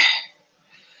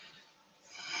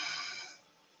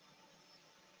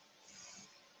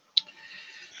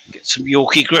 Get some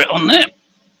Yorkie grit on there.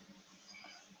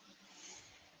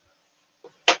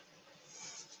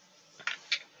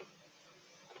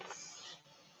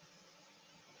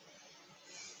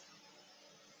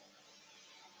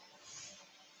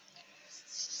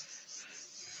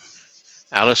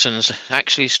 Alison's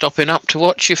actually stopping up to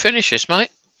watch you finish this,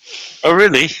 mate. Oh,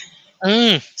 really?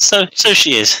 Mm. So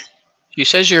she is. She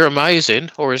says you're amazing,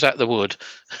 or is that the wood?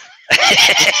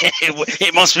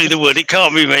 It must be the wood. It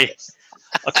can't be me.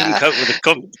 I couldn't cope with a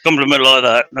compliment like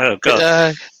that. Oh,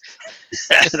 God.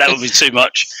 That would be too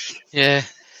much. Yeah.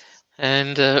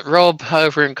 And Rob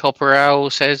over in Copper Owl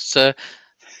says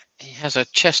he has a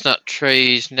chestnut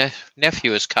tree his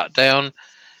nephew has cut down,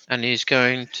 and he's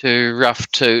going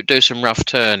to do some rough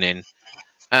turning.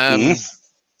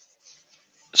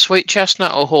 Sweet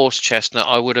chestnut or horse chestnut?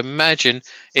 I would imagine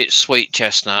it's sweet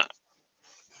chestnut.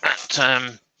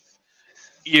 But,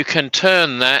 you can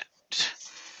turn that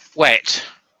wet,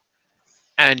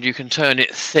 and you can turn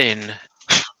it thin,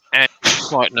 and it's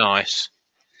quite nice.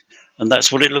 And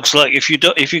that's what it looks like if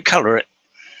you colour it.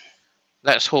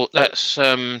 That's sweet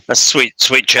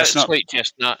chestnut. Sweet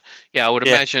chestnut. Yeah, I would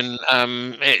imagine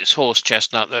it's horse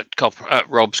chestnut that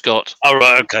Rob's got. Oh,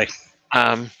 right, okay.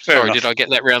 Sorry, enough. Did I get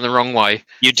that round the wrong way?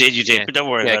 You did, yeah. But don't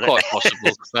worry about it. Yeah, quite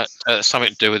possible. But something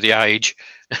to do with the age.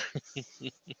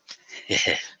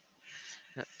 Yeah.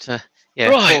 But,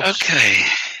 right, okay.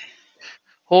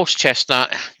 Horse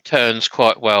chestnut turns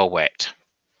quite well wet.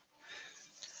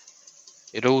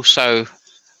 It also,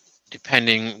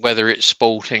 depending whether it's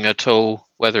spalting at all,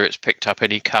 whether it's picked up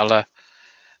any colour,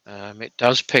 it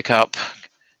does pick up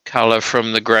colour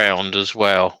from the ground as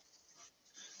well.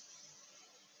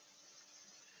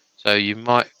 So you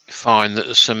might find that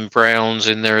there's some browns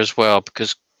in there as well,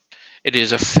 because it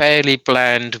is a fairly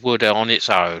bland wood on its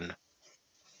own.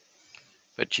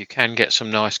 But you can get some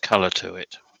nice colour to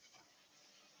it.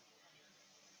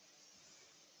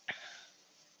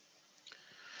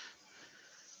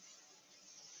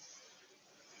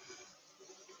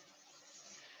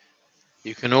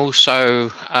 You can also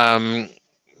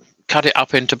cut it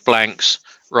up into blanks,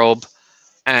 Rob,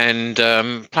 and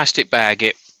plastic bag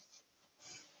it.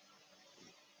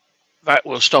 That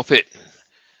will stop it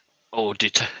or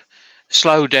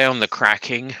slow down the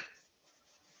cracking.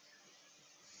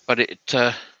 But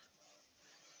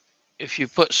if you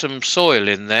put some soil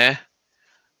in there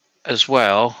as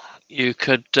well, you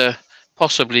could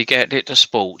possibly get it to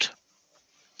spalt.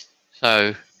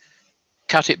 So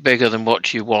cut it bigger than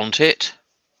what you want it.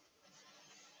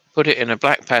 Put it in a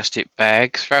black plastic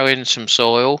bag, throw in some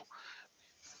soil,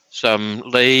 some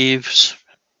leaves,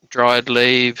 dried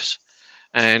leaves,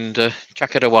 and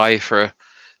chuck it away for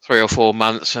 3 or 4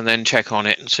 months, and then check on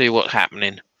it and see what's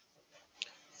happening.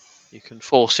 You can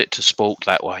force it to spalt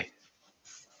that way.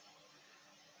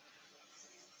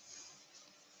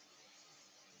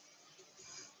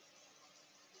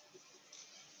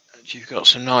 And you've got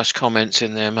some nice comments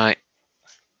in there, mate.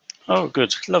 Oh,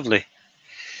 good, lovely.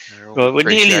 Right, we're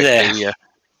nearly there.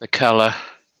 The colour.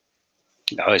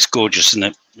 Oh, it's gorgeous, isn't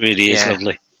it? Really is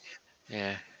lovely.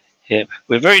 Yeah. Yep,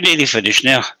 we're very nearly finished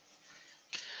now.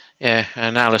 Yeah,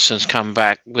 and Alison's come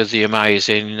back with the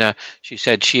amazing. She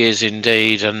said she is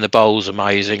indeed, and the bowl's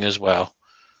amazing as well.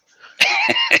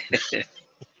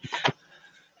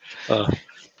 Oh,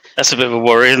 that's a bit of a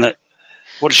worry, isn't it?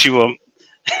 What does she want?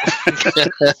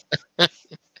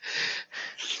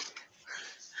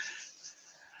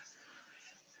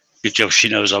 Good job. She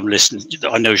knows I'm listening.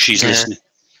 I know she's listening.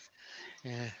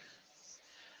 Yeah.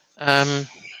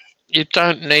 You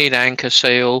don't need anchor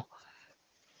seal,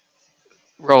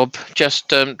 Rob. Just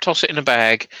toss it in a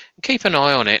bag and keep an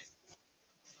eye on it.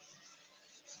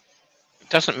 It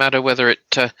doesn't matter whether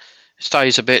it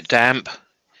stays a bit damp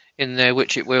in there,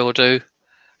 which it will do,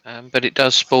 but it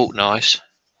does spalt nice.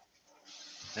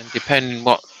 And depending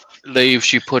what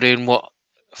leaves you put in, what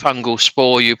fungal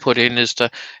spore you put in, as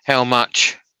to how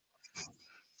much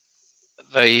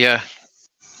the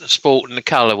spalt and the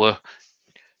colour will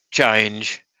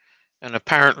change. And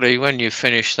apparently, when you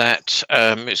finish that,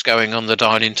 it's going on the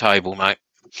dining table, mate.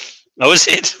 Oh, is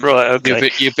it? Right,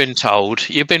 okay. You've been told.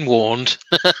 You've been warned.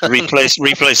 replace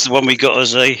the one we got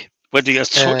as a wedding,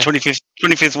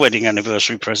 25th wedding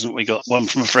anniversary present. We got one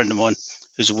from a friend of mine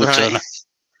who's a wood turner.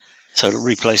 So to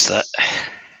replace that.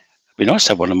 It'd be nice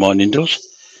to have one of mine indoors.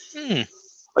 I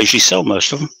usually sell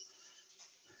most of them.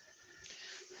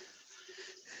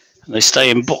 And they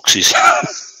stay in boxes.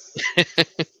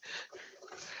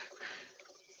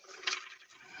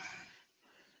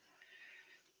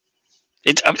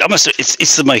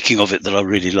 It's the making of it that I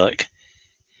really like.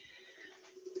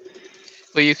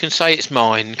 Well, you can say it's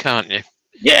mine, can't you?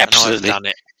 Yeah, absolutely. And I've done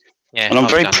it. Yeah, and I'm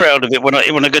very proud of it when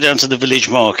I go down to the village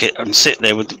market and sit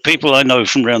there with the people I know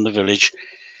from around the village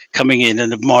coming in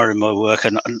and admiring my work,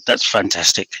 and that's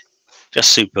fantastic.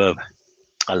 Just superb.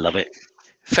 I love it.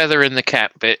 Feather in the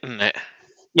cap bit, isn't it?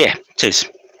 Yeah, it is.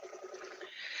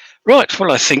 Right,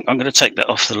 well, I think I'm going to take that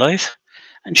off the lathe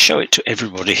and show it to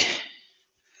everybody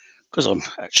because I'm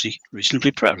actually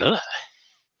reasonably proud of that.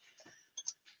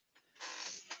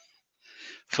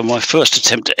 For my first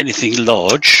attempt at anything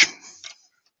large.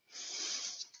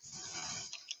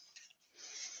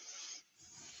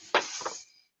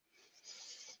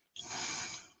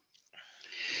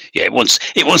 Yeah, it wants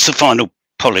the final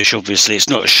polish, obviously. It's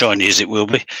not as shiny as it will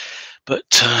be. But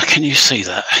can you see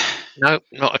that? No,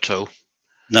 not at all.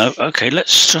 No? Okay,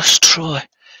 let's just try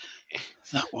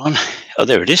that one. Oh,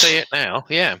 there it is. See it now,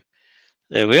 yeah.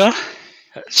 There we are.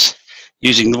 That's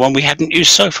using the one we hadn't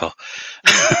used so far.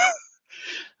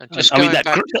 And just going back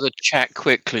to the chat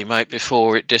quickly, mate,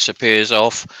 before it disappears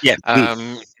off. Yeah.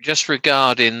 Just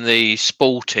regarding the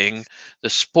spalting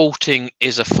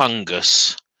is a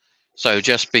fungus, so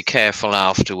just be careful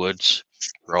afterwards,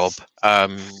 Rob.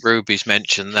 Ruby's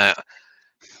mentioned that.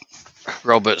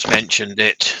 Robert's mentioned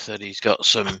it, that he's got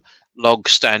some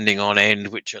logs standing on end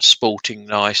which are spalting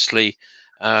nicely.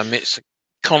 It's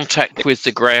contact with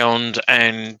the ground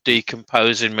and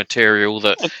decomposing material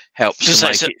that helps to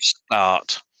make it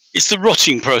start. It's the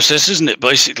rotting process, isn't it,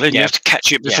 basically? And you have to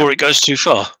catch it before it goes too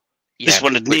far. This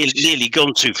one had nearly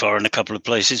gone too far in a couple of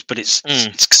places, but it's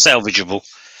salvageable.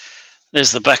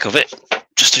 There's the back of it,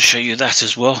 just to show you that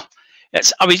as well.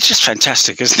 It's just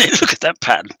fantastic, isn't it? Look at that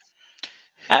pattern.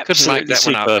 Couldn't make that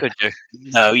one up, could you?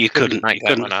 No, you couldn't make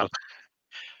that one up.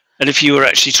 And if you were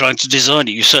actually trying to design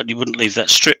it, you certainly wouldn't leave that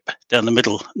strip down the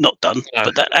middle not done. No.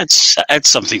 But that adds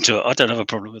something to it. I don't have a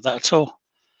problem with that at all.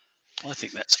 I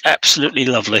think that's absolutely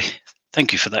lovely.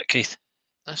 Thank you for that, Keith.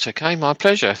 That's okay, my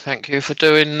pleasure. Thank you for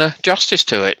doing justice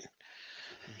to it.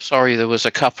 I'm sorry there was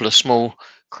a couple of small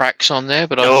cracks on there,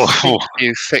 but I think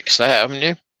you fixed that, haven't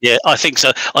you? Yeah, I think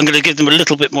so. I'm going to give them a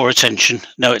little bit more attention.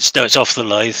 No, it's off the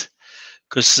lathe,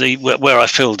 because where I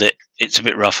filled it, it's a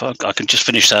bit rough. I can just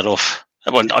finish that off.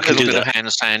 I can do that. A little bit of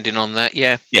hand sanding on that,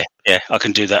 yeah. Yeah, I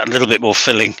can do that. A little bit more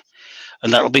filling,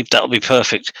 and that'll be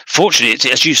perfect.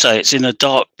 Fortunately, as you say, it's in a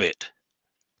dark bit.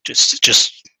 Just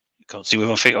you can't see with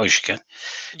my finger. Oh, you can.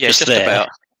 Yeah, just there. About.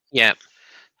 Yeah.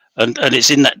 And it's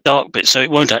in that dark bit, so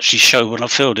it won't actually show when I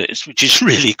filled it, which is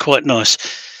really quite nice.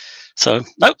 So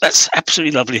no, that's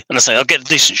absolutely lovely. And I say I'll get a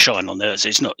decent shine on there.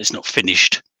 It's not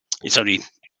finished. It's only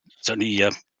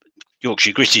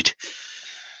Yorkshire gritted.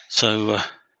 So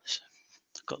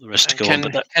got the rest to go on.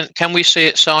 But can we see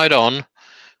it side on?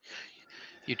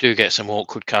 You do get some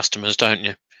awkward customers, don't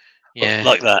you? Yeah,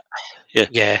 like that. Yeah.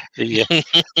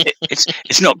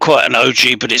 It's not quite an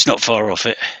OG, but it's not far off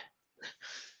it.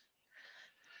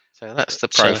 So that's the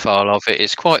profile of it.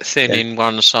 It's quite thin in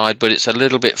one side, but it's a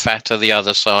little bit fatter the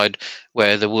other side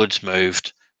where the wood's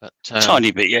moved. But,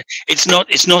 tiny bit, yeah. It's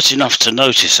not enough to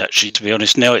notice, actually, to be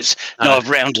honest. Now I've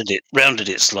rounded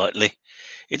it slightly.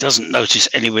 It doesn't notice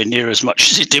anywhere near as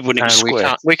much as it did when it was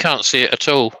square. We can't see it at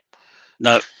all.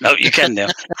 No, you can now.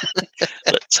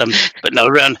 but no,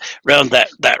 around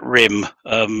that rim,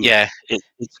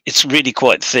 it's really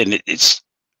quite thin. It's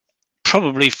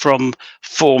probably from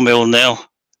 4 mil now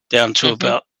down to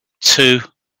about 2,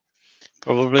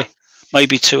 probably,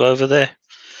 maybe 2 over there.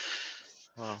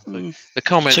 Well, the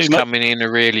comments coming in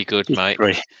are really good, mate.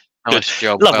 Nice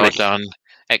job, lovely. Well done,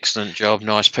 excellent job,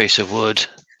 nice piece of wood.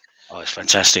 Oh, it's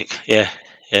fantastic. Yeah.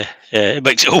 It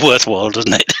makes it all worthwhile,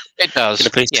 doesn't it? It does.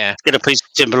 Get a piece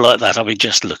of timber like that. I mean,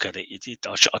 just look at it.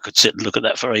 I could sit and look at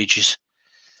that for ages.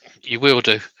 You will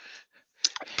do.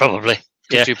 Probably.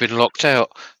 Yeah. You've been locked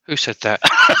out. Who said that?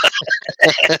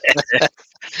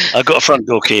 I've got a front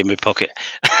door key in my pocket.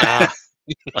 I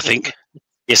think.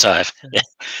 Yes, I have. Yeah.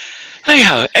 Hey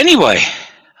ho. Anyway,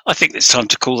 I think it's time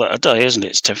to call that a day, isn't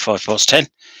it? It's 10:05 past 10.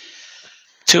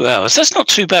 2 hours. That's not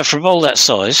too bad for a bowl that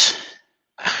size.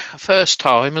 First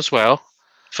time as well.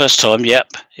 First time, yep.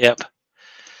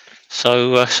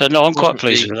 So no, I'm quite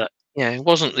pleased with that. Yeah, it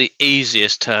wasn't the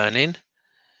easiest turning.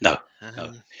 No,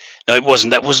 it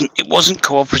wasn't. It wasn't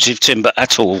cooperative timber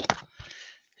at all.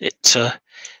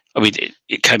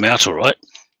 It came out all right,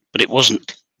 but it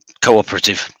wasn't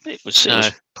cooperative. It was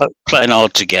playing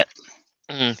hard to get.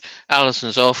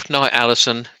 Alison's off. Night,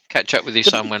 Alison. Catch up with you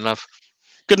somewhere, love.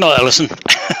 Good night, Alison.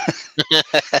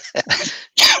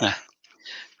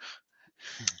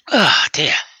 Oh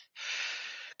dear.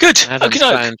 Good. Adam's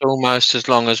planned almost as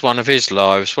long as one of his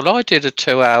lives. Well, I did a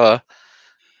 2 hour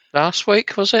last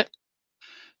week, was it?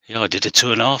 Yeah, I did a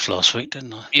 2.5 last week,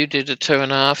 didn't I? You did a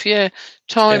 2.5. Yeah,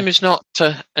 time is not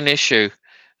an issue.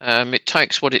 It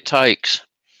takes what it takes.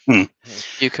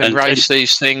 You can race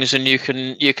these things, and you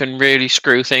can really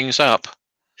screw things up.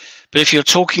 But if you're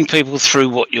talking people through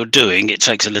what you're doing, it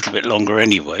takes a little bit longer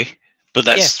anyway. But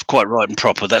that's quite right and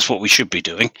proper. That's what we should be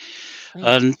doing.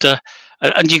 And it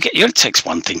only takes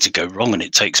one thing to go wrong, and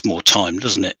it takes more time,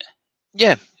 doesn't it?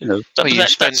 Yeah. Well, you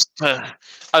spent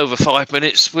over 5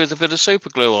 minutes with a bit of super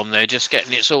glue on there, just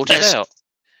getting it sorted out.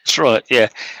 That's right, yeah,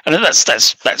 and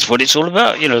that's what it's all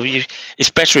about. It's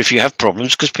better if you have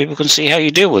problems because people can see how you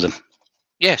deal with them.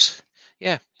 Yes,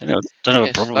 yeah. Don't have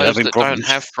a problem with having problems. Those that don't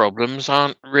have problems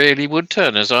aren't really wood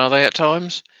turners, are they? At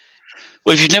times.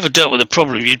 Well, if you've never dealt with a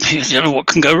problem, you don't know what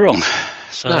can go wrong.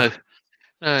 No.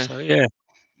 So yeah.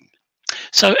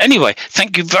 So anyway,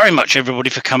 thank you very much, everybody,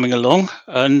 for coming along.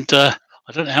 And I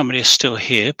don't know how many are still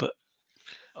here, but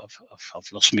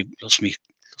I've lost me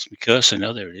cursor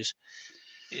now. There it is.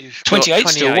 28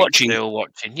 still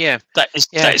watching. Yeah. That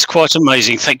is quite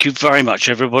amazing. Thank you very much,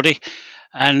 everybody,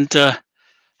 and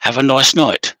have a nice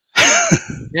night.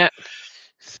 Yeah.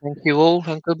 Thank you all,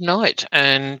 and good night.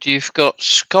 And you've got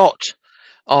Scott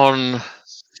on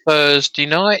Thursday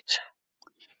night.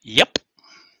 Yep.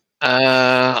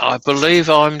 I believe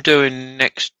I'm doing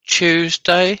next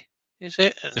Tuesday. Is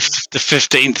it the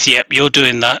 15th? Yep, you're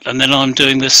doing that, and then I'm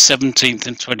doing the 17th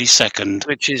and 22nd,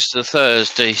 which is the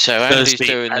Thursday. So Andy's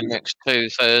doing the next 2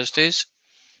 Thursdays.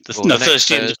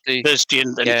 Thursday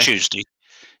and then Tuesday.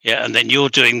 Yeah, and then you're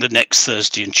doing the next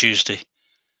Thursday and Tuesday.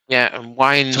 Yeah, and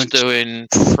Wayne's doing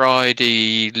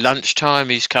Friday lunchtime.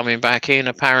 He's coming back in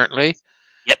apparently.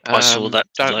 Yep, I saw that.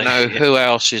 Don't know who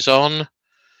else is on.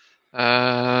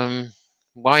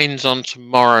 Wayne's on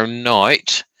tomorrow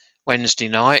night, Wednesday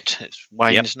night. It's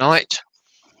Wayne's night.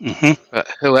 But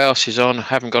who else is on? I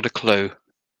haven't got a clue.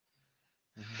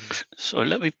 So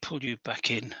let me pull you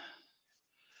back in.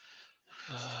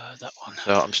 That one.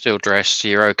 So I'm still dressed. So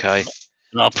you're okay.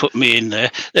 And I'll put me in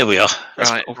there. There we are.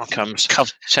 Right, comes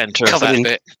centre of that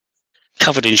bit.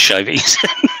 Covered in shavings.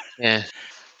 Yeah.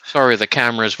 Sorry, the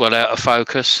camera's well out of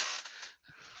focus.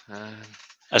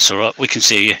 That's all right. We can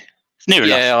see you. Near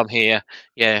enough. Yeah, I'm here.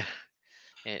 Yeah.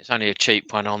 It's only a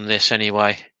cheap one on this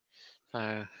anyway.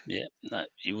 So. Yeah, no,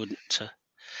 you wouldn't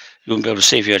be able to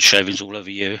see if you had shavings all over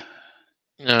you.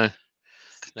 No,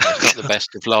 it's not the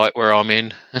best of light where I'm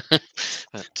in.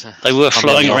 But, they were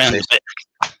flying around a bit.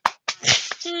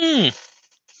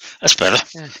 That's better.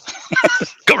 Yeah.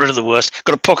 Got rid of the worst.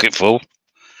 Got a pocket full.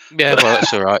 Yeah, well,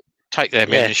 that's all right. Take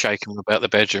them in and shake them about the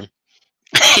bedroom.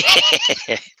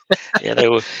 Yeah, they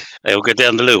will go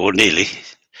down the loo, or nearly.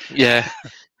 Yeah.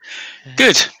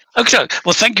 Good. Okay.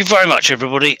 Well, thank you very much,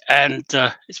 everybody, and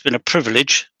it's been a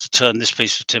privilege to turn this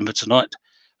piece of timber tonight,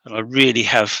 and I really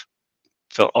have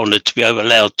felt honoured to be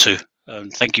allowed to.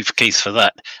 Thank you, Keith, for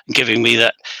that, and giving me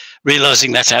that,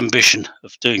 realising that ambition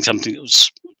of doing something that was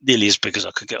nearly as big as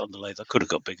I could get on the lathe. I could have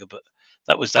got bigger, but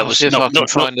that was see if I can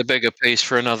find a bigger piece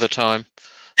for another time.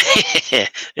 Yeah.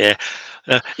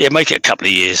 Make it a couple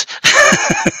of years.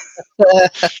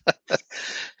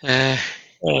 No,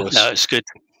 it's good.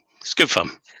 It's good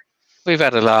fun. We've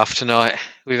had a laugh tonight.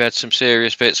 We've had some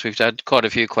serious bits. We've had quite a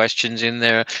few questions in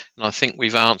there, and I think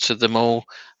we've answered them all.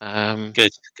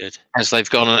 Good. As they've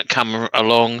come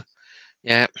along.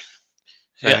 Yeah.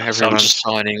 So everyone's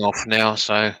signing off now.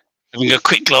 So having a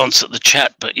quick glance at the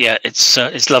chat, but yeah,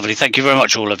 it's lovely. Thank you very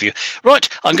much, all of you. Right,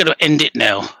 I'm going to end it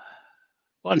now.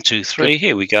 1, 2, 3.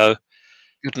 Here we go.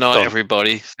 Good night,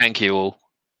 everybody. Thank you all.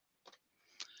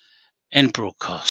 End broadcast.